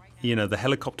 you know, the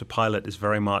helicopter pilot is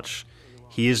very much,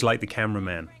 he is like the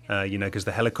cameraman, you know, because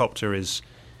the helicopter and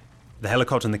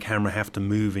the camera have to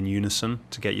move in unison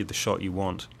to get you the shot you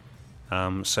want.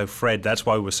 So Fred, that's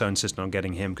why we're so insistent on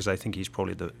getting him, because I think he's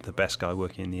probably the best guy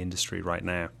working in the industry right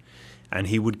now. And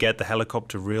he would get the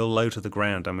helicopter real low to the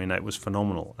ground. I mean, it was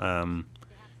phenomenal.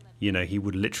 You know, he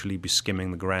would literally be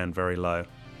skimming the ground very low.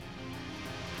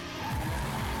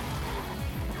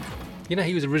 You know,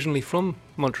 he was originally from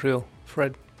Montreal,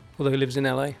 Fred, although he lives in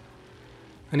LA.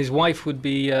 And his wife would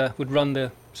run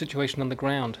the situation on the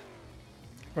ground.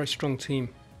 Very strong team.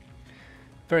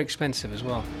 Very expensive as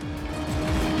well.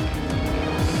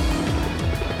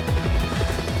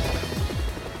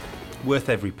 Worth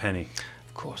every penny.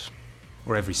 Of course.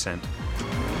 Or every cent.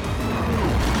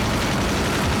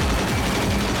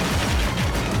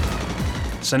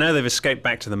 So now they've escaped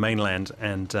back to the mainland,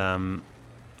 and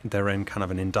they're in kind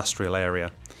of an industrial area,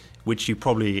 which you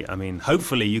probably, I mean,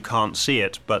 hopefully you can't see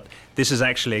it, but this is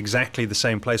actually exactly the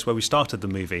same place where we started the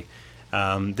movie.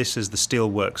 This is the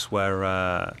steelworks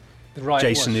where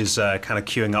Jason is kind of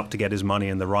queuing up to get his money,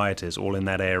 and the riot is all in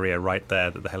that area right there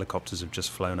that the helicopters have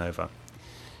just flown over.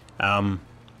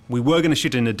 We were going to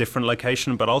shoot in a different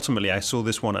location, but ultimately I saw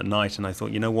this one at night and I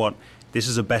thought, you know what, this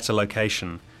is a better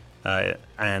location,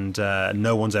 and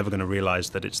no one's ever going to realize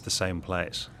that it's the same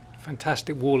place.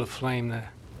 Fantastic wall of flame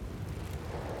there.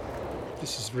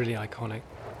 This is really iconic.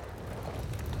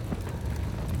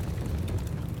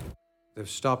 They've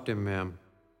stopped him, ma'am.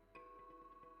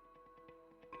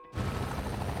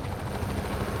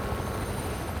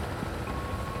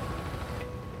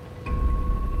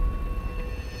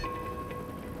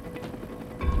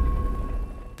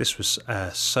 This was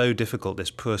so difficult,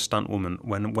 this poor stunt woman.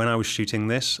 When I was shooting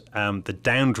this, the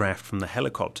downdraft from the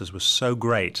helicopters was so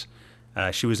great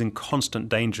She was in constant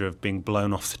danger of being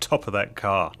blown off the top of that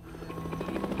car.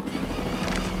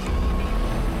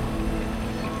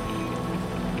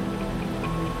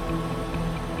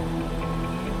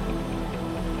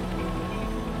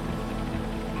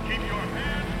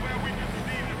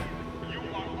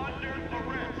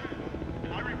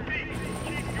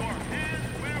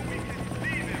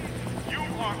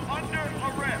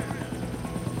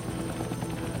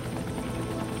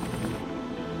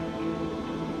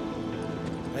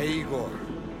 Hey, Igor.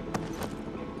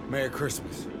 Merry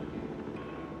Christmas.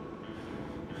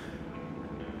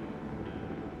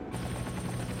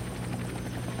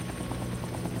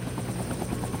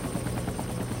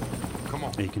 Come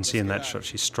on. You can see in that shot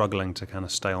she's struggling to kind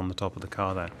of stay on the top of the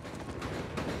car there.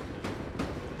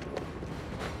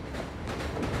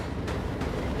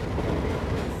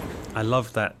 I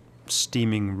love that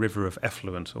steaming river of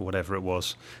effluent or whatever it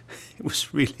was. It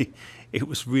was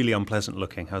really unpleasant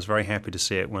looking. I was very happy to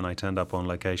see it when I turned up on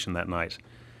location that night.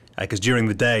 Because during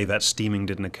the day that steaming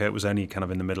didn't occur. It was only kind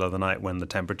of in the middle of the night when the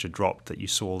temperature dropped that you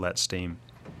saw all that steam.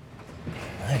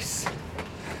 Nice.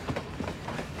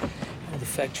 Well, the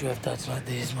fact you have dots like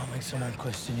these might make someone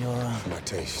question your... My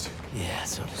taste. Yeah,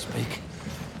 so to speak.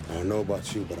 I don't know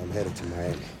about you, but I'm headed to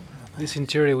Miami. This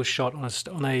interior was shot on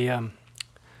a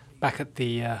back at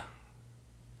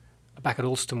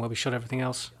Alston where we shot everything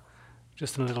else.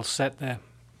 Just in a little set there.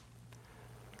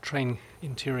 Train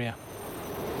interior.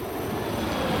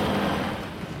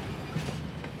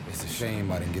 It's a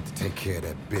shame I didn't get to take care of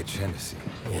that bitch Hennessy.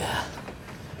 Yeah.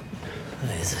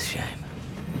 It is a shame.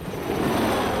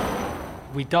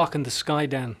 We darkened the sky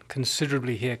down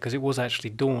considerably here because it was actually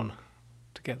dawn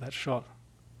to get that shot.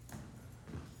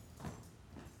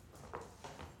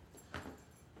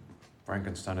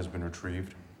 Frankenstein has been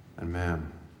retrieved, and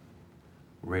man,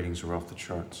 ratings are off the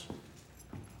charts.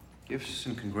 Gifts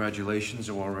and congratulations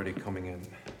are already coming in.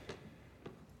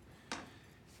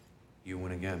 You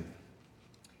win again.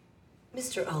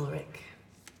 Mr. Ulrich,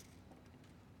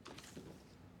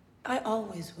 I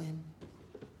always win.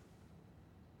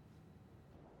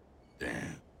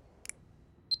 Damn.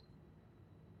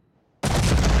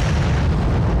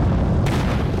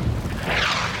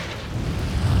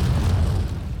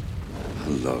 I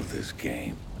love this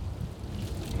game.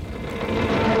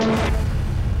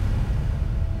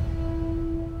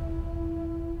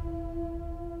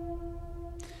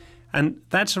 And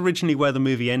that's originally where the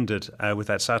movie ended, with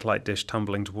that satellite dish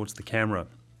tumbling towards the camera.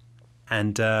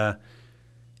 And, there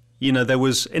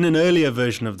was, in an earlier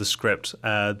version of the script,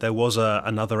 there was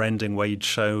another ending where you'd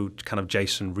show kind of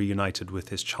Jason reunited with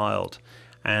his child.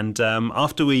 And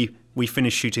after we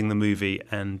finished shooting the movie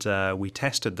and we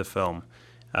tested the film,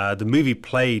 the movie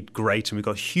played great and we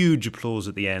got huge applause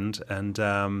at the end. And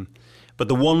but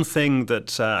the one thing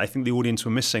that I think the audience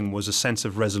were missing was a sense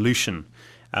of resolution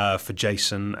for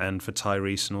Jason and for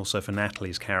Tyrese and also for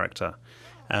Natalie's character.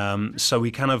 So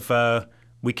we kind of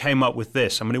we came up with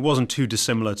this. I mean, it wasn't too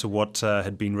dissimilar to what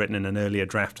had been written in an earlier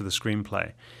draft of the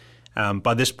screenplay.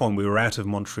 By this point, we were out of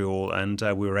Montreal and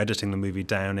we were editing the movie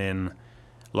down in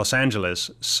Los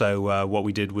Angeles. So what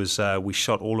we did was we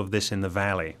shot all of this in the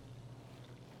valley.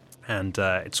 And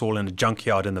it's all in a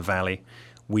junkyard in the valley.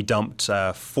 We dumped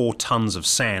 4 tons of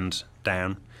sand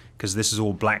down, because this is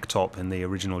all blacktop in the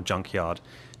original junkyard.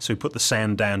 So we put the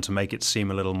sand down to make it seem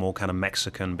a little more kind of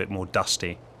Mexican, a bit more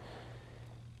dusty.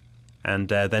 And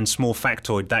then small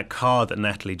factoid, that car that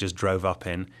Natalie just drove up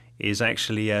in is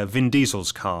actually Vin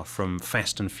Diesel's car from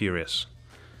Fast and Furious,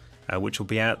 which will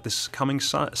be out this coming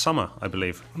summer, I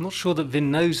believe. I'm not sure that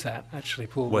Vin knows that, actually,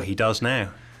 Paul. Well, he does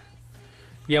now.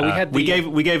 Yeah, we gave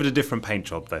it a different paint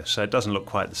job, though, so it doesn't look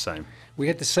quite the same. We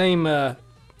had the same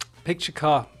picture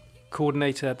car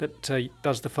coordinator that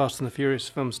does the Fast and the Furious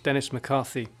films, Dennis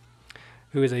McCarthy,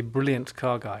 who is a brilliant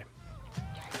car guy.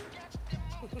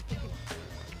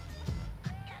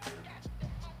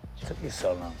 Took you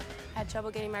so long. Had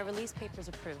trouble getting my release papers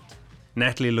approved.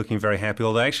 Natalie looking very happy,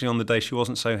 although actually on the day she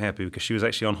wasn't so happy because she was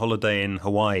actually on holiday in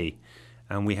Hawaii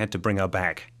and we had to bring her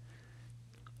back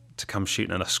to come shoot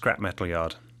in a scrap metal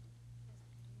yard.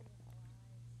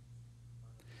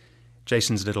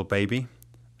 Jason's little baby.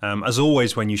 As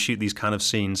always, when you shoot these kind of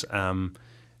scenes,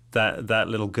 that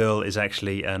little girl is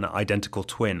actually an identical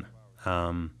twin,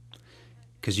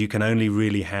 because you can only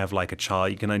really have like a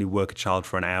child. You can only work a child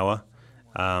for an hour.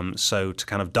 So to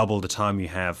kind of double the time you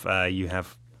have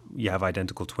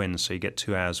identical twins. So you get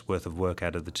 2 hours worth of work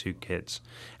out of the 2 kids,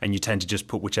 and you tend to just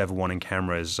put whichever one in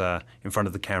front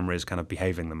of the camera is kind of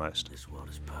behaving the most. This world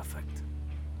is perfect.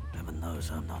 Heaven knows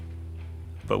I'm not.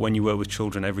 But when you work with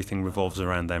children, everything revolves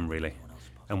around them, really.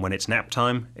 And when it's nap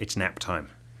time, it's nap time.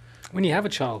 When you have a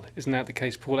child, isn't that the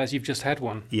case, Paul, as you've just had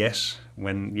one? Yes,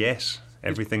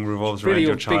 everything revolves really around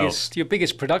your child. Your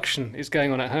biggest production is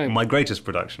going on at home. My greatest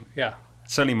production. Yeah.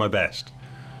 Certainly my best.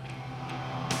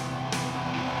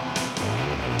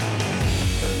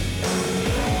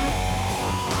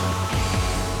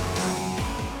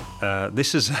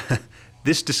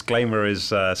 This disclaimer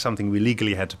is something we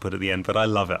legally had to put at the end, but I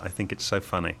love it. I think it's so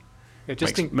funny.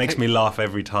 It makes me laugh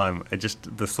every time.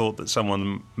 The thought that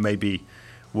someone maybe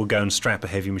will go and strap a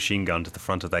heavy machine gun to the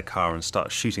front of their car and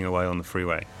start shooting away on the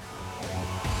freeway.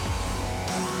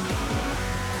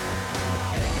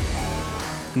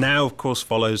 Now, of course,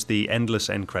 follows the endless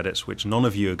end credits, which none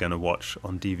of you are going to watch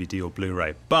on DVD or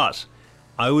Blu-ray. But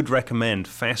I would recommend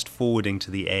fast-forwarding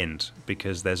to the end,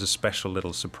 because there's a special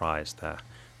little surprise there.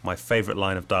 My favourite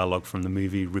line of dialogue from the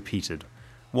movie repeated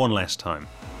one last time.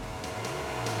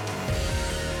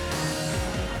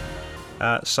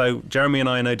 So Jeremy and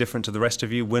I are no different to the rest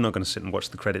of you. We're not going to sit and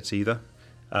watch the credits either.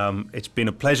 It's been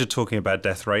a pleasure talking about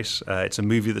Death Race. It's a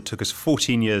movie that took us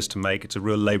 14 years to make. It's a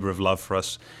real labour of love for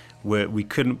us. We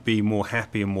couldn't be more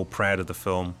happy and more proud of the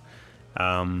film.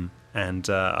 And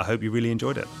I hope you really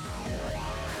enjoyed it.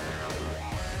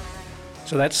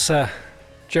 So that's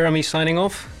Jeremy signing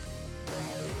off.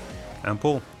 And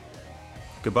Paul.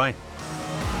 Goodbye.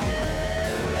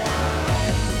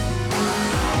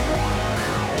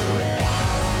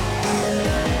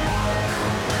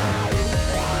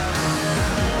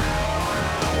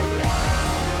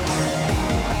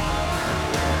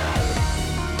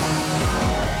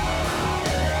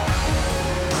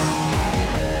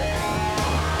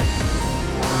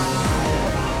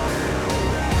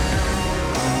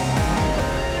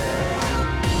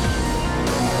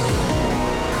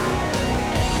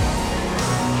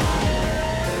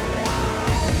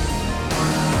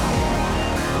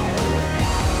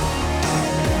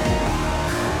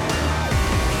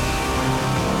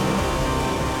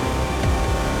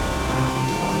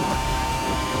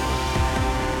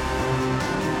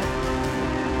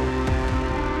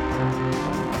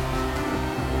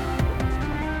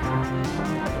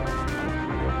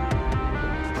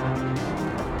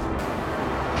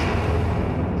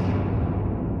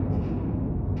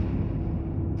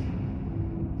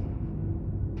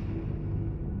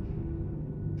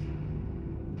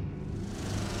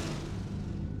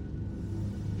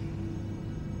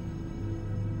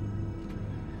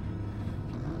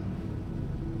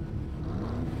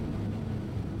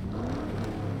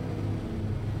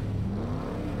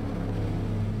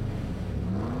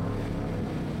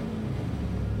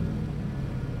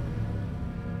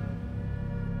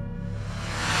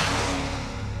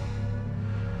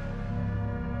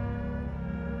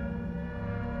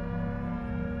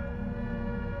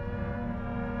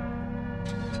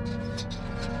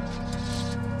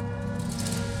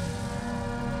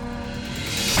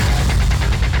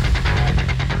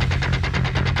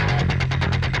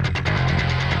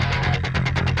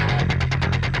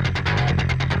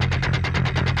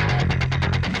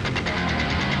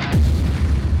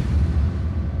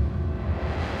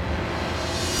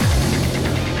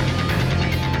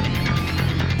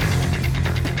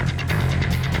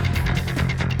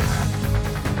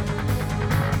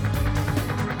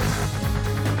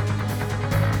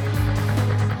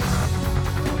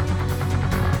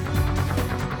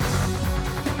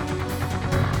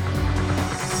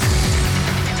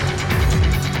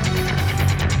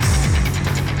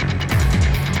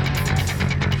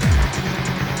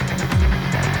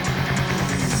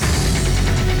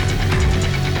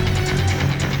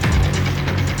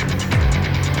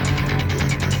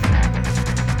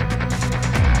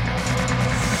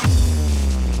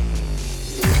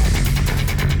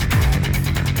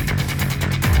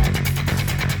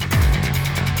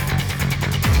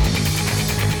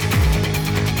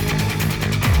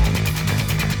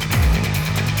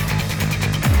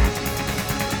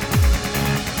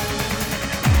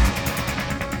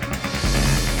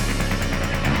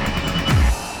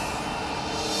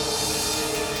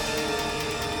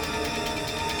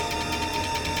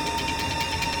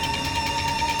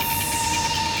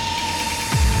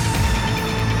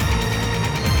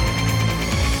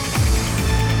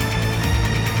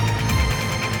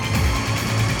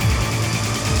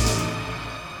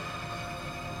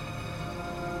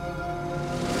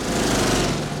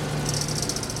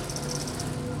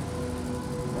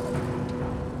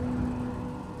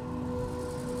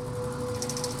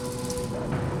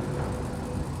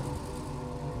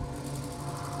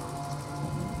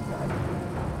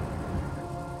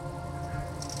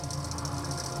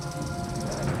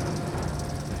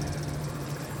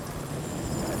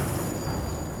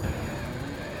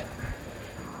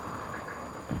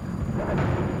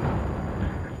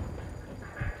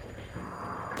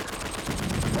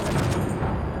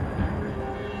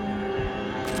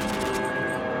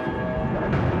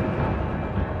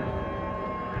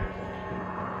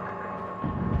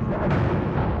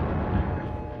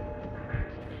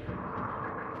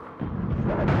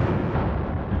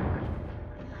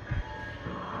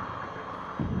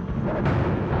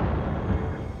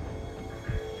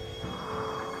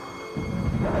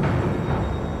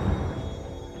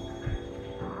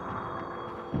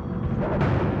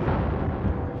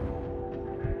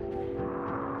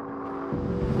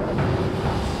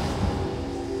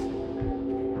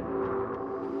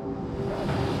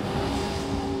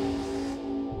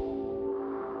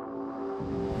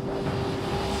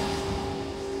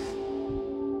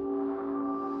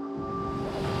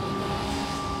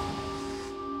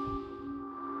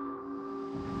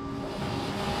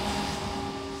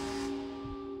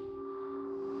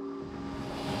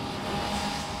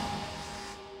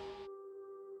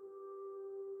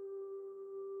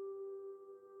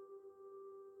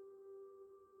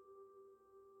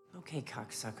 Okay,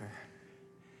 cocksucker.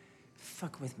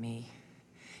 Fuck with me,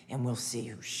 and we'll see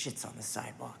who shits on the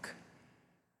sidewalk.